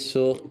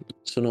spesso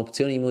sono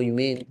opzioni di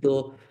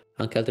movimento,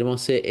 anche altre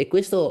mosse, e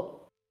questo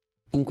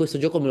in questo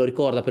gioco me lo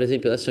ricorda. Per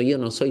esempio adesso io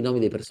non so i nomi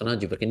dei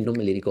personaggi perché non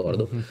me li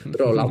ricordo,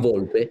 però la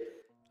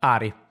volpe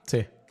Ari,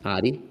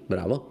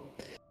 bravo,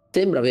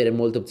 sembra avere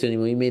molte opzioni di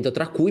movimento,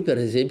 tra cui per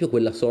esempio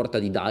quella sorta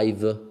di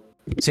dive.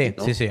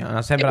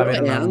 Sembra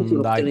avere anche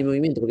un'opzione di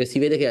movimento, perché si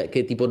vede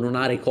che tipo non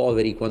ha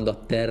recovery quando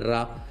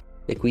atterra,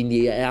 e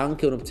quindi è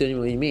anche un'opzione di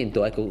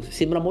movimento. Ecco,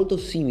 sembra molto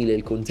simile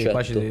il concetto.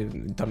 Qua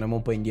torniamo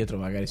un po' indietro,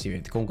 magari si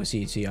vede. Comunque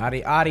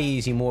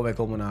Ari si muove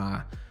come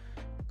una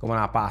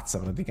pazza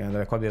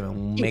praticamente. Qua abbiamo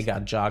un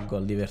mega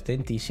juggle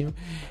divertentissimo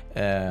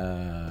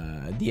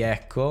di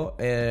Echo,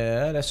 e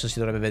adesso si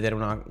dovrebbe vedere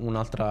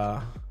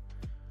un'altra,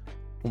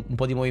 un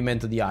po' di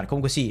movimento di Ari.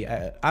 Comunque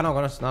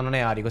no, non è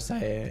Ari, questa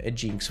è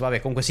Jinx.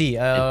 Vabbè, comunque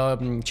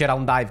c'era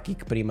un dive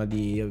kick prima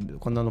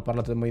quando hanno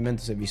parlato del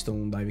movimento, si è visto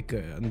un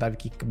dive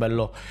kick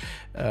bello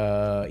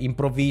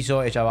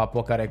improvviso, e c'aveva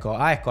poca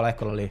recovery.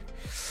 Eccola lì.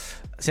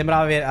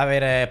 Sembrava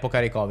avere poca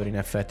recovery, in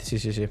effetti.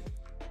 Sì.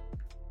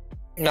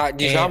 No,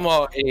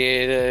 diciamo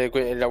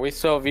da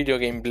questo video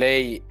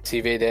gameplay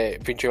si vede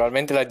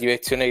principalmente la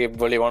direzione che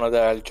volevano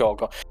dare al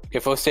gioco, che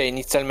forse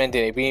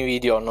inizialmente nei primi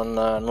video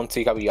non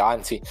si capiva,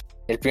 anzi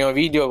nel primo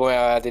video, come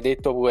avete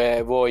detto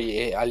pure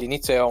voi,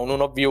 all'inizio era un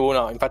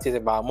 1v1, infatti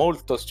sembrava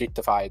molto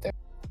Street Fighter.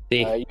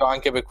 Io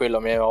anche per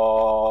quello mi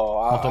ero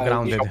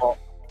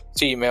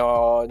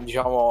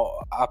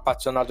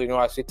appassionato di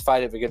nuovo a Street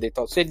Fighter, perché ho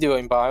detto, se devo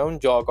imparare un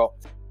gioco,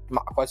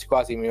 ma quasi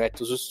quasi mi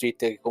metto su Street,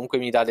 che comunque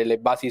mi dà delle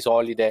basi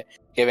solide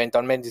che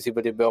eventualmente si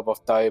potrebbero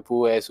portare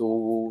pure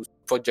su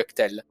Project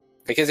L,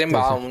 perché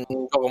sembrava un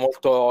gioco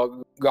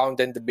molto ground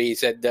and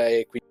based,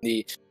 e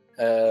quindi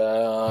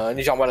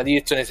diciamo la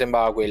direzione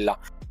sembrava quella.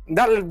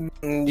 Dal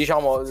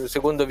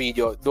secondo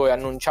video, dove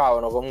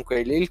annunciavano comunque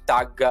il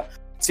tag,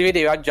 si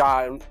vedeva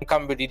già un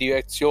cambio di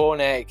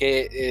direzione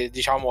che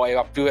diciamo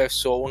era più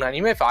verso un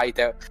anime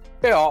fighter,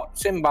 però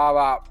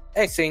sembrava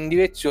essere in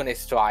direzione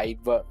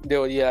Strive,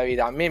 devo dire la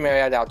verità. A me mi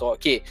aveva dato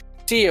che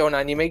sì, è un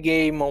anime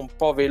game un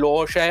po'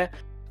 veloce,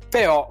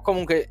 però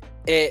comunque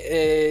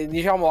è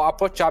diciamo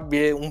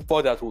approcciabile un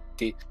po' da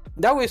tutti.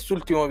 Da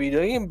quest'ultimo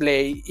video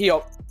gameplay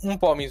io un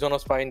po' mi sono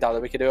spaventato,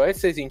 perché devo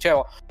essere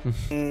sincero,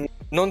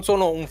 non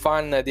sono un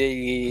fan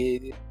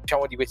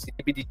diciamo di questi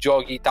tipi di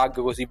giochi tag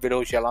così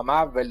veloci alla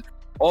Marvel,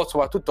 o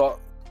soprattutto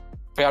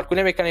per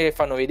alcune meccaniche che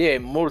fanno vedere è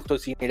molto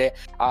simile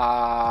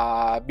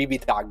a BB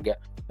Tag,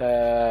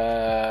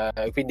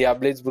 quindi a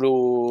Blaze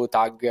Blue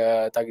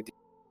Tag di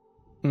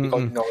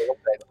nome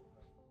completo.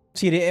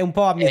 Sì, è un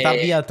po' a metà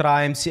via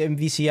tra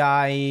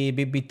MVCI,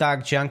 BB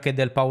Tag, c'è anche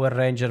del Power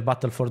Ranger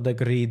Battle for the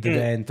Grid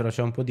dentro,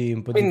 c'è un po' di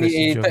quindi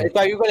questi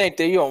tra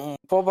virgolette io ho un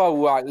po'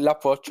 paura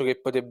l'approccio che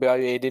potrebbero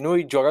avere dei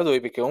nuovi giocatori,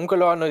 perché comunque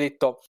loro hanno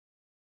detto,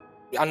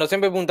 hanno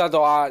sempre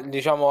puntato a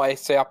diciamo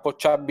essere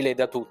approcciabile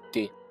da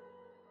tutti,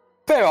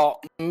 però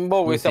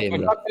questo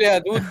approcciabile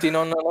da tutti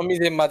non mi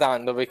sembra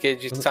tanto, perché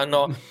ci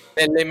stanno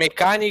delle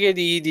meccaniche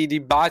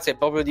di base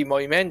proprio di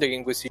movimento che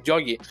in questi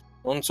giochi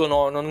non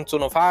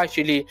sono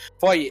facili.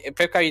 Poi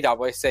per carità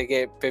può essere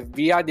che per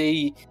via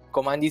dei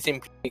comandi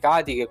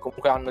semplificati che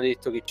comunque hanno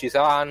detto che ci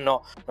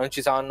saranno, non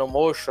ci saranno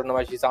motion,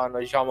 ma ci saranno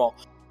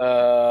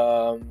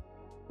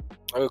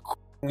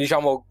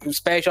diciamo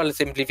special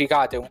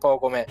semplificate, un po'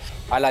 come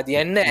alla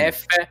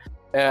DNF,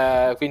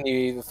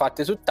 quindi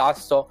fatte sul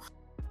tasto.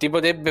 Ti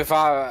potrebbe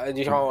far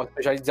diciamo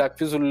specializzare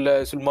più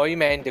sul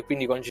movimento e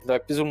quindi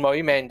concentrare più sul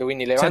movimento,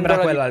 quindi sembra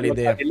quella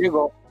l'idea.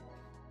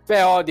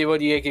 Però devo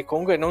dire che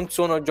comunque non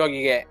sono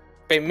giochi che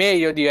per me,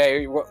 io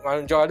direi,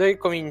 un giocatore che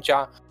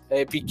comincia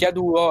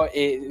picchiaduro,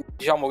 e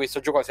diciamo questo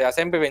gioco si era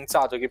sempre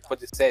pensato che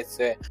potesse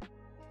essere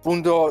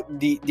punto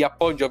di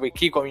appoggio per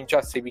chi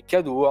cominciasse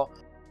picchiaduro,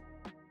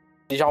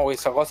 diciamo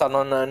questa cosa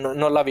non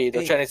la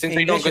vedo, cioè nel senso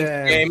che invece... non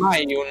consiglierei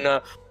mai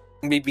un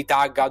BB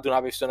Tag ad una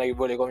persona che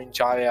vuole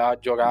cominciare a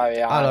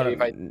giocare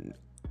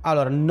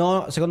allora,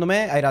 no, secondo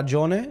me hai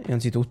ragione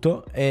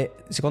innanzitutto, e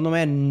secondo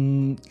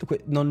me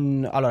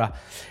allora,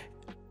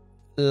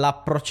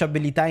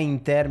 l'approcciabilità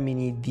in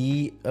termini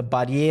di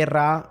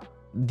barriera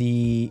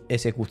di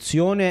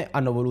esecuzione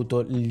hanno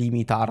voluto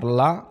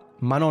limitarla,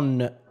 ma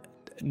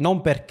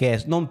non per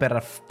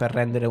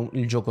rendere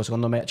il gioco,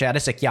 secondo me, cioè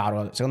adesso è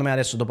chiaro, secondo me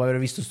adesso dopo aver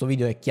visto questo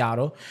video è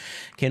chiaro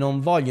che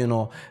non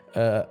vogliono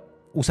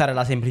usare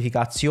la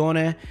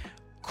semplificazione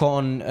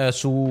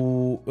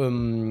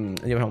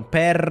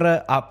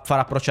per far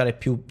approcciare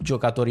più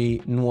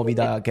giocatori nuovi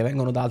che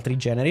vengono da altri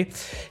generi,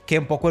 che è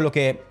un po' quello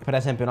che per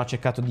esempio ha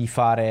cercato di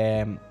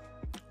fare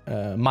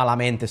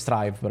malamente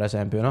Strive, per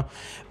esempio, no?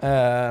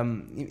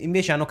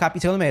 Invece hanno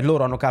capito, secondo me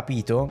loro hanno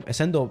capito,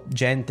 essendo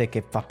gente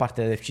che fa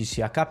parte del FCC,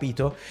 ha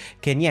capito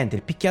che niente,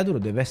 il picchiaduro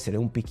deve essere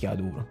un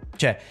picchiaduro,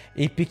 cioè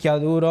il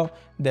picchiaduro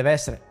deve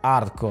essere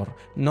hardcore,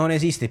 non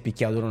esiste il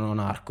picchiaduro non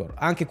hardcore,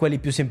 anche quelli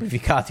più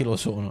semplificati lo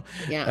sono,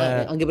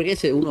 anche perché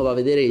se uno va a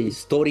vedere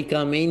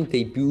storicamente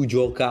i più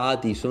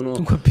giocati sono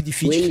più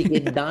difficili,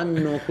 quelli che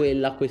danno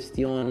quella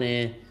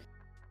questione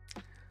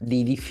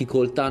di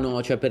difficoltà,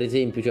 no? Cioè per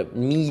esempio,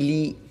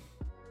 Melee,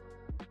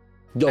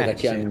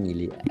 giocaci a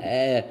Melee,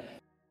 è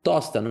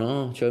tosta,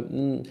 no? Cioè,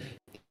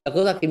 la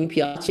cosa che mi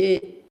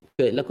piace,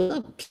 cioè, la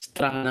cosa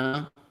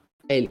strana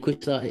è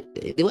questa,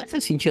 devo essere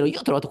sincero, io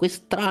ho trovato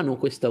strano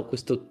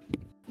questo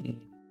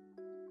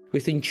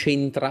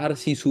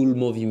incentrarsi sul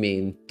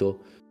movimento.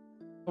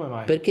 Come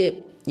mai?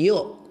 Perché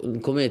io,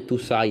 come tu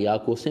sai,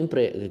 Aku, ho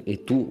sempre,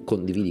 e tu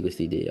condividi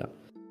questa idea,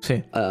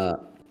 sì,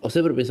 ho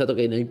sempre pensato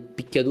che nel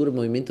picchiaduro il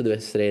movimento deve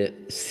essere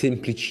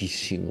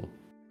semplicissimo.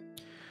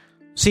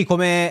 Sì,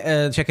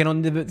 come cioè che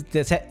non deve,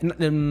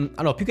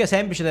 allora, più che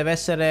semplice deve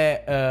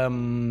essere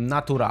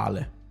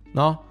naturale,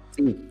 no?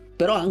 Sì,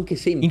 però anche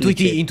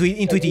semplice.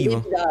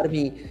 Intuitivo.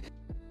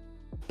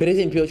 Per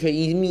esempio, cioè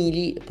i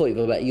melee, poi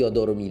vabbè, io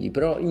adoro melee,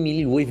 però il melee,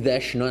 il wave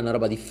dash no, è una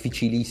roba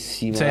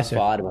difficilissima da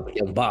fare, ma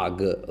perché è un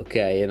bug, ok,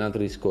 è un altro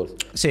discorso.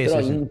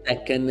 Però in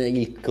Tekken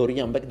il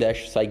Korean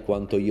backdash sai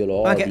quanto io lo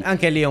odio.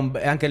 Anche lì è un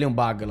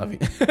bug alla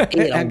fine.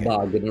 Era un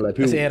bug, non è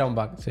più. Sì, era un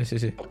bug,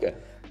 sì. Ok.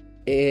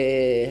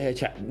 E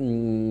cioè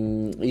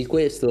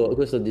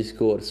questo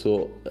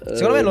discorso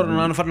secondo me loro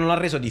non l'hanno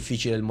reso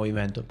difficile il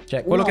movimento,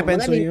 cioè quello che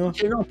penso io,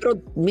 no, però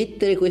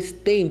mettere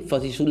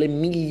quest'enfasi sulle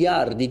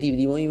miliardi di tipi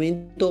di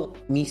movimento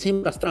mi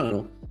sembra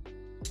strano.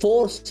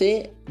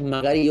 Forse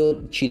magari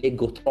io ci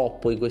leggo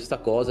troppo in questa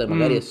cosa e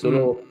magari è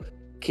solo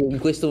che in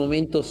questo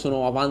momento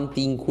sono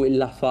avanti in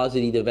quella fase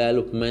di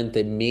development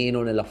e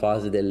meno nella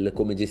fase del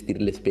come gestire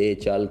le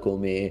special,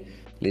 come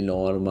le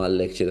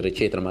normal, eccetera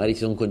eccetera. Magari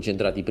si sono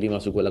concentrati prima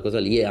su quella cosa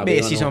lì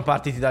e sono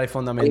partiti dalle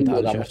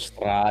fondamentali, da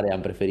mostrare,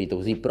 hanno preferito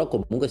così. Però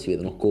comunque si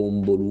vedono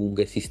combo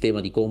lunghe, sistema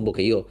di combo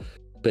che io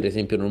per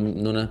esempio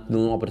non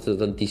ho apprezzato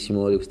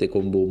tantissimo, queste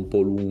combo un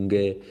po'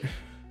 lunghe,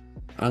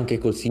 anche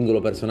col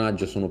singolo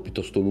personaggio sono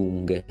piuttosto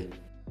lunghe.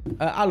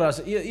 Allora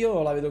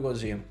io la vedo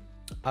così.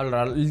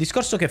 Allora, il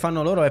discorso che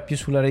fanno loro è più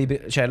sulla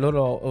cioè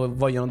loro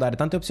vogliono dare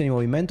tante opzioni di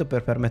movimento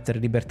per permettere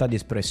libertà di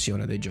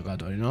espressione dei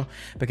giocatori, no?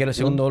 Perché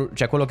secondo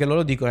cioè quello che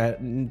loro dicono è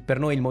per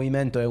noi il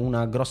movimento è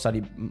un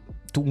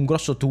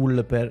grosso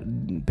tool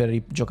per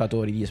i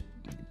giocatori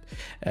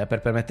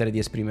per permettere di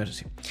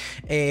esprimersi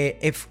e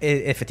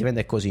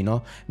effettivamente è così,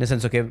 no? Nel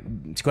senso che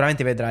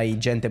sicuramente vedrai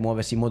gente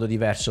muoversi in modo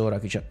diverso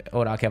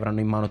ora che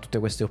avranno in mano tutte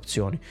queste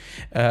opzioni,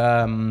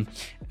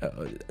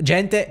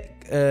 gente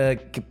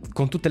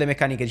con tutte le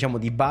meccaniche diciamo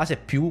di base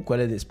più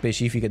quelle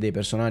specifiche dei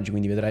personaggi,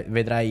 quindi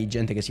vedrai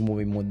gente che si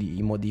muove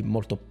in modi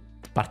molto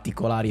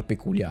particolari e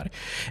peculiari.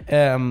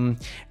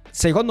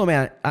 Secondo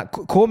me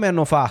come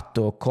hanno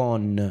fatto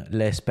con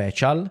le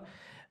special,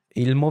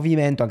 il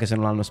movimento, anche se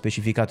non l'hanno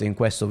specificato in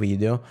questo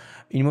video,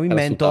 il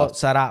movimento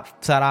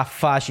sarà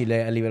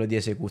facile a livello di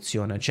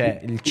esecuzione.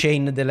 Cioè il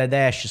chain delle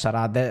dash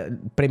sarà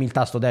premi il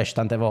tasto dash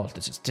tante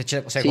volte,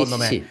 secondo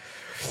me. Sì.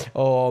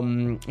 O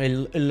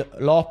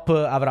l'hop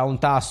avrà un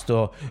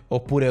tasto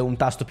oppure un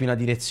tasto più una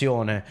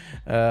direzione,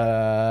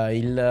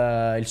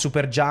 il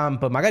super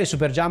jump, magari il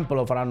super jump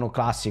lo faranno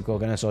classico,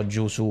 che ne so,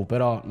 giù su,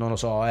 però non lo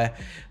so,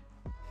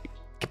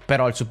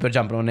 però il super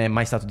jump non è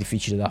mai stato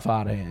difficile da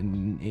fare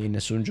in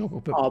nessun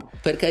gioco. No,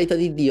 per carità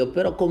di Dio,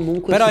 però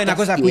comunque però è una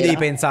cosa a cui devi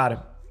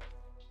pensare.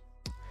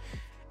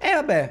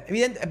 Vabbè,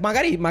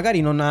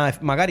 magari non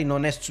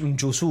è un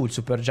giù su il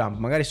super jump,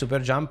 magari il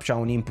super jump c'ha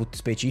un input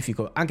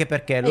specifico, anche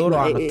perché loro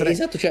hanno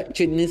esatto, cioè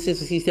nel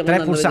senso si stiamo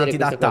tre pulsanti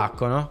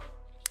d'attacco, no?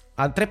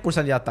 Ha 3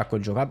 pulsanti d'attacco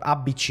il gioco,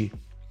 ABC.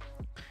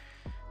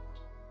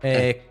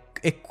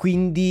 E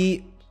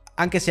quindi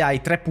anche se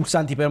hai 3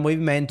 pulsanti per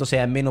movimento, se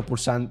hai meno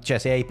pulsanti, cioè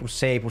se hai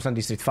 6 pulsanti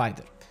di Street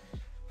Fighter.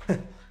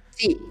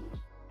 Sì.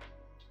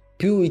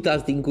 Più i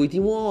tasti in cui ti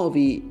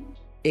muovi,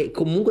 e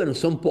comunque non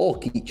sono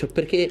pochi, cioè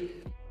perché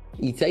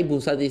i 6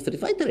 pulsanti di Street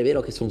Fighter è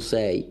vero che sono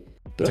 6,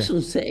 però sì,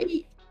 sono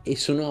 6 e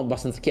sono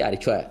abbastanza chiari,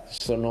 cioè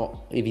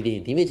sono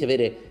evidenti. Invece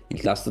avere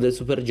il tasto del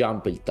super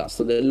jump, il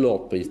tasto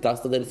dell'hop, il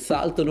tasto del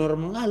salto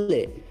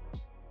normale,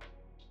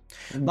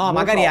 no,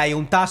 magari hai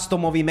un tasto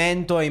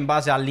movimento e in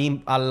base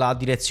alla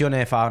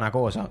direzione fa una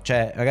cosa.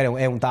 Cioè magari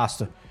è un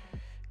tasto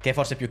che è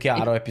forse più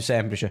chiaro, è più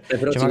semplice.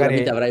 Però cioè,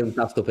 sicuramente avrai un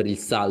tasto per il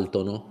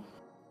salto, no?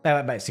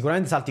 Vabbè,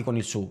 sicuramente salti con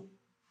il su.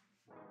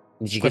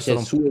 Dici che c'è il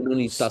su e non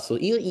il tasto.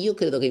 Io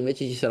credo che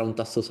invece ci sarà un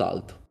tasto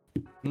salto.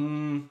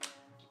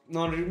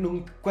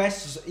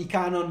 Questo, i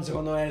canon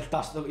secondo me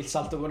il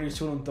salto con il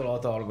su non te lo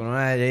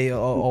tolgono. Io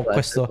ho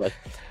questo.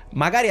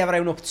 Magari avrai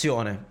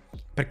un'opzione,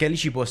 perché lì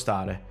ci può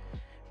stare.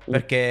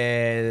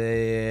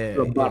 Perché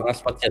barra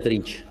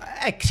spaziatrice.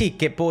 Sì,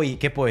 che poi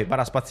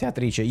barra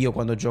spaziatrice. Io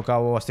quando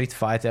giocavo a Street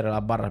Fighter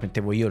la barra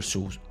mettevo io il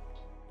su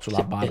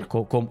sulla barra.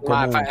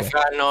 Ma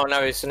fanno una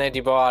versione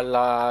tipo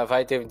alla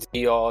Fighter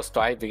Zio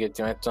Stripe che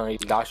ti mettono il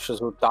dash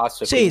sul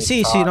tasto. Sì,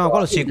 no,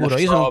 quello sicuro.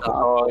 Io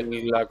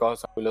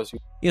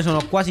sono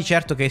quasi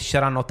certo che ci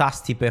saranno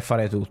tasti per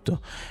fare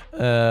tutto.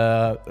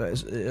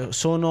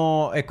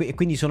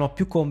 Quindi sono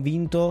più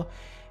convinto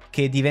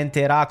che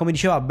diventerà, come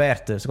diceva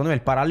Bert, secondo me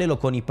il parallelo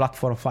con i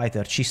platform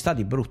fighter ci sta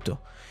di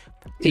brutto.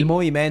 Sì. Il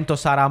movimento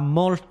avrà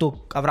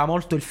molto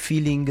il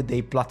feeling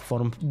dei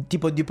platform,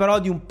 però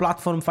di un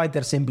platform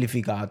fighter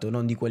semplificato,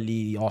 non di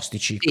quelli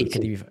ostici che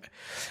devi fare.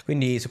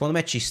 Quindi secondo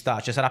me ci sta,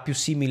 cioè sarà più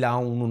simile a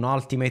un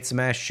Ultimate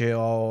Smash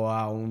o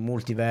a un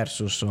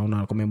Multiversus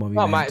come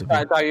movimento. No, ma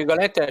tra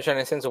virgolette, cioè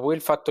nel senso, pure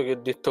il fatto che ho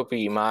detto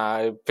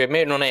prima, per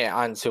me non è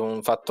anzi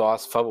un fatto a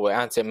sfavore,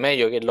 anzi è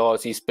meglio che loro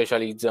si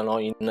specializzano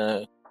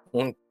in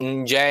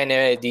un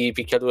genere di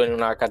picchiatura in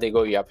una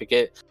categoria,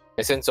 perché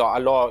nel senso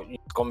allora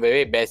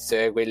converrebbe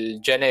essere quel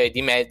genere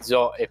di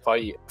mezzo e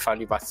poi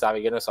farli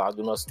passare, che ne so, ad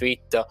uno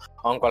street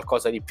o un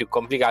qualcosa di più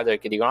complicato,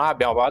 perché dicono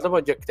abbiamo provato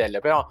projectile,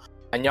 però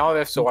andiamo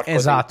verso qualcosa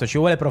esatto, ci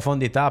vuole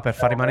profondità per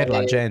far rimanere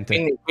la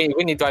gente,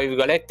 quindi tra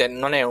virgolette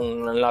non è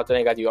un lato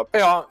negativo,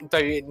 però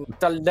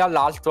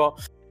dall'altro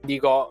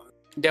dico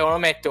devono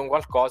mettere un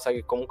qualcosa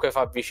che comunque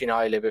fa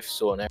avvicinare le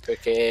persone,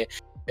 perché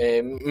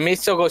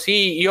messo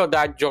così io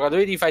da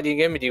giocatore di fighting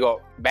game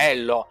dico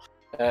bello,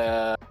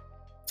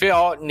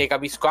 però ne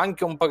capisco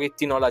anche un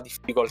pochettino la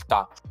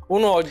difficoltà. Un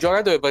nuovo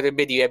giocatore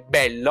potrebbe dire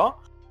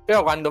bello,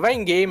 però quando va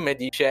in game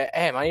dice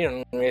ma io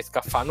non riesco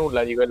a fare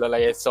nulla di quello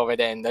che sto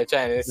vedendo,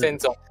 cioè nel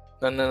senso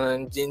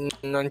non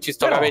ci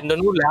sto capendo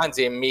nulla,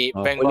 anzi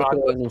vengono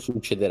non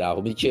succederà,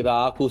 come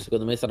diceva Aku,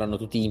 secondo me saranno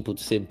tutti input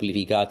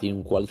semplificati in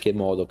un qualche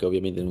modo che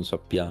ovviamente non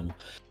sappiamo.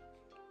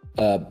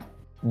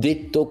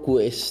 Detto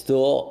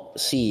questo,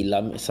 sì,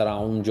 sarà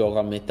un gioco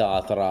a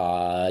metà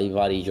tra i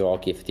vari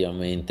giochi,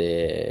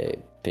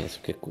 effettivamente penso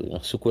che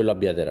su quello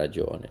abbiate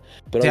ragione.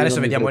 Però adesso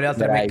vediamo le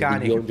altre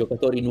meccaniche,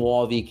 giocatori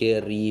nuovi che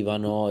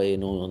arrivano e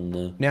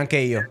non neanche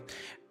io.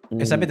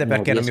 E sapete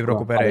perché non mi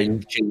preoccuperei?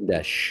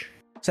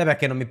 Sai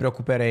perché non mi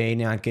preoccuperei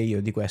neanche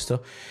io di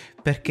questo?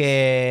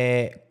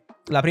 Perché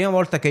la prima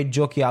volta che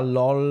giochi a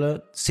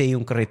LOL sei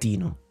un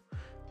cretino.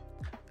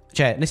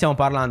 Cioè, ne stiamo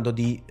parlando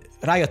di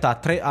Riot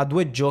ha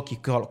 2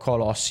 giochi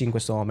colossi in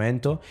questo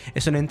momento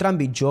e sono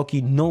entrambi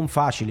giochi non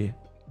facili,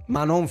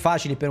 ma non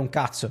facili per un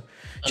cazzo.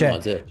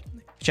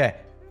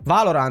 Cioè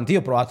Valorant, io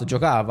ho provato a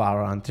giocare a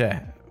Valorant,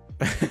 cioè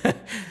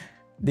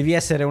devi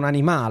essere un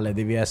animale,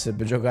 devi essere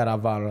per giocare a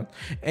Valorant.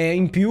 E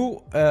in più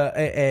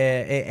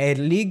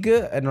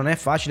League non è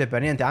facile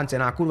per niente, anzi è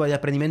una curva di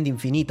apprendimento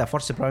infinita,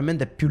 forse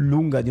probabilmente più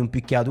lunga di un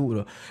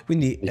picchiaduro.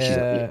 Quindi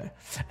cioè,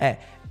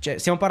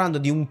 stiamo parlando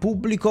di un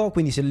pubblico,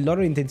 quindi se la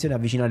loro intenzione è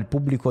avvicinare il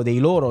pubblico dei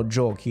loro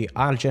giochi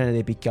al genere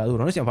dei picchiaduro,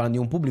 noi stiamo parlando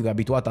di un pubblico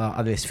abituato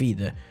a delle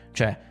sfide,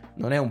 cioè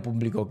non è un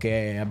pubblico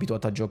che è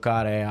abituato a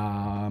giocare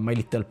a My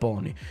Little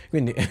Pony.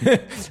 Quindi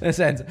nel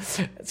senso,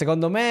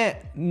 secondo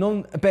me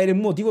per il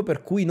motivo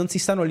per cui non si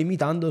stanno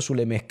limitando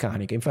sulle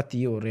meccaniche. Infatti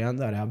io vorrei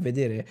andare a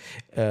vedere,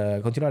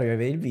 continuare a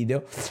vedere il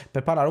video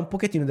per parlare un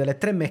pochettino delle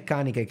 3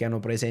 meccaniche che hanno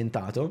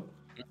presentato,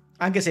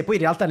 anche se poi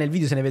in realtà nel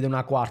video se ne vede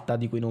una quarta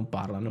di cui non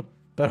parlano,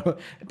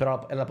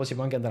 però la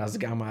possiamo anche andare a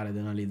sgamare ed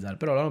analizzare.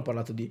 Però loro hanno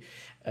parlato di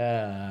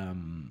 3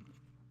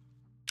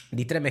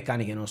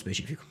 meccaniche nello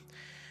specifico,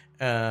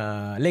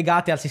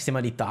 legate al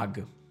sistema di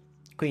tag.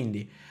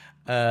 Quindi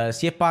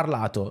si è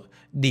parlato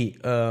di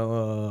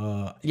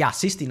gli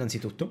assist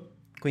innanzitutto.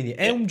 Quindi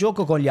è un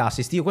gioco con gli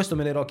assist. Io questo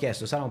me l'ero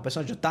chiesto, sarà un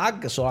personaggio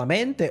tag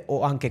solamente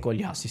o anche con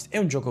gli assist? È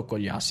un gioco con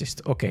gli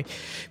assist,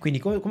 ok. Quindi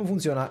come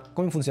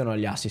funzionano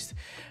gli assist?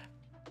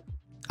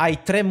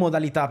 Hai 3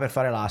 modalità per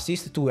fare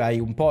l'assist. Tu hai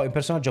il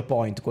personaggio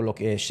point, quello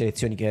che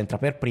selezioni che entra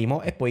per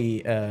primo, e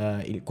poi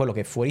quello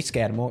che è fuori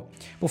schermo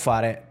può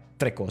fare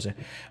 3 cose.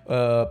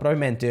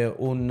 Probabilmente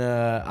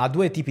ha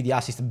 2 tipi di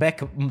assist.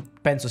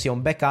 Penso sia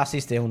un back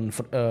assist e un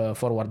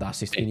forward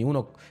assist. Quindi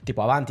uno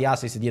tipo avanti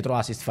assist, dietro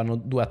assist, fanno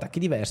 2 attacchi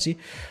diversi,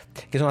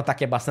 che sono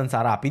attacchi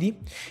abbastanza rapidi.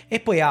 E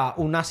poi ha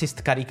un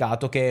assist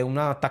caricato, che è un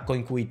attacco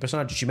in cui il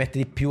personaggio ci mette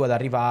di più ad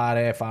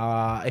arrivare,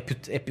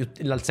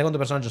 il secondo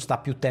personaggio sta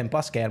più tempo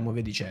a schermo e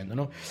via dicendo,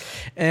 no?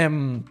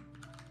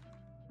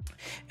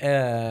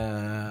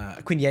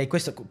 Quindi hai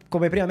questo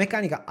come prima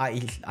meccanica,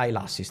 hai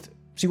l'assist.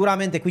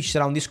 Sicuramente qui ci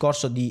sarà un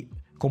discorso di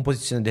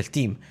composizione del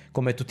team.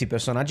 Come tutti i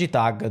personaggi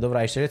tag,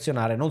 dovrai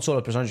selezionare non solo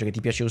il personaggio che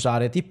ti piace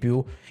usare di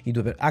più,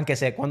 anche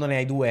se quando ne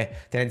hai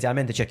 2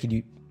 tendenzialmente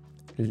cerchi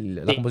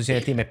la composizione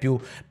del team è più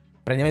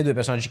prendiamo i 2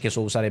 personaggi che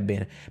so usare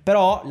bene.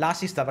 Però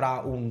l'assist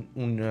avrà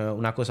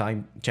una cosa,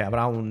 cioè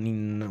avrà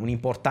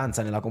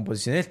un'importanza nella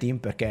composizione del team,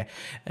 perché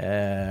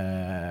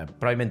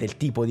probabilmente il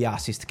tipo di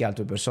assist che ha il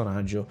tuo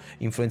personaggio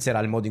influenzerà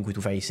il modo in cui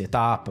tu fai i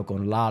setup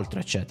con l'altro,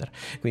 eccetera.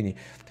 Quindi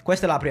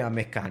questa è la prima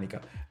meccanica.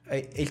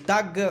 Il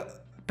tag,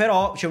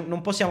 però, cioè, non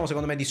possiamo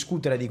secondo me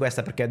discutere di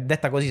questa, perché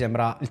detta così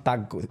sembra il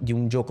tag di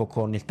un gioco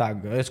con il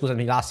tag,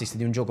 scusami, l'assist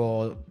di un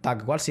gioco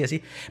tag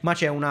qualsiasi. Ma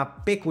c'è una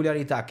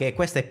peculiarità, che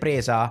questa è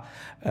presa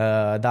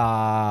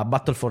da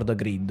Battle for the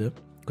Grid,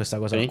 questa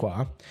cosa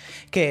qua,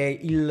 che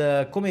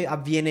è come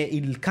avviene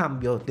il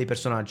cambio dei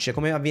personaggi, cioè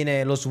come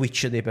avviene lo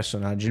switch dei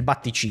personaggi, il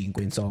batti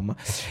 5 insomma,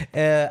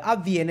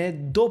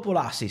 avviene dopo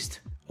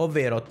l'assist,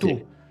 ovvero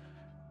tu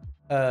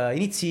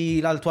inizi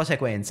la tua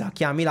sequenza,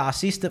 chiami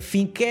l'assist,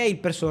 finché il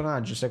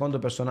secondo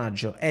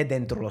personaggio è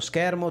dentro lo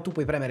schermo, tu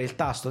puoi premere il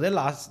tasto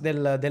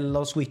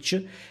dello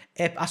switch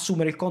e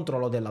assumere il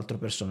controllo dell'altro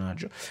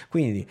personaggio.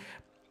 Quindi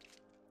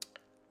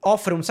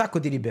offre un sacco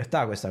di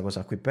libertà questa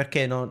cosa qui,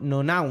 perché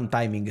non ha un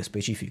timing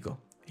specifico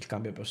il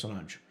cambio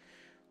personaggio.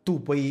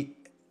 Tu puoi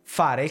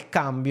fare il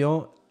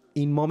cambio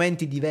in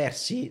momenti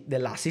diversi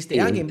dell'assist, e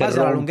anche in base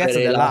alla lunghezza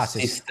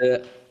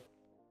dell'assist.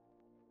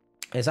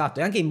 Esatto,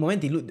 e anche in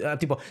momenti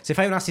tipo se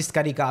fai un assist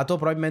caricato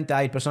probabilmente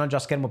hai il personaggio a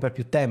schermo per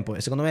più tempo, e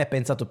secondo me è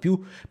pensato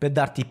più per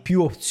darti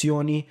più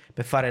opzioni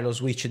per fare lo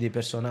switch di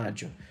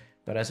personaggio,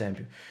 per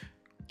esempio.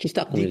 Ci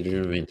sta come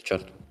ragionamento,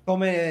 certo.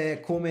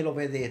 Come lo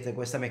vedete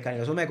questa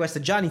meccanica? Secondo me questa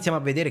già iniziamo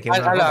a vedere che è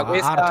una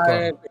cosa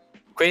hardcore.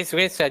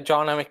 Questa è già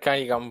una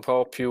meccanica un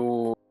po'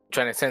 più,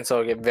 cioè nel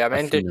senso che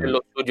veramente c'è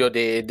lo studio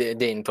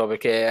dentro,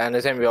 perché ad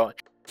esempio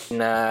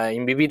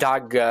in BB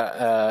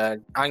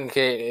Tag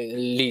anche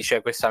lì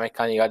c'è questa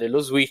meccanica dello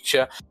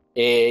switch,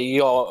 e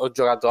io ho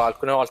giocato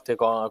alcune volte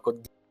con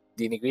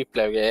Dini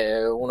Crippler, che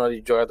è uno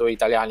dei giocatori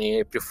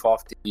italiani più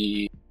forti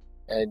di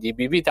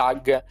BB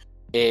Tag,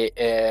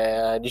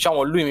 e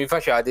diciamo lui mi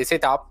faceva dei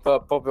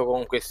setup proprio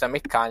con questa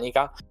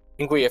meccanica,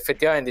 in cui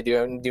effettivamente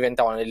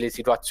diventavano delle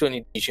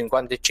situazioni di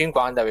 50 e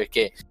 50,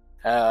 perché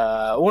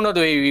uno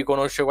dovevi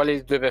riconoscere quale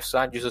dei 2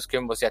 personaggi su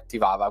schermo si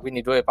attivava,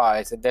 quindi dovevi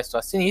fare se destra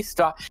o a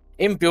sinistra,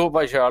 e in più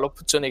poi c'era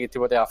l'opzione che ti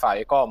poteva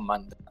fare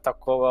command,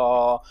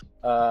 attacco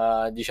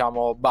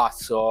diciamo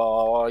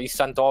basso,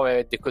 instant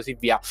overhead e così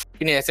via.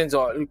 Quindi nel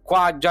senso,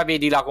 qua già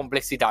vedi la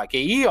complessità, che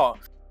io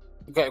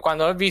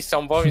quando l'ho vista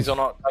un po' mi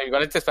sono tra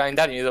virgolette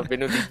spaventati, mi sono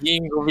venuti gli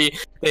incubi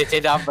dei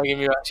setup che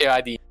mi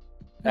faceva di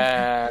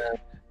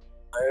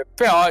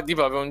però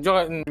tipo per un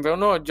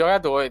nuovo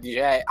giocatore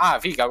dice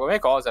figa come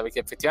cosa, perché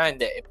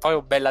effettivamente è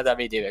proprio bella da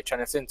vedere, cioè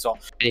nel senso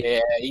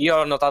io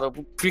ho notato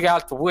più che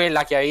altro pure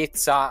la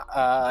chiarezza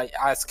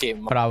a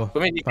schermo. Bravo,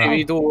 come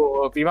dicevi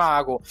tu prima,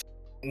 Aku,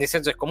 nel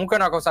senso è comunque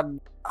una cosa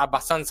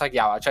abbastanza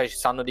chiara, cioè ci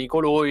stanno dei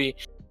colori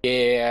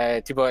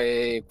che tipo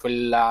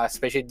quella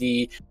specie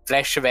di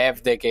flash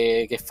verde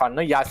che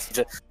fanno gli altri,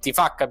 cioè, ti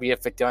fa capire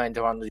effettivamente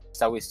quando ci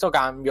sta questo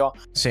cambio,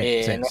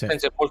 nel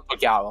senso è molto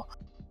chiaro.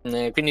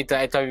 quindi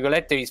tra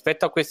virgolette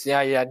rispetto a questi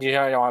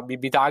diciamo, a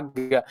BB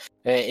Tag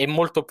è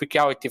molto più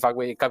chiaro e ti fa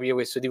capire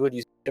questo tipo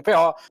di switch.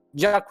 Però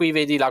già qui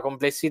vedi la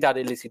complessità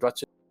delle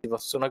situazioni che si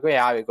possono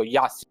creare con gli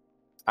assist,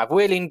 ma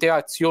pure le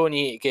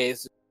interazioni che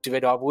si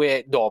vedeva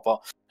pure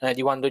dopo,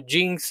 di quando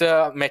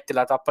Jinx mette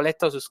la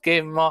tappaletta su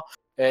schermo,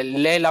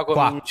 lei la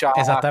Qua, comincia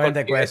esattamente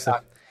a colpire, questo.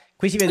 esatto.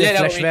 Qui si vede il Lei la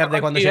flash comincia a verde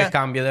quando c'è il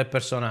colpire. cambio del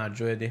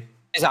personaggio, vedi?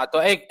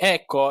 Esatto,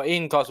 ecco,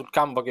 entra sul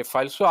campo che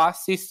fa il suo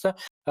assist,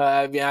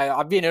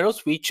 avviene lo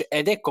switch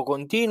ed ecco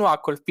continua a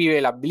colpire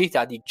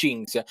l'abilità di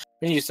Jinx.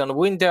 Quindi ci stanno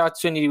pure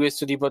interazioni di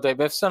questo tipo tra i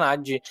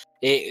personaggi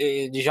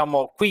e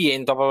diciamo qui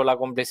entra proprio la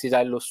complessità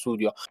dello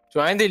studio.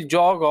 Sicuramente il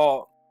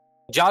gioco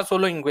già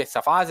solo in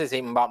questa fase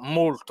sembra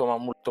molto ma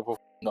molto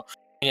profondo.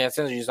 Quindi nel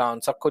senso ci sono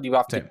un sacco di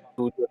parti Sì. di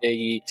studio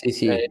dei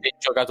Sì. dei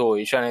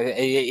giocatori.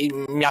 Cioè,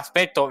 mi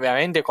aspetto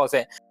veramente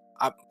cose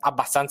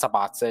abbastanza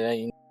pazze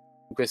in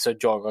questo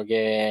gioco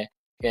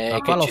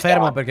Qua lo ci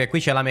fermo sarà. perché qui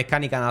c'è la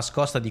meccanica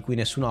nascosta di cui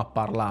nessuno ha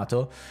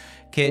parlato.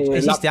 Che La-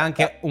 esiste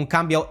anche un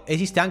cambio,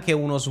 esiste anche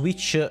uno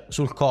switch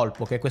sul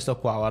colpo, che è questo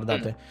qua,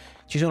 guardate.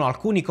 Ci sono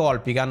alcuni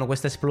colpi che hanno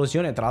questa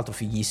esplosione, tra l'altro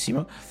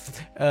fighissima,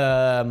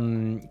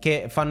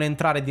 che fanno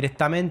entrare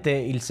direttamente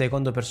il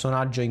secondo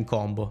personaggio in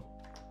combo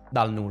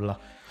dal nulla.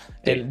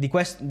 Sì. Di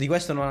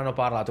questo non hanno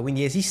parlato,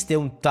 quindi esiste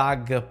un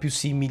tag più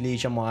simile,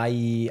 diciamo,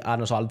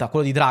 non so, a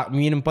quello di mi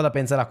viene un po' da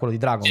pensare a quello di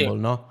Dragon Sì, Ball,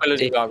 no? quello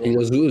di Sì,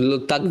 Dragon.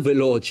 lo tag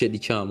veloce,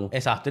 diciamo.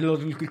 Esatto,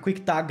 il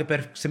quick tag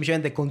per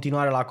semplicemente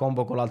continuare la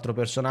combo con l'altro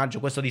personaggio.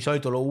 Questo di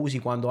solito lo usi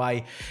quando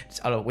hai...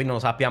 Allora, qui non lo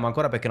sappiamo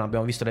ancora perché non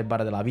abbiamo visto le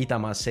barre della vita,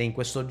 ma se in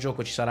questo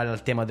gioco ci sarà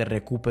il tema del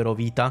recupero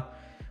vita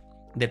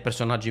del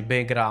personaggio in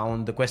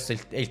background, questo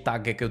è il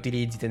tag che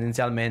utilizzi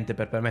tendenzialmente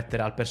per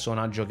permettere al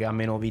personaggio che ha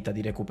meno vita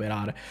di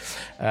recuperare.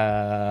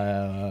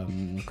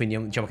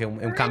 Quindi diciamo che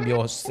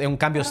è un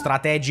cambio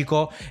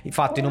strategico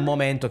fatto in un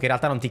momento che in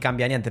realtà non ti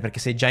cambia niente perché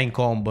sei già in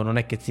combo, non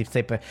è che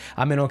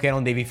a meno che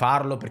non devi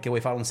farlo perché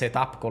vuoi fare un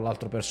setup con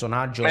l'altro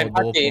personaggio o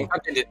dopo.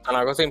 Infatti hai detto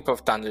una cosa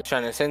importante,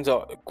 cioè nel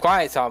senso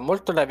qua sa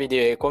molto da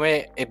vedere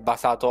come è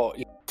basato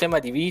il tema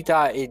di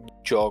vita e di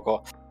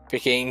gioco,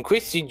 perché in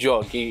questi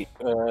giochi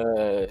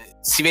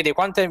si vede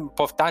quanto è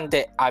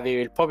importante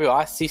avere il proprio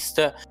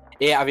assist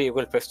e avere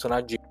quel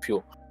personaggio in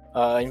più.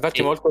 Infatti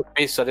Sì. molto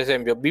spesso, ad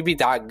esempio, BB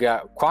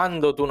Tag,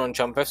 quando tu non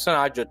c'è un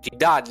personaggio, ti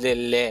dà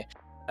delle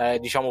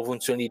diciamo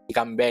funzioni di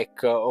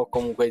comeback o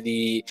comunque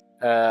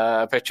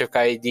per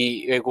cercare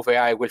di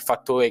recuperare quel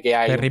fattore che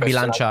hai Per in un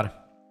personaggio. ribilanciare.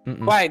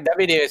 Qua è da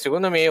vedere,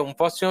 secondo me un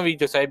prossimo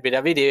video sarebbe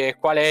da vedere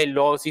qual è il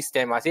loro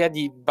sistema sia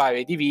di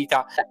barre di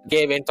vita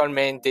che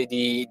eventualmente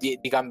di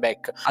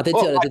comeback.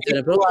 Attenzione,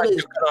 però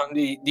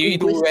di in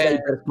questo dai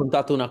ridurre. per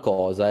scontato una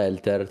cosa,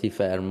 Elter, ti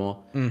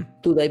fermo.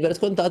 Tu dai per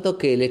scontato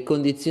che le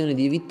condizioni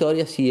di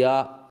vittoria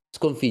sia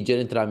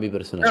sconfiggere entrambi i No,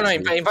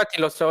 personaggi. infatti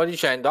lo stavo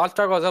dicendo.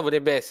 Altra cosa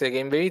potrebbe essere che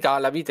in verità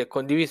la vita è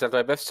condivisa tra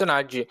i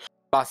personaggi,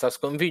 basta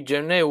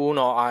sconfiggerne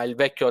uno, ha il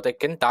vecchio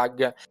Tekken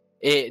Tag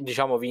e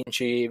diciamo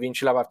vinci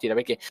la partita,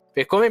 perché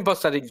per come è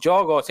impostato il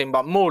gioco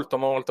sembra molto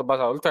molto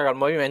basato oltre che al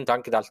movimento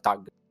anche dal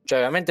tag, cioè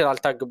veramente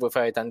dal tag puoi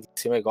fare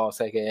tantissime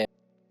cose che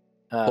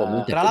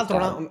Tra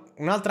l'altro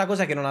un'altra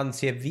cosa che non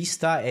si è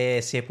vista è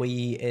se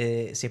puoi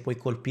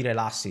colpire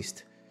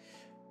l'assist,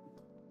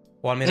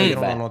 o almeno io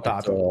non l'ho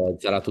notato.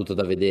 Sarà tutto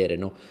da vedere,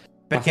 no?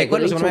 Perché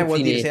quello secondo me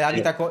vuol dire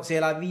se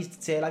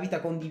la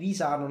vita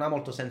condivisa non ha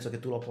molto senso che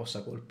tu lo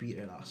possa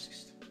colpire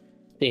l'assist.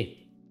 Sì.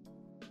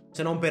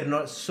 Se non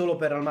solo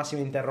per al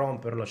massimo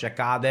interromperlo, cioè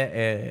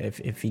cade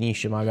e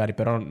finisce magari,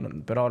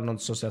 però non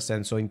so se ha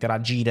senso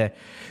interagire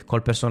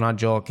col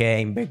personaggio che è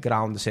in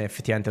background se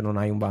effettivamente non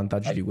hai un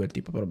vantaggio di quel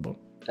tipo, però boh.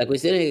 La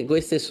questione è che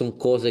queste sono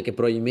cose che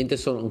probabilmente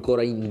sono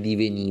ancora in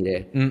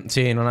divenire.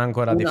 Sì, non ha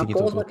ancora definito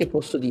Una cosa tutto. che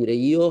posso dire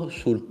io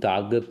sul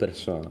tag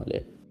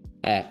personale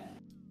è: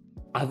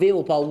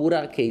 avevo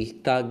paura che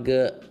il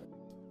tag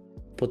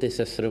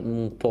potesse essere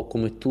un po'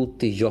 come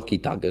tutti i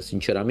giochi tag,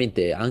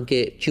 sinceramente.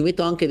 Anche ci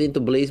metto anche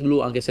dentro Blaze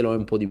Blue, anche se lo è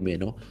un po' di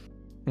meno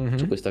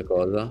su questa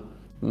cosa,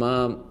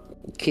 ma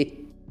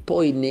che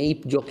poi nei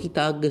giochi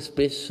tag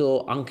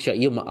spesso anche, cioè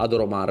io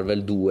adoro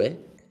Marvel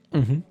 2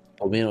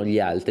 o meno gli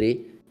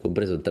altri,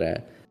 compreso il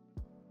 3,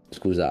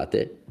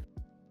 scusate,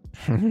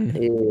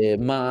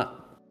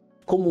 ma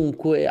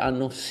comunque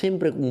hanno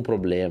sempre un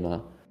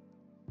problema,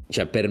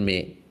 cioè per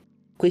me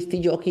questi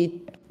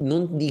giochi,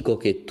 non dico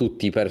che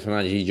tutti i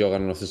personaggi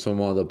giocano allo stesso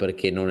modo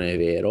perché non è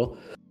vero,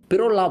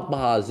 però la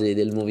base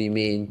del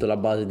movimento, la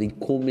base di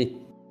come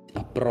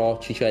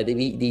approcci, cioè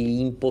devi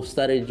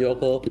impostare il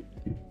gioco,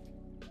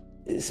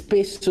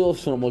 spesso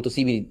sono molto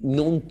simili.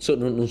 Non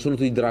sono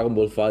tutti Dragon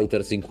Ball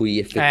Fighters in cui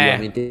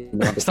effettivamente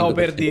stavo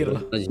per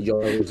dirlo, si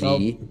gioca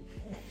così,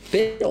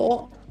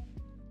 però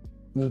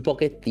un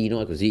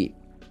pochettino è così.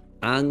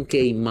 Anche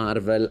in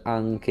Marvel,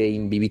 anche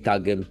in BB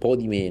Tag un po'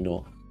 di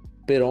meno,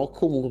 però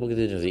comunque un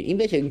pochettino così.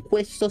 Invece in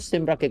questo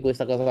sembra che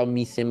questa cosa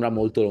mi sembra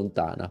molto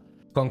lontana.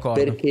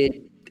 Concordo.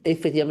 Perché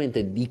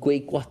effettivamente di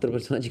quei 4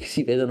 personaggi che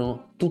si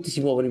vedono, tutti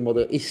si muovono in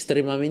modo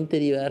estremamente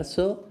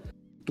diverso,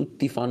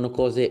 tutti fanno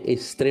cose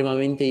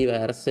estremamente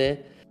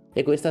diverse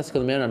E questa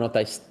secondo me è una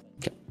nota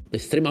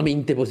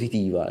estremamente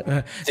positiva.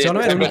 Secondo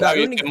me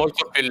è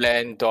molto più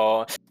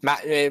lento, ma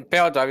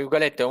però tra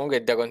virgolette comunque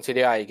è da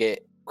considerare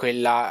che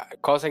quella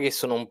cosa che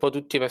sono un po'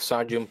 tutti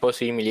personaggi un po'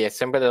 simili è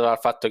sempre dato dal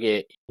fatto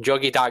che i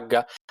giochi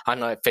tag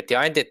hanno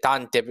effettivamente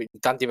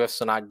tanti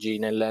personaggi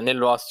nel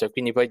roster,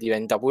 quindi poi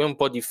diventa pure un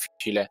po'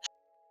 difficile.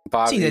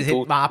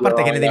 Sì, ma a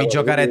parte che ne devi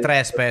giocare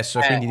 3 spesso,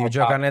 quindi devi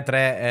esatto. giocarne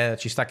 3,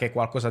 ci sta che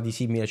qualcosa di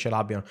simile ce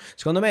l'abbiano.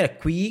 Secondo me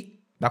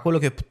qui, da quello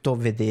che ho potuto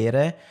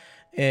vedere,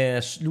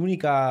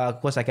 l'unica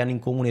cosa che hanno in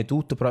comune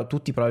tutti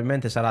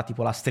probabilmente sarà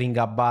tipo la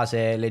stringa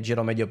base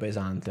leggero medio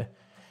pesante.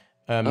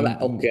 Vabbè,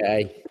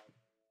 ok.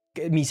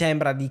 Mi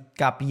sembra di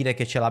capire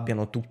che ce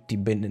l'abbiano tutti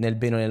nel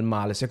bene o nel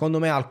male. Secondo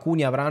me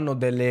alcuni avranno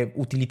delle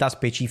utilità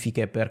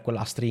specifiche per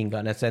quella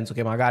stringa, nel senso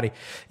che magari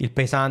il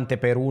pesante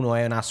per uno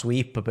è una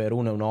sweep, per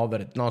uno è un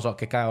over, non so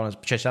che cavolo,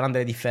 cioè saranno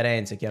delle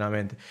differenze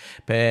chiaramente.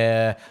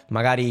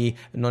 Magari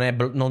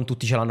non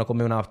tutti ce l'hanno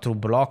come una true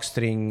block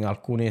string,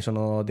 alcuni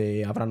avranno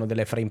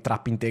delle frame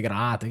trap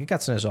integrate, che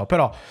cazzo ne so,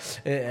 però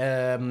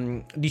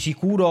di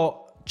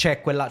sicuro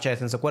c'è quella, cioè nel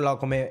senso, quella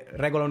come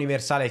regola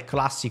universale, il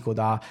classico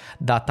da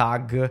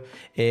tag,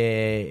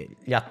 e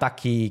gli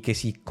attacchi che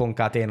si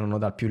concatenano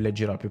dal più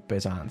leggero al più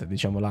pesante,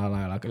 diciamo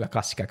la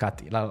classica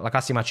la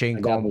classica chain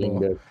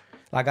combo,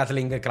 la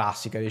Gatling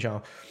classica,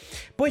 diciamo.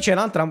 Poi c'è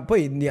un'altra,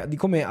 poi di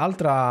come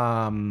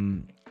altra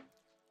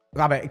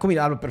vabbè,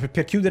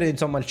 per chiudere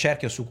insomma il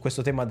cerchio su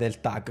questo tema del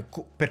tag,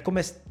 per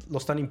come lo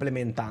stanno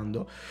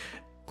implementando,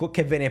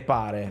 che ve ne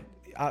pare?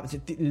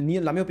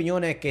 La mia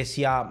opinione è che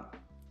sia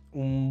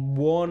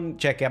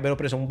cioè che abbiano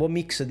preso un buon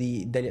mix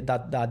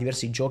da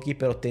diversi giochi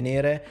per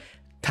ottenere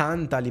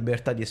tanta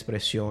libertà di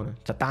espressione,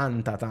 cioè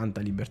tanta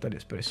libertà di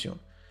espressione.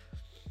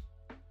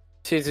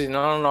 Sì,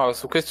 no,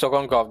 su questo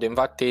concordo.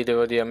 Infatti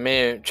devo dire, a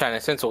me, cioè nel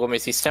senso, come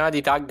sistema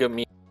di tag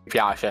mi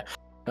piace.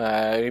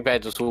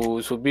 Ripeto,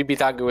 su BB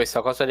tag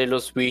questa cosa dello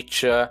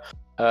switch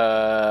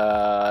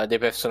dei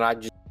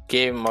personaggi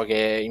game,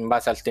 che in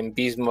base al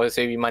tempismo,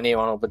 se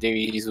rimanevano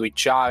potevi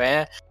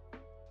switchare,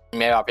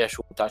 mi era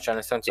piaciuta, cioè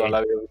nel senso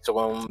l'avevo visto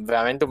come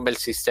veramente un bel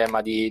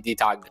sistema di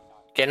tag,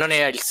 che non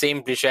è il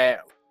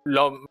semplice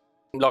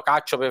lo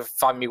caccio per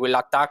farmi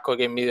quell'attacco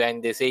che mi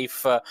rende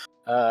safe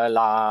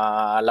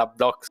la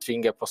block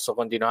string e posso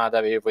continuare ad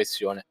avere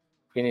pressione.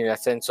 Quindi nel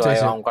senso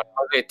era un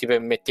qualcosa che ti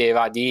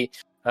permetteva di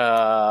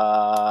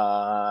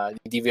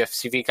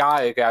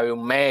diversificare, creare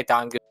un meta,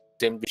 anche un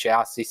semplice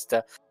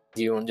assist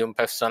di un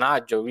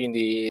personaggio,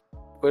 quindi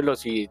quello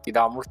ti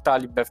dà molta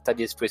libertà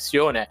di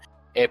espressione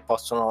e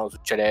possono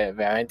succedere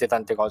veramente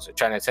tante cose,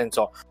 cioè nel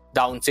senso,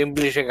 da un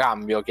semplice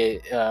cambio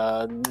che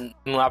in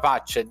una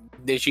patch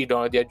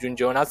decidono di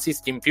aggiungere un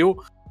assist in più,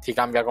 ti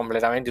cambia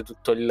completamente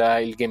tutto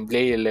il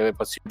gameplay e le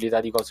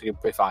possibilità di cose che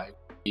puoi fare.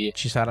 Quindi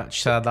ci sarà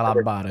da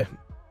labbare.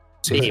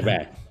 Sì,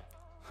 beh.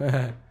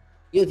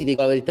 Io ti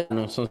dico la verità,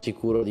 non sono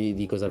sicuro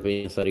di cosa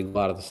pensa a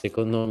riguardo.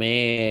 Secondo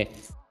me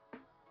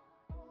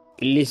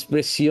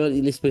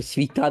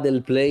l'espressività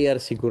del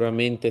player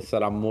sicuramente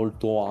sarà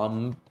molto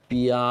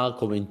ampia,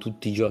 come in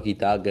tutti i giochi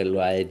tag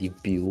lo è di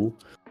più.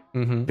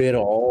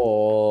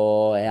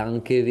 Però è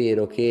anche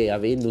vero che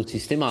avendo un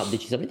sistema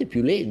decisamente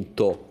più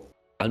lento,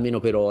 almeno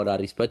per ora,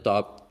 rispetto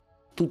a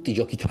tutti i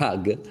giochi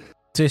tag,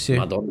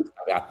 Madonna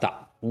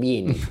gatta,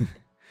 vieni.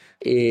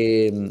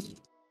 E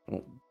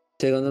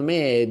secondo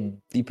me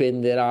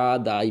dipenderà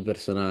dai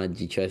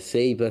personaggi, cioè se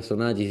i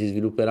personaggi si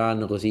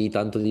svilupperanno così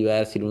tanto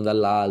diversi l'uno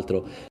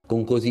dall'altro,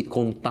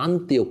 con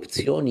tante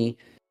opzioni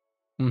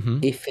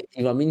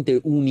effettivamente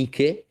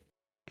uniche,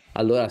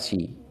 allora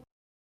sì.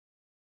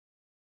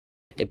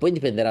 E poi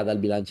dipenderà dal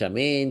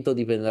bilanciamento,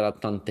 dipenderà da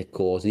tante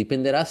cose,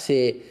 dipenderà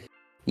se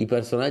i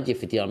personaggi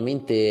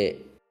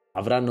effettivamente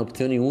avranno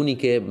opzioni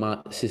uniche,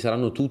 ma se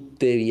saranno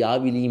tutte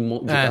viabili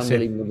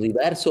giocandole in modo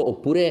diverso,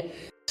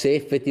 oppure se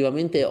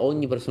effettivamente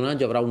ogni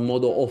personaggio avrà un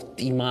modo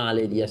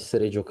ottimale di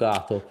essere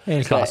giocato. È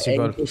il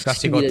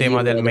classico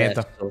tema del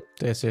meta.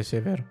 Sì,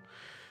 è vero.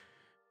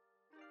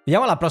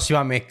 Andiamo alla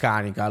prossima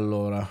meccanica,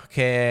 allora,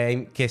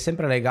 che è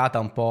sempre legata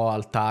un po'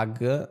 al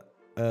tag,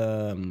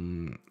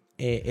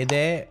 ed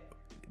è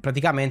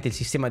praticamente il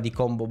sistema di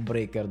combo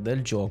breaker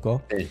del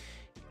gioco,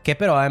 che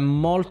però è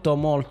molto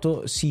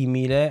molto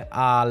simile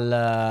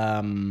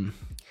al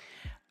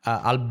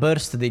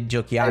burst dei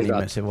giochi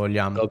anime, se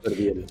vogliamo. Per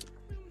dire.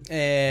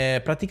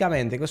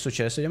 Praticamente cosa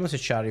succede? Vediamo se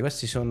c'è.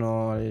 Questi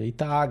sono i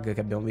tag che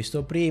abbiamo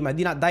visto prima.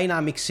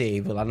 Dynamic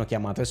save l'hanno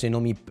chiamato. Adesso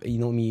i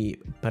nomi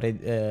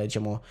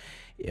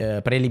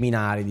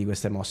preliminari di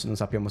queste mosse non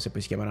sappiamo se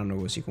poi si chiameranno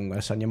così. Comunque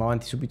adesso andiamo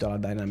avanti subito alla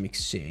dynamic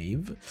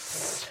save,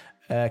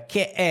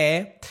 che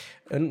è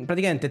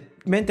praticamente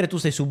mentre tu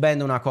stai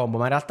subendo una combo,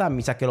 ma in realtà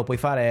mi sa che lo puoi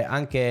fare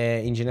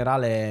anche in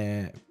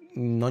generale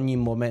in ogni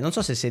momento. Non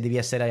so se devi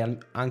essere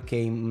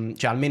anche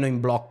cioè almeno in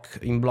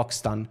block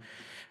stun.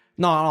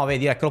 No,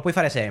 vedi, ecco, lo puoi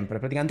fare sempre,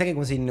 praticamente anche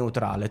così in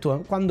neutrale.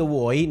 Tu quando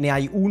vuoi ne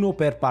hai uno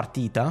per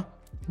partita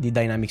di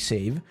dynamic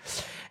save,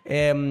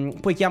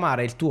 puoi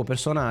chiamare il tuo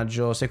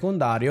personaggio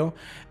secondario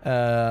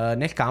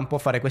nel campo,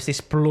 fare questa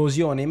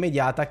esplosione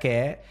immediata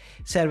che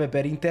serve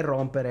per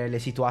interrompere le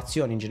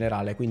situazioni in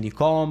generale, quindi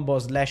combo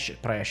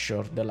 /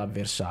 pressure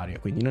dell'avversario,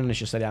 quindi non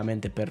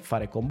necessariamente per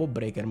fare combo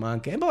breaker, ma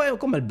anche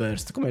come il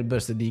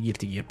burst di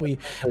Guilty Gear, puoi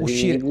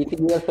uscire.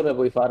 Guilty Gear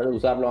puoi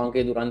usarlo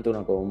anche durante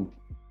una combo.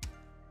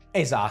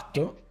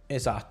 Esatto.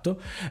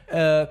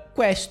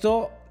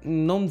 Questo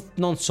non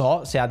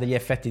so se ha degli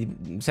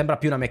effetti, sembra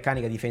più una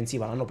meccanica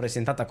difensiva, l'hanno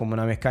presentata come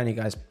una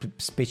meccanica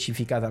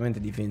specificatamente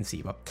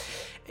difensiva,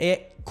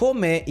 e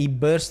come i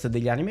burst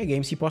degli anime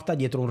game si porta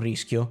dietro un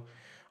rischio,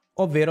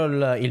 ovvero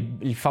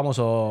il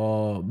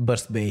famoso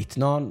burst bait,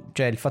 no?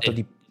 Cioè il fatto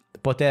di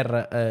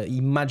poter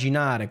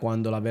immaginare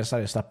quando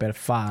l'avversario sta per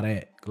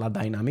fare la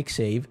dynamic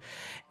save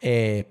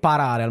e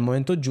parare al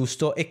momento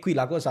giusto. E qui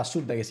la cosa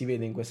assurda che si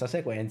vede in questa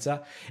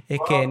sequenza è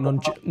che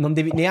non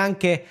devi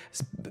neanche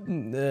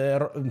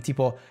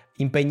tipo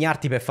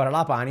impegnarti per fare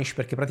la punish,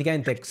 perché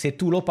praticamente se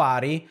tu lo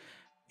pari,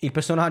 il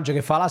personaggio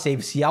che fa la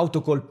save si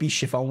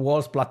autocolpisce, fa un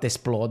wall splat,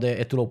 esplode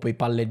e tu lo puoi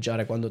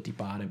palleggiare quando ti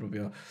pare.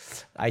 Proprio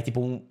hai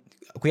tipo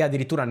qui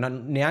addirittura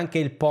neanche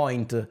il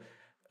point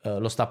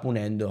lo sta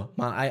punendo,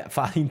 ma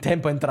fa in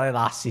tempo a entrare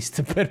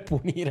l'assist per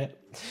punire.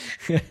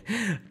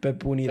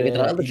 Perché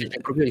tra l'altro c'è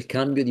proprio il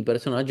cambio di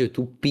personaggio e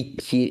tu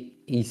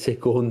picchi il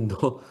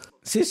secondo.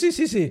 Sì,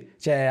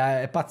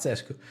 cioè è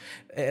pazzesco.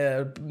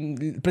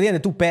 Praticamente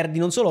tu perdi,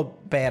 non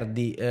solo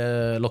perdi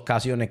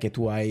l'occasione che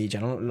tu hai,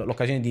 cioè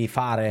l'occasione di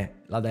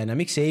fare la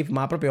dynamic save,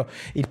 ma proprio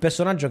il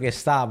personaggio che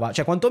stava,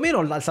 cioè quantomeno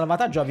il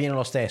salvataggio avviene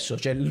lo stesso,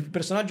 cioè il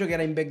personaggio che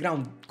era in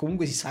background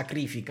comunque si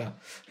sacrifica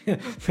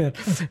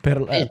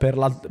per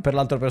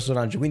l'altro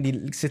personaggio.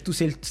 Quindi se tu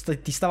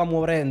ti stava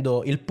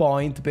muovendo il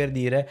point, per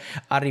dire,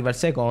 arriva il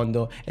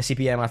secondo e si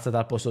piglia mazzata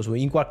al posto suo,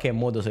 in qualche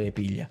modo se le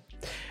piglia.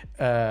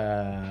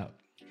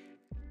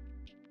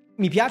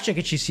 Mi piace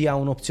che ci sia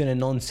un'opzione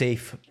non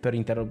safe per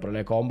interrompere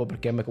le combo,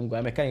 perché comunque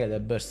la meccanica del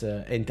burst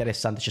è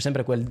interessante. C'è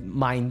sempre quel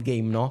mind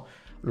game, no?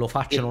 Lo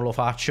faccio o non lo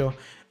faccio?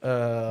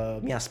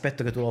 Mi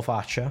aspetto che tu lo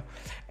faccia.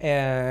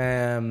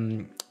 E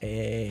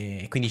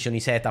quindi ci sono i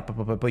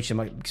setup. Poi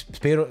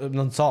spero,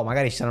 non so,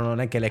 magari ci saranno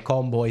anche le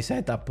combo, i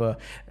setup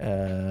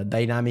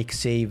dynamic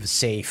save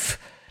safe,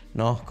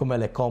 no? Come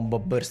le combo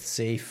burst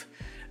safe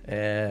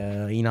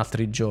in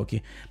altri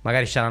giochi.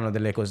 Magari ci saranno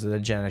delle cose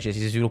del genere, cioè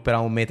si svilupperà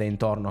un meta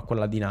intorno a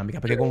quella dinamica,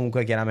 perché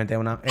comunque chiaramente è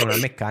una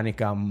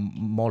meccanica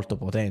molto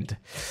potente,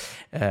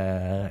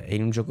 e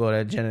in un gioco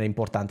del genere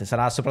importante.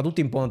 Sarà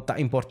soprattutto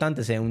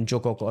importante se è un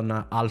gioco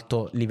con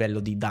alto livello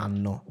di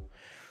danno,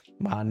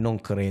 ma non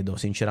credo,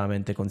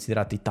 sinceramente,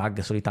 considerato i tag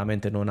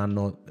solitamente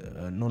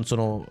non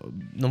sono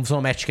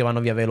match che vanno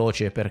via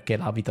veloce, perché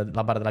la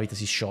barra della vita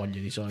si scioglie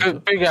di solito.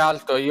 Più che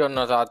altro io ho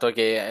notato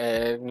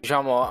che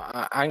diciamo,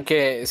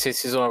 anche se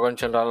si sono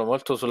concentrati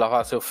molto sulla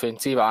fase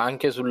offensiva,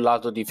 anche sul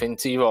lato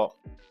difensivo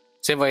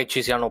sembra che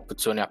ci siano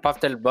opzioni. A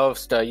parte il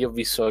burst, io ho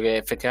visto che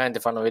effettivamente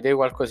fanno vedere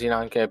qualcosina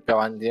anche più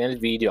avanti nel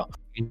video,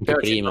 però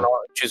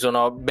ci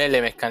sono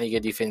belle meccaniche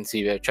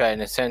difensive, cioè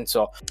nel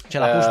senso c'è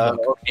la push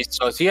block. ho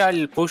visto sia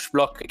il push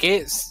block,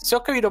 che se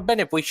ho capito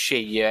bene puoi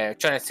scegliere,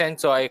 cioè nel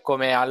senso è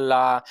come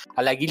alla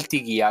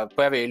Guilty Gear,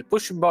 puoi avere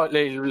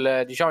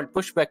il diciamo il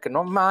pushback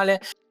normale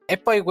e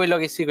poi quello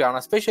che si crea una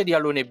specie di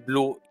alone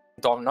blu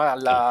intorno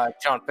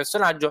diciamo, al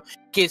personaggio,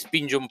 che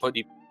spinge un po'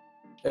 di più.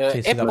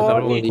 E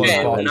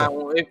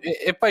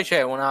poi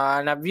c'è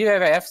una via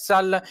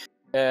reversal,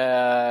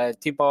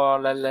 tipo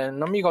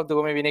non mi ricordo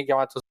come viene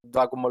chiamato su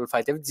Dragon Ball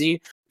Fighter Z,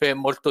 è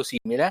molto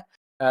simile,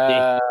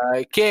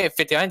 che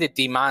effettivamente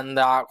ti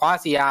manda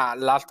quasi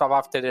all'altra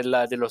parte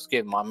dello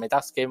schermo, a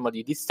metà schermo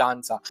di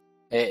distanza,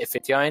 e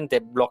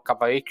effettivamente blocca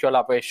parecchio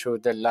la pressure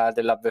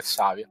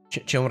dell'avversario.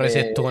 C'è un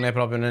resettone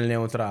proprio nel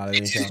neutrale,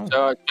 diciamo.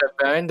 C'è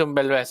veramente un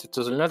bel reset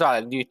sul neutrale.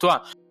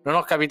 Addirittura non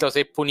ho capito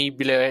se è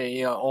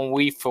punibile on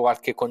whiff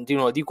qualche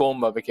continuo di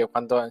combo, perché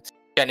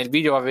cioè nel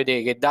video va a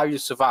vedere che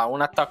Darius fa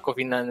un attacco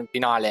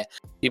finale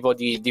tipo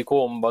di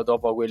combo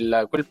dopo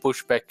quel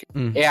pushback,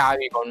 e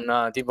Ari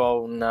con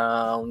tipo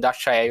un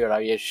dash aereo la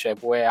riesce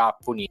pure a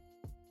punire.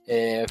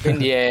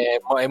 Quindi è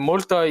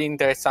molto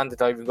interessante,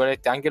 tra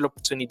virgolette, anche le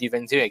opzioni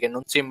difensive, che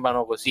non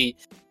sembrano così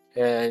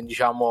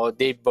diciamo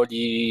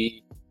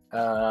deboli.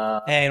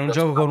 In un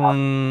gioco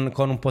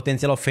con un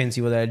potenziale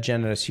offensivo del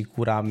genere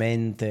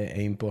sicuramente è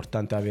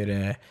importante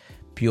avere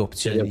più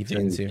opzioni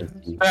difensive.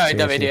 Però è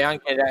da vedere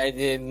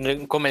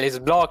anche come le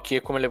sblocchi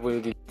e come le puoi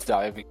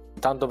utilizzare, perché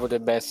tanto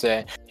potrebbe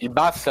essere il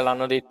buff,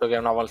 l'hanno detto che è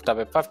una volta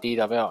per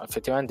partita, però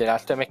effettivamente le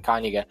altre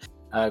meccaniche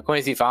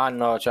come si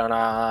fanno? C'è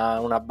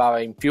una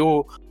barra in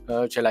più,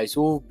 ce l'hai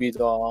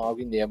subito,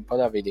 quindi è un po'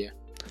 da vedere.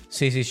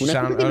 Sì, ci una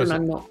saranno. Cosa che non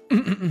hanno...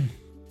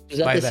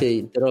 Scusate se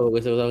interrompo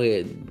questa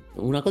cosa,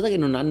 una cosa che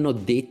non hanno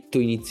detto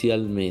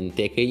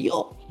inizialmente è che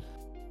io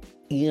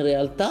in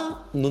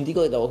realtà non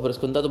dico che davo per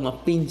scontato, ma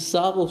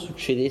pensavo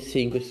succedesse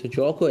in questo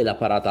gioco, è la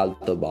parata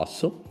alto e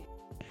basso.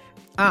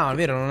 Ah, è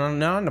vero,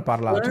 non hanno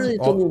parlato. Non hanno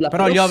detto nulla,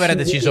 però gli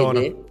overhead ci sono.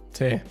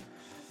 Sì.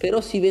 Però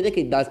si vede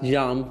che da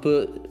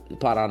jump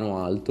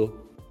parano alto.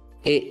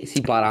 e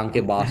si para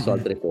anche basso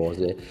altre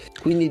cose.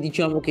 Quindi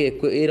diciamo che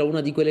era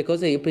una di quelle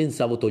cose che io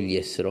pensavo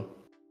togliessero.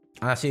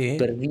 Ah sì?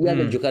 Per via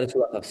del giocare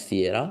sulla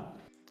tastiera,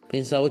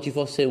 pensavo ci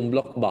fosse un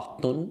block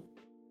button.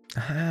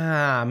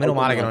 Ah, meno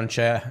male che non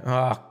c'è.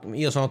 Ah,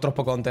 io sono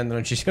troppo contento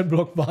non ci sia il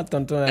block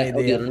button, tu non hai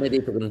idea. Oddio, non è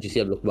detto che non ci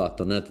sia il block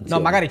button, attenzione.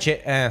 No, magari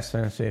c'è.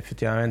 Sì,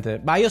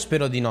 effettivamente. Ma io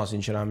spero di no,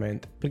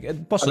 sinceramente. Perché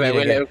posso dire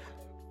che...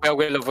 Però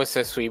quello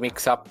fosse sui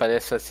mix up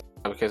adesso,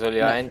 perché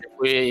solitamente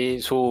qui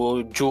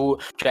su giù,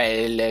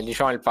 cioè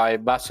diciamo il power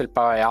basso e il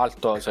power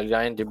alto,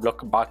 solitamente il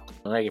block button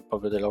non è che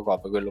proprio te lo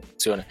copre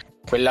quell'opzione.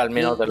 Quella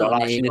almeno te lo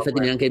lasci. In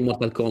effetti neanche in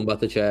Mortal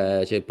Kombat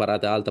c'è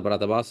parata alta,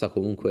 parata bassa,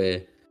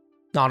 comunque...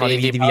 No,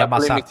 devi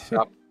abbassarti. Sì.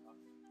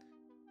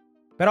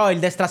 Però il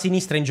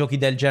destra-sinistra in giochi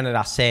del genere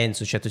ha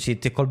senso. Cioè,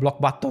 tu col block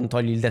button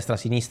togli il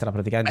destra-sinistra,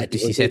 praticamente tutti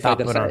si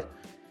setup.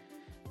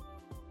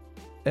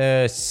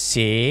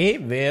 Sì,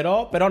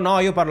 vero. Però no,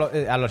 io parlo.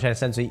 Allora, cioè, nel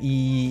senso,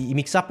 i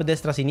mix-up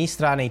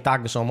destra-sinistra nei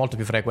tag sono molto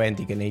più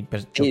frequenti che nei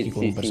giochi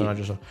con un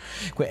personaggio solo.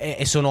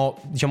 E sono,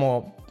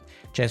 diciamo.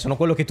 Cioè, sono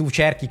quello che tu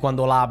cerchi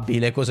quando labbi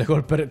le cose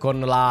con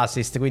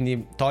l'assist.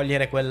 Quindi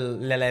togliere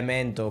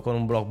quell'elemento con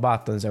un block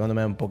button, secondo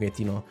me, è un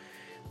pochettino.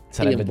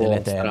 Sarebbe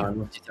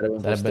deleterio.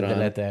 Sarebbe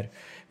deleterio.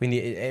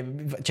 Quindi,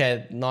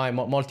 cioè,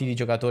 molti di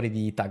giocatori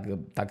di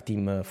tag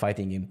team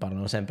fighting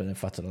parlano sempre del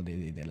fatto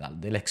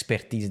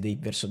dell'expertise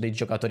dei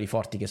giocatori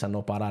forti che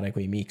sanno parare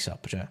quei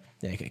mix-up. Cioè,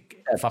 che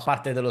fa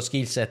parte dello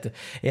skill set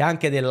e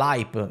anche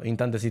dell'hype in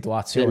tante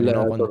situazioni.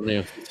 No? Quando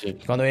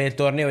vedi il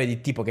torneo,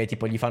 vedi tipo che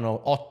tipo gli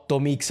fanno 8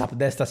 mix-up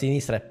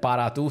destra-sinistra e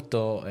para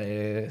tutto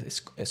e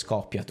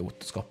scoppia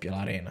tutto, scoppia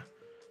l'arena.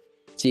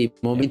 Sì,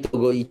 momento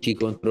Goichi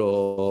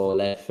contro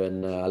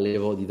l'Effen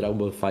all'Evo di Dragon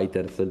Ball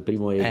Fighters, il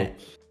primo Evo.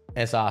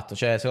 Esatto,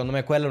 cioè secondo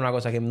me quella è una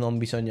cosa che non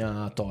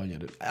bisogna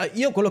togliere.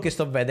 Io quello che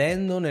sto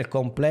vedendo nel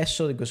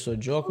complesso di questo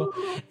gioco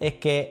è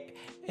che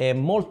è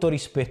molto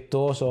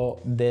rispettoso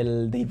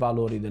dei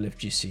valori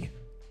dell'FGC,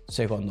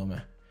 secondo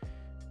me.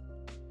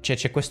 Cioè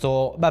c'è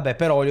questo... Vabbè,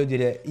 però voglio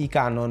dire, i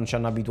canon ci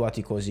hanno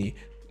abituati così,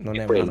 non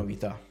è una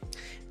novità.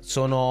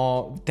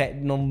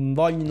 Non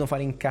vogliono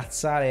fare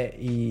incazzare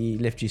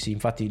l'FGC.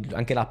 Infatti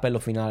anche l'appello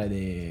finale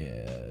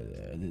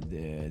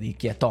di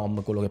chi è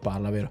Tom, quello che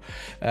parla, vero?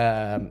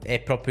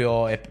 È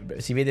proprio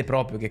si vede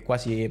proprio che è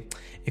quasi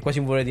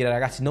un voler dire: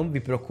 ragazzi, non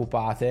vi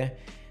preoccupate,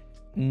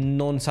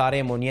 non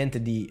saremo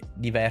niente di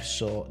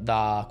diverso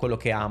da quello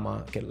che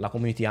la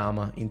community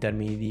ama in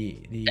termini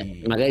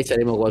di magari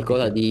saremo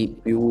qualcosa di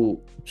più,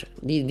 cioè,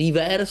 di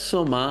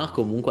diverso, ma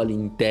comunque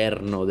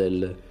all'interno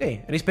del...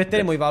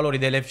 rispetteremo i valori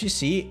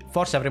dell'FGC,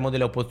 forse avremo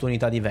delle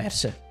opportunità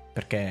diverse,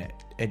 perché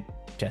è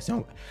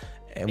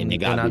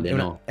innegabile,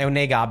 no? È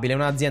innegabile, è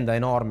un'azienda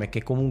enorme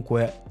che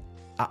comunque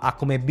ha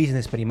come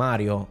business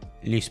primario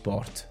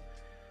l'e-sport.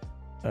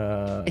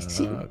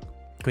 Sì.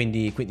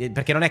 Quindi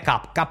perché non è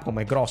Capcom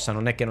è grossa,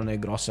 non è che non è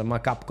grossa, ma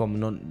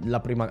Capcom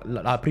la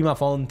prima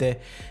fonte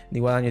di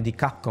guadagno di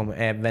Capcom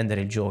è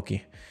vendere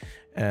giochi.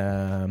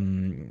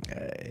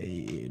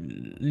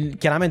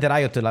 Chiaramente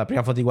Riot la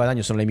prima fonte di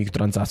guadagno sono le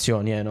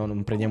microtransazioni,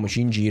 non prendiamoci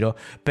in giro,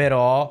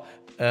 però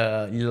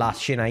la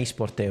scena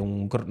e-sport è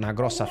una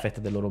grossa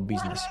fetta del loro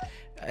business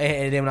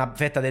ed è una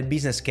fetta del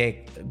business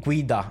che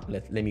guida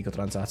le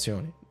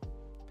microtransazioni.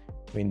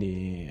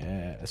 Quindi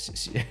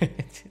sì.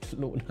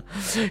 Luna.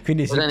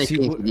 Quindi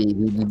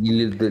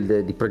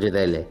di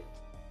Progetelle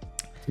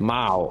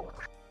Mao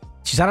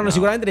ci saranno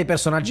sicuramente dei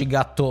personaggi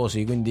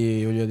gattosi,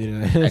 quindi voglio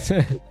dire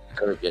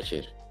per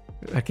piacere,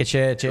 perché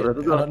c'è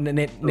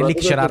nel leak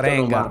c'era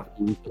Rengar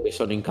che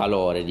sono in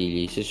calore,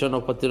 digli se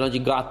sono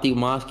personaggi gatti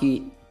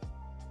maschi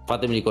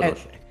fatemeli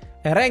conoscere.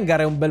 Rengar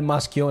è un bel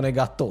maschione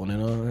gattone,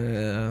 no?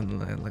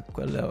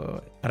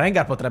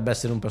 Rengar potrebbe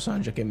essere un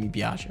personaggio che mi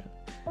piace.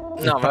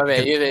 No, vabbè,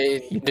 io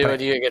devo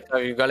dire che tra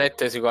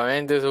virgolette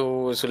sicuramente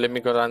sulle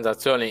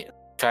microtransazioni,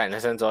 cioè nel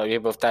senso che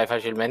portare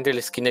facilmente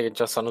le skin che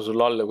già stanno su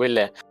LoL,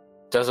 quelle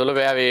già solo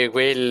per avere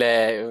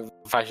quelle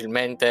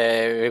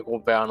facilmente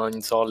recuperano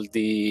in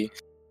soldi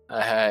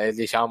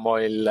diciamo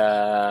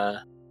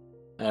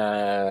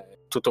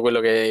tutto quello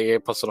che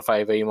possono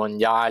fare per i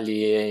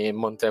mondiali e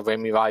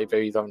montepremi vari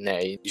per i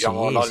tornei,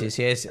 diciamo.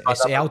 Sì,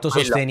 è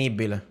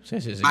autosostenibile. Sì,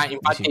 ma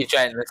infatti sì.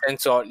 Cioè nel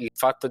senso, il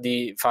fatto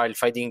di fare il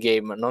fighting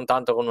game non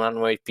tanto con una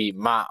nuova IP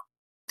ma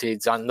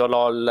utilizzando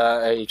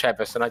LoL, cioè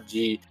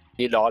personaggi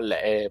di LoL,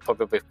 è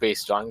proprio per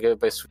questo, anche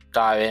per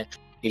sfruttare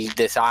il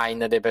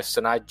design dei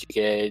personaggi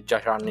che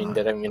già hanno in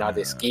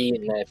determinate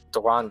skin e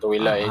tutto quanto,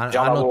 quello è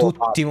già hanno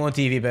tutti i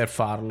motivi per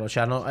farlo,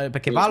 cioè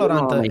perché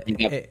Valorant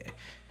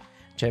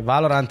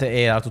Valorant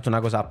era tutta una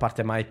cosa a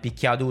parte, ma il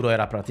picchiaduro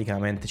era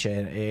praticamente,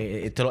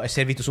 è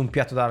servito su un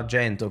piatto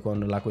d'argento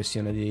con la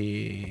questione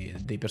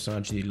dei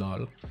personaggi di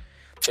LoL.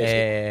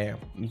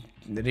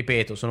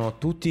 Ripeto, sono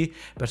tutti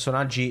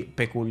personaggi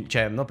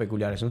non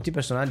peculiari, sono tutti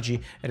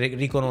personaggi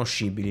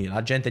riconoscibili,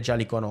 la gente già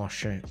li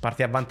conosce,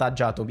 parti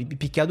avvantaggiato. I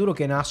picchiaduro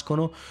che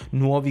nascono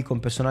nuovi con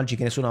personaggi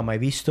che nessuno ha mai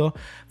visto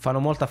fanno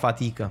molta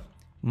fatica.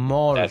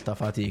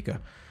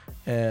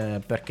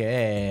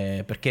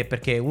 perché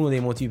uno dei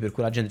motivi per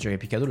cui la gente gioca ai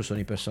picchiaduro sono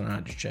i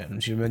personaggi, cioè non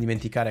ci dobbiamo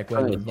dimenticare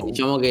quello.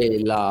 Diciamo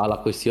che la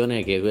questione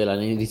è che quella,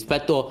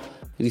 rispetto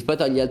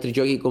agli altri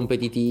giochi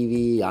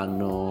competitivi,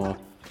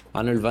 hanno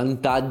il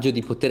vantaggio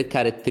di poter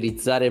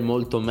caratterizzare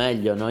molto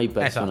meglio, no, i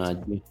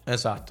personaggi.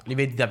 Esatto, li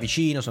vedi da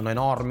vicino, sono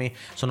enormi,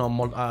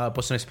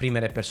 possono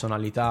esprimere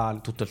personalità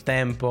tutto il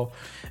tempo.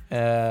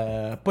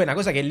 Poi una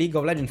cosa che League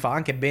of Legends fa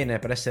anche bene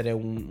per essere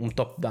un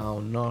top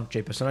down, no?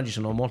 Cioè i personaggi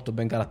sono molto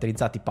ben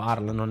caratterizzati,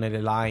 parlano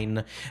nelle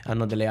line,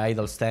 hanno delle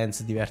idle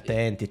stance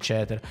divertenti,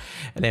 eccetera,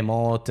 le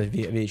emote,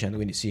 via dicendo,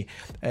 quindi sì,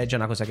 è già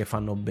una cosa che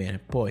fanno bene.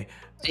 Poi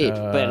sì,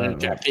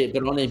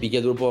 però nei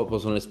picchiaduro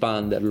possono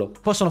espanderlo.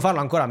 Possono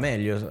farlo ancora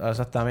meglio,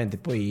 esattamente.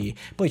 Poi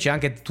c'è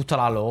anche tutta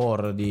la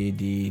lore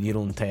di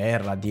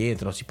Runeterra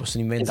dietro. Si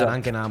possono inventare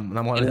anche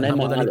una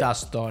modalità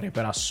storia,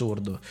 per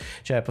assurdo.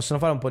 Cioè, possono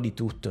fare un po' di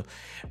tutto.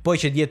 Poi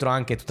c'è dietro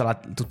anche tutta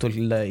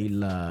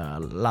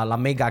la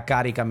mega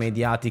carica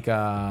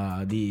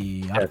mediatica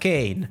di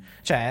Arcane.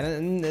 Cioè,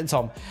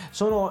 insomma,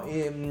 sono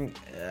in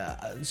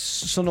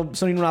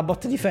una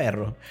botte di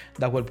ferro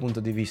da quel punto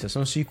di vista.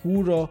 Sono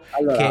sicuro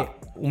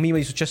che un minimo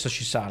di successo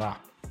ci sarà.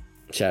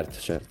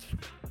 Certo.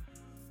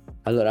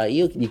 Allora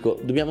io dico,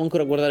 dobbiamo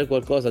ancora guardare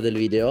qualcosa del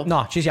video?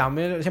 No, siamo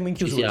in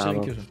chiusura. Siamo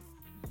in chiusura.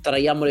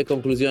 Traiamo le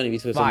conclusioni,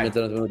 visto che sono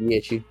mezzanotte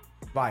 10.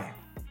 Vai.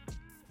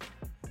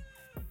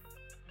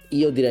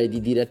 Io direi di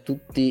dire a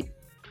tutti,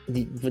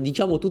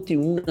 diciamo tutti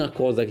una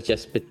cosa che ci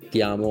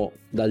aspettiamo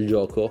dal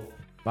gioco.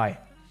 Vai.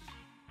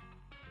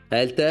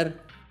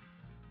 Elter?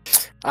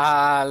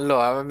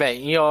 Allora, vabbè,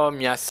 io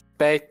mi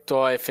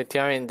aspetto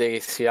effettivamente che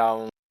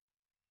sia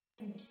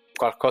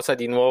qualcosa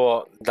di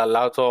nuovo dal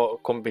lato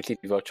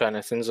competitivo, cioè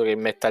nel senso che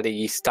metta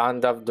degli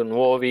standard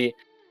nuovi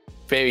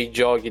per i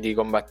giochi di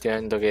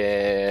combattimento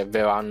che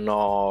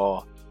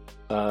verranno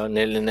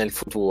nel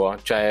futuro.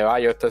 Cioè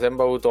Riot ha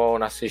sempre avuto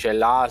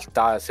un'asticella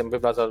alta, ha sempre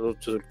basato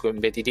tutto sul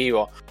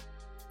competitivo.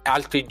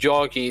 Altri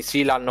giochi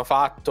sì l'hanno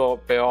fatto,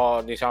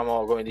 però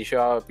diciamo, come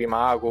diceva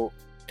prima Aku,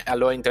 a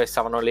loro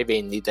interessavano le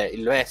vendite,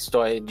 il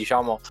resto è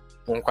diciamo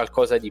un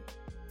qualcosa di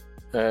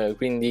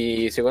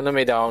quindi secondo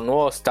me da un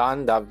nuovo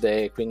standard,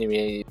 e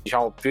quindi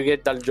diciamo più che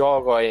dal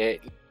gioco è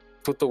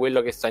tutto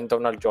quello che sta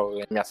intorno al gioco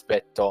che mi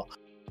aspetto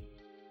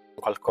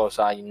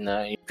qualcosa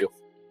in più.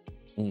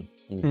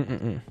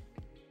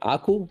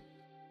 Aku?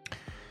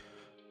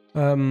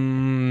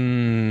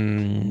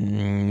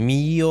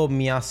 Io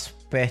mi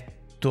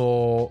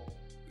aspetto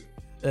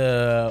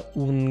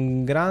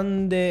un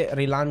grande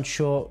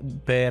rilancio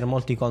per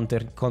molti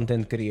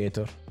content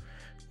creator,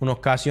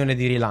 un'occasione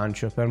di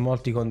rilancio per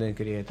molti content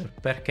creator,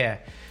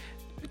 perché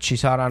ci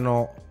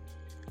saranno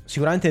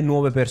sicuramente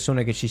nuove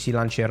persone che ci si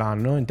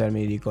lanceranno in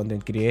termini di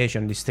content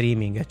creation, di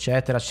streaming,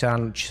 eccetera.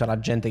 Ci sarà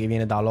gente che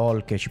viene da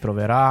LoL che ci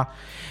proverà,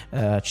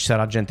 ci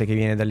sarà gente che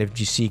viene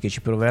dall'FGC che ci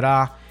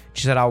proverà,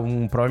 ci sarà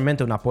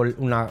probabilmente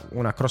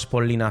una cross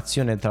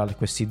pollinazione tra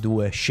queste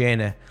due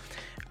scene,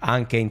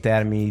 anche in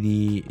termini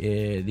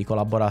di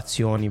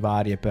collaborazioni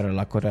varie per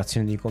la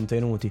creazione di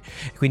contenuti.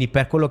 Quindi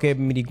per quello che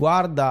mi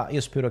riguarda,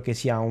 io spero che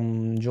sia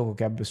un gioco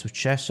che abbia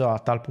successo a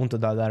tal punto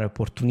da dare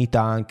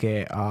opportunità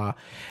anche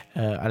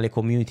alle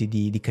community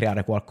di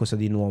creare qualcosa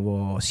di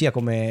nuovo, sia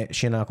come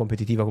scena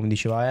competitiva, come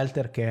diceva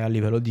Elter, che a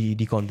livello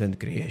di content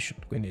creation.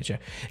 Quindi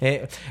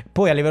e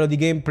poi a livello di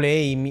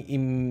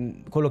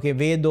gameplay quello che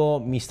vedo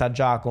mi sta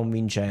già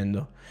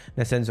convincendo,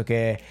 nel senso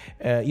che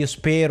io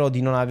spero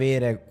di non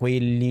avere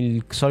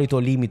il solito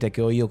limite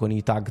che ho io con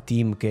i tag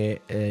team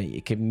che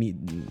mi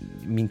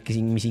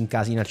si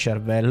incasina il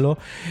cervello.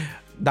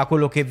 Da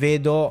quello che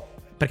vedo,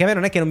 perché a me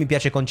non è che non mi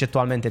piace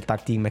concettualmente il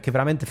tag team, è che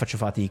veramente faccio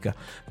fatica,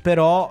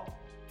 però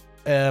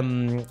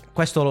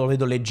questo lo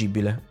vedo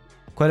leggibile.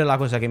 Quella è la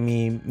cosa che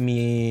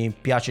mi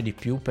piace di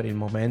più per il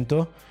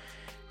momento,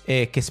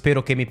 e che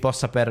spero che mi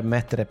possa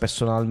permettere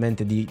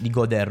personalmente di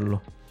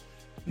goderlo,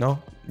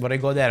 no? Vorrei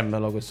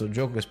godermelo questo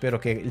gioco, e spero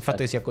che il fatto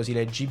che sia così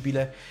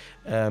leggibile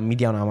mi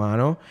dia una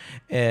mano,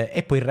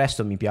 e poi il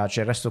resto mi piace.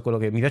 Il resto, quello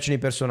che mi piacciono i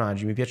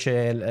personaggi, mi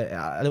piace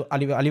a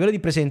livello di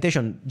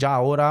presentation.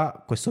 Già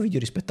ora questo video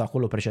rispetto a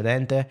quello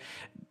precedente,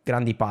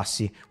 grandi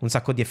passi, un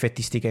sacco di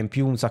effettistica in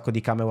più, un sacco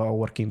di camera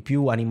work in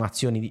più,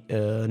 animazioni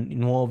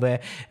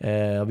nuove,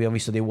 abbiamo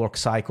visto dei work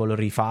cycle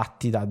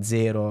rifatti da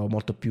zero,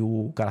 molto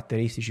più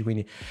caratteristici,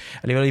 quindi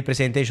a livello di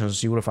presentation sono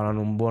sicuro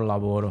faranno un buon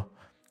lavoro.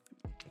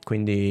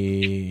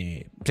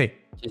 Quindi sì,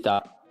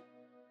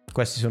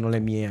 queste sono le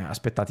mie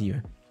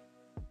aspettative.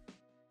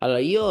 Allora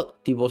io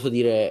ti posso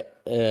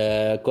dire,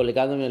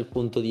 collegandomi al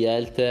punto di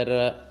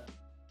Elter,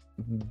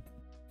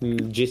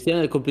 gestione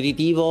del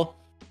competitivo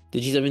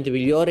decisamente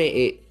migliore,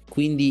 e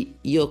quindi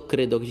io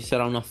credo che ci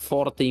sarà una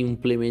forte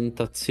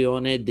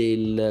implementazione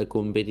del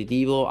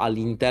competitivo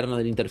all'interno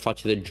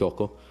dell'interfaccia del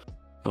gioco.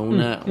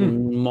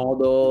 Un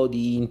modo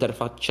di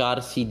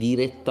interfacciarsi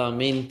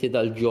direttamente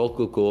dal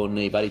gioco con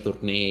i vari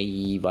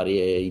tornei, i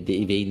vari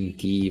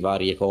eventi,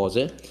 varie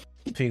cose.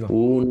 Figo.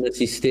 Un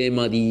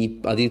sistema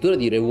addirittura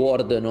di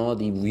reward, no?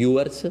 Di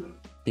viewers,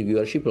 di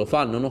viewership, lo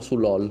fanno, no? Su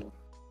LoL.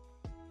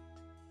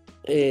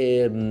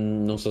 E,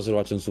 non so se lo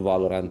facciano su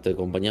Valorant e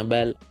compagnia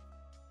bella.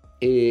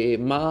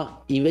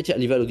 Ma invece a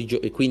livello di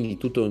gioco, e quindi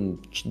tutto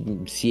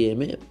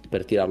insieme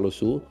per tirarlo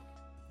su.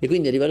 E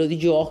quindi a livello di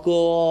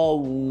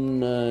gioco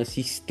un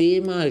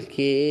sistema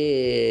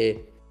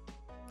che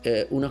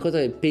una cosa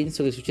che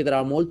penso che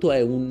succederà molto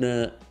è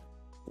un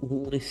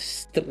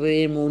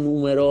estremo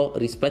numero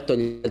rispetto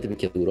agli altri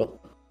picchiaduro,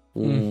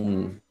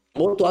 un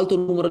molto alto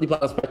numero di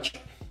paraspacci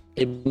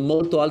e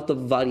molto alta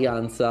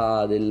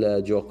varianza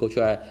del gioco,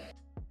 cioè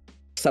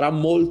sarà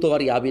molto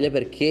variabile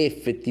perché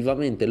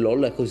effettivamente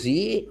LoL è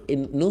così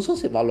e non so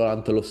se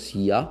Valorant lo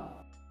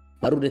sia,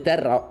 ma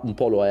Runeterra un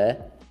po' lo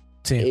è.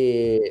 Sì.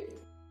 E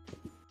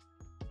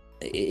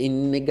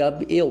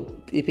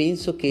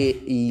penso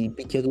che il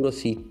picchiaduro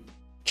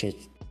cioè,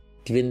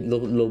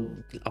 lo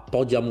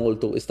appoggia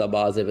molto questa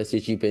base,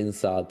 se ci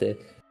pensate.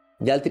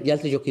 Gli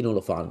altri giochi non lo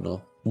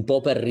fanno, un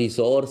po' per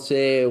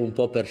risorse, un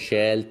po' per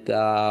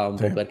scelta, un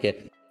Sì. po'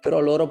 perché...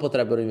 Però loro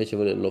potrebbero invece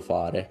volerlo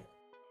fare.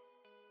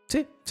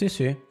 Sì, ci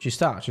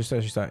sta.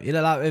 È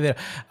vero.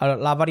 Allora,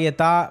 la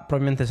varietà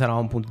probabilmente sarà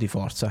un punto di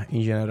forza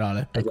in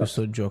generale per Esatto.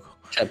 questo gioco.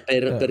 Cioè,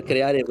 per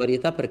creare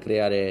varietà, per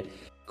creare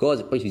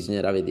cose, poi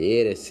bisognerà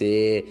vedere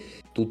se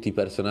tutti i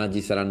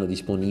personaggi saranno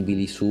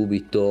disponibili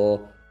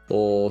subito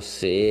o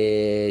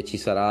se ci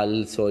sarà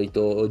il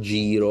solito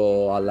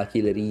giro alla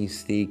Killer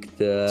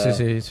Instinct.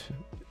 Sì.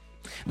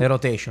 Le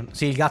rotation.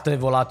 Sì, il gatto è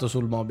volato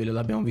sul mobile,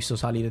 l'abbiamo visto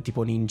salire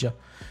tipo ninja.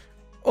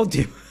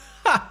 Oddio.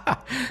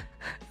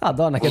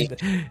 Madonna, che...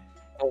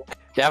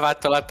 Gli ha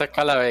fatto l'attacco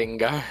alla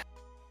venga.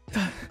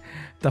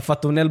 Ti ha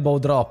fatto un elbow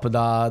drop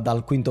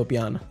dal quinto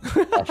piano.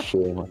 È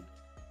scemo.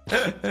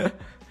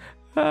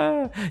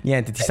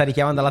 Niente, ti sta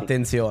richiamando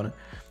l'attenzione.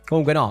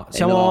 Comunque no,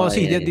 siamo,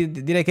 sì,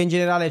 direi che in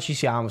generale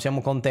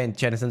siamo contenti,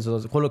 cioè nel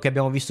senso quello che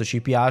abbiamo visto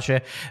ci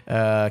piace,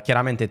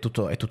 chiaramente è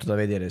tutto da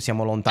vedere,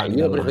 siamo lontani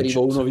Io dal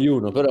preferivo lancio.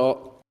 1v1,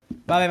 però...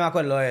 Vabbè, ma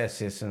quello è...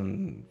 sì.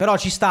 Però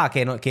ci sta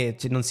che non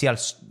sia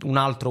un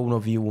altro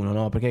 1v1,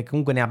 no? Perché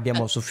comunque ne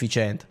abbiamo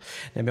sufficiente.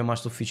 Ne abbiamo a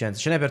sufficienza.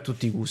 Ce n'è per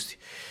tutti i gusti.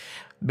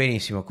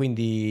 Benissimo,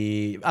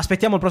 quindi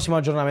aspettiamo il prossimo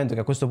aggiornamento,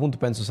 che a questo punto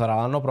penso sarà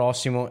l'anno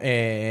prossimo.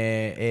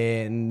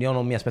 E io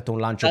non mi aspetto un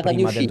lancio Data di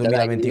prima uscita, del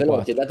dai, 2024.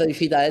 veloce, data di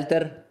uscita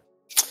Elter?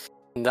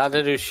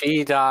 Data di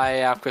uscita,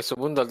 e a questo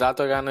punto,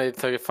 dato che hanno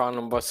detto che fanno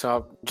un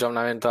prossimo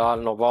aggiornamento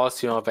l'anno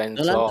prossimo, Non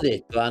penso l'hanno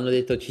detto, hanno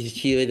detto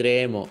ci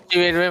vedremo. ci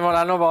vedremo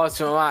l'anno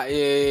prossimo, ma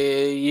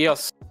io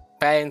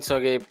penso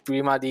che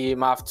prima di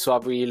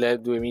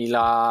marzo-aprile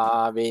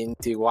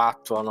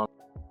 2024 non...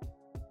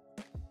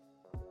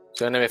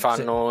 secondo me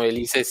fanno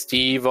Elise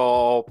estivo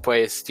o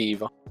poi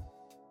estivo.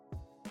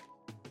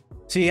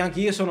 Sì,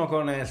 anche io sono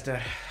con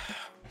Elter.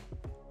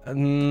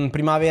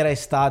 Primavera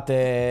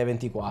estate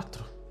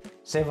 24.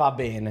 Se va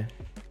bene.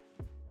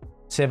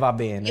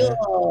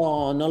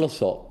 Io non lo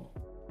so.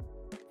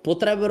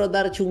 Potrebbero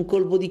darci un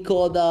colpo di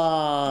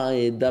coda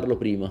e darlo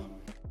prima.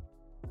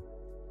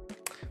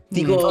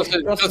 Dico,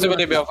 Forse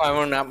potrebbero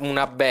fare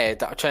una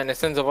beta, cioè nel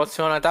senso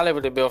prossimo Natale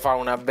potrebbero fare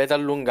una beta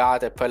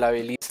allungata e poi la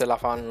release la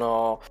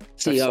fanno...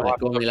 sì, vabbè,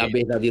 come la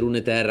beta di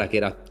Runeterra che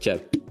era,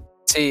 cioè,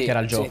 sì, che era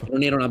il gioco.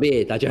 non era una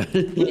beta, cioè.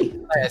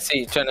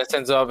 Sì, cioè nel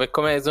senso, per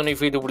come sono i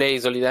free to play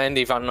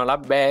solitamente fanno la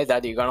beta,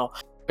 dicono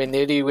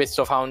prendetevi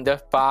questo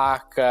founder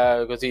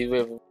pack, così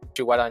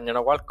ci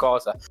guadagnano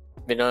qualcosa,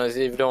 vedono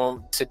se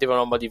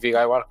devono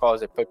modificare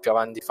qualcosa e poi più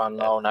avanti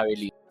fanno una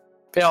release.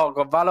 Però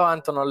con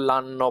Valorant non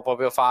l'hanno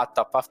proprio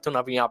fatta, a parte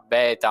una prima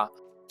beta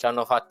ci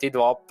hanno fatti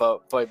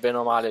drop, poi bene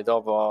o male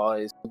dopo,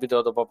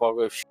 subito dopo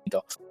poco è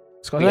uscito.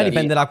 Secondo me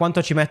dipende da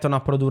quanto ci mettono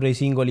a produrre i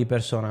singoli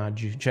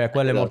personaggi, cioè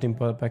quello è molto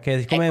importante,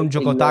 perché siccome è un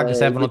gioco tag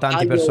servono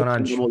tanti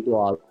personaggi. È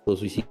molto alto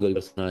sui singoli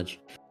personaggi,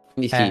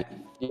 quindi sì,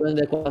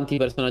 dipende da quanti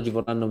personaggi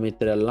vorranno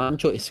mettere al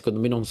lancio, e secondo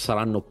me non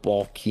saranno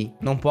pochi.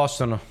 Non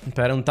possono,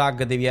 per un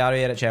tag devi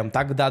avere, cioè un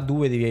tag da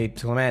 2 devi,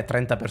 secondo me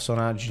 30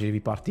 personaggi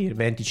devi partire,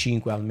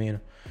 25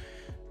 almeno.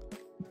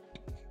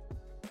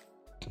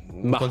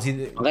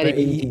 Magari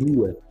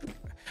 22.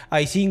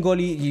 I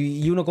singoli,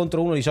 gli uno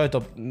contro uno di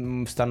solito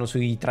stanno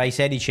tra i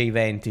 16 e i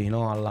 20,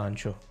 no? Al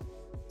lancio,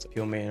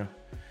 più o meno.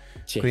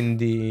 Sì.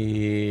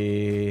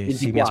 Quindi 24,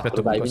 sì, mi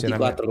aspetto dai,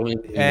 24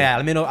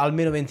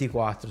 almeno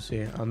 24,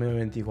 sì, almeno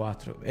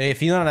 24. E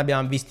finora ne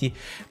abbiamo visti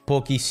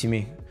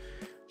pochissimi.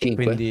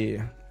 5.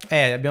 Quindi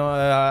abbiamo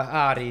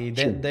Ari,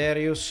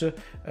 Darius,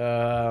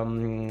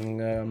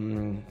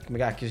 come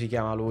cacchio si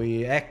chiama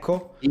lui?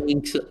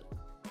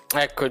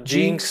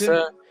 Jinx.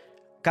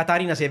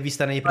 Catarina si è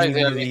vista nei primi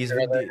video di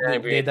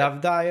Dove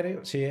Diary,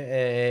 sì,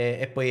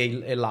 e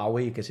poi è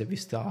Laui che si è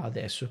vista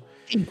adesso.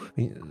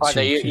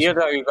 Guarda, io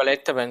tra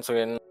virgolette penso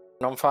che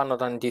non fanno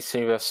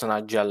tantissimi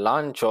personaggi al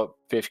lancio,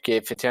 perché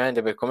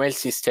effettivamente per come è il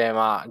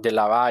sistema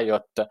della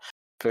Riot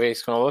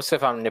preferiscono forse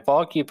farne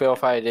pochi, però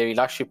fare dei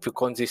rilasci più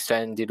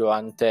consistenti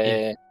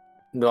durante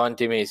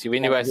i mesi,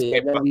 quindi può essere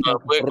che poi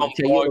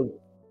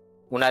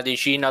una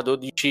decina,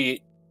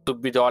 12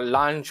 subito al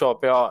lancio,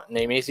 però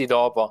nei mesi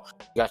dopo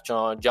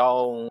cacciano già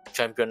un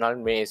champion al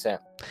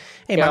mese.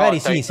 E magari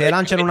sì, se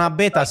lanciano una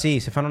beta, sì,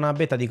 se fanno una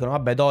beta dicono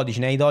vabbè 12,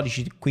 ne hai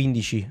 12,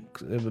 15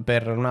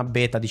 per una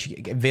beta, dici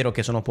che è vero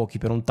che sono pochi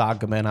per un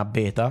tag, ma è una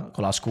beta,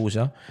 con la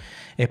scusa,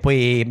 e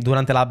poi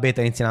durante la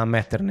beta iniziano a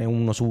metterne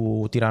uno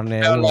su,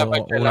 tirarne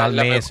uno al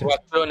mese.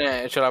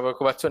 C'è la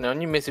preoccupazione,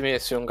 ogni mese mi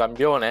esce un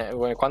campione,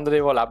 quando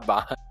devo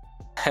labbare,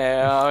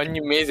 ogni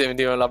mese mi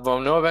devo labbare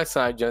un nuovo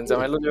personaggio,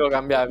 insomma, lo devo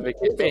cambiare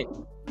perché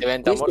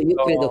diventa Questo molto...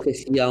 io credo che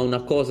sia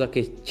una cosa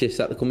che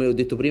come ho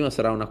detto prima,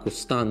 sarà una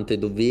costante,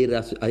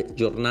 dover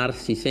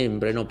aggiornarsi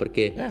sempre, no?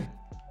 Perché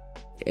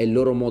è il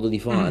loro modo di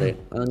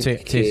fare. Sì.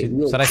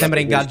 Sarai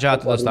sempre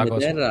ingaggiato da sta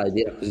cosa. Runeterra ed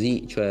era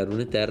così, cioè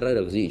Runeterra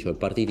era così, cioè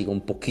partiti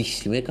con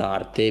pochissime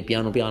carte,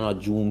 piano piano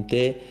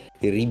aggiunte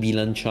e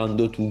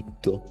ribilanciando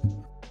tutto.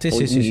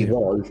 Ogni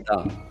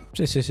volta.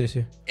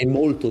 Sì. E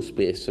molto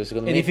spesso,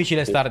 secondo me. È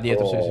difficile star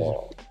dietro, sì.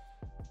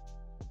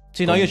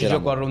 Sì, no, io ci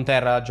gioco a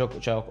Runeterra,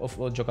 cioè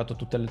ho giocato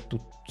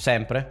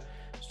sempre,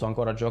 sto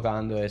ancora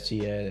giocando e sì,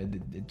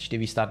 ci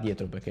devi star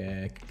dietro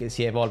perché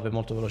si evolve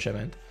molto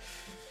velocemente.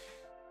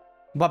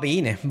 Va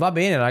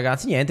bene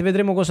ragazzi, niente,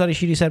 vedremo cosa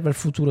ci riserva il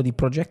futuro di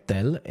Project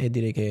L e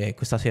direi che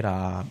questa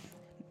sera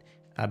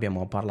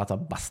abbiamo parlato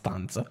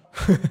abbastanza.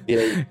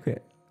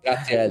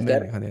 Grazie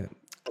Elder.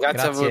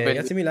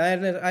 Grazie mille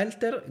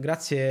Elter,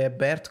 grazie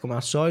Bert come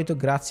al solito,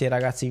 grazie ai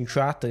ragazzi in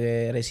chat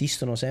che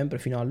resistono sempre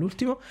fino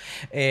all'ultimo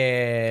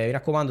e mi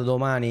raccomando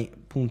domani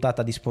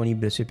puntata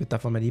disponibile sulle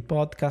piattaforme di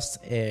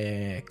podcast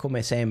e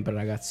come sempre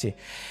ragazzi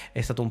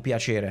è stato un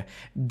piacere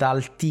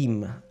dal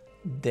team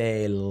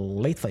del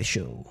Late Fight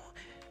Show.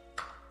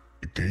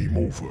 Game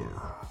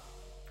over.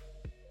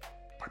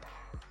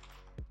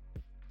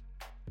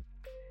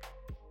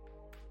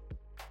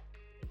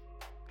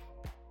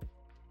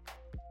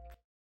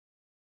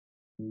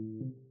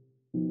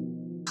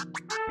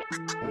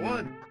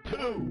 1,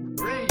 2,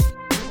 3.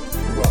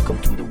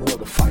 Welcome to the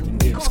world of fighting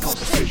games,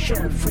 conversation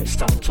and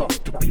freestyle talk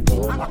to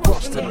people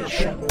across the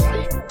nation.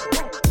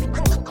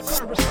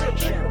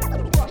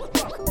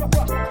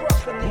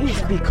 We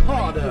speak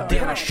harder,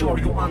 then I show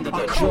you under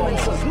the jaw.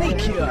 So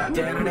sneakier,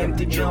 then an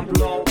empty jump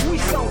low. We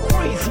sound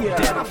crazier,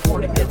 then I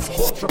 40 it's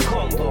hot for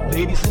combo.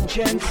 Ladies and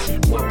gents,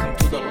 welcome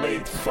to the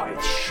Late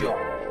Fight Show.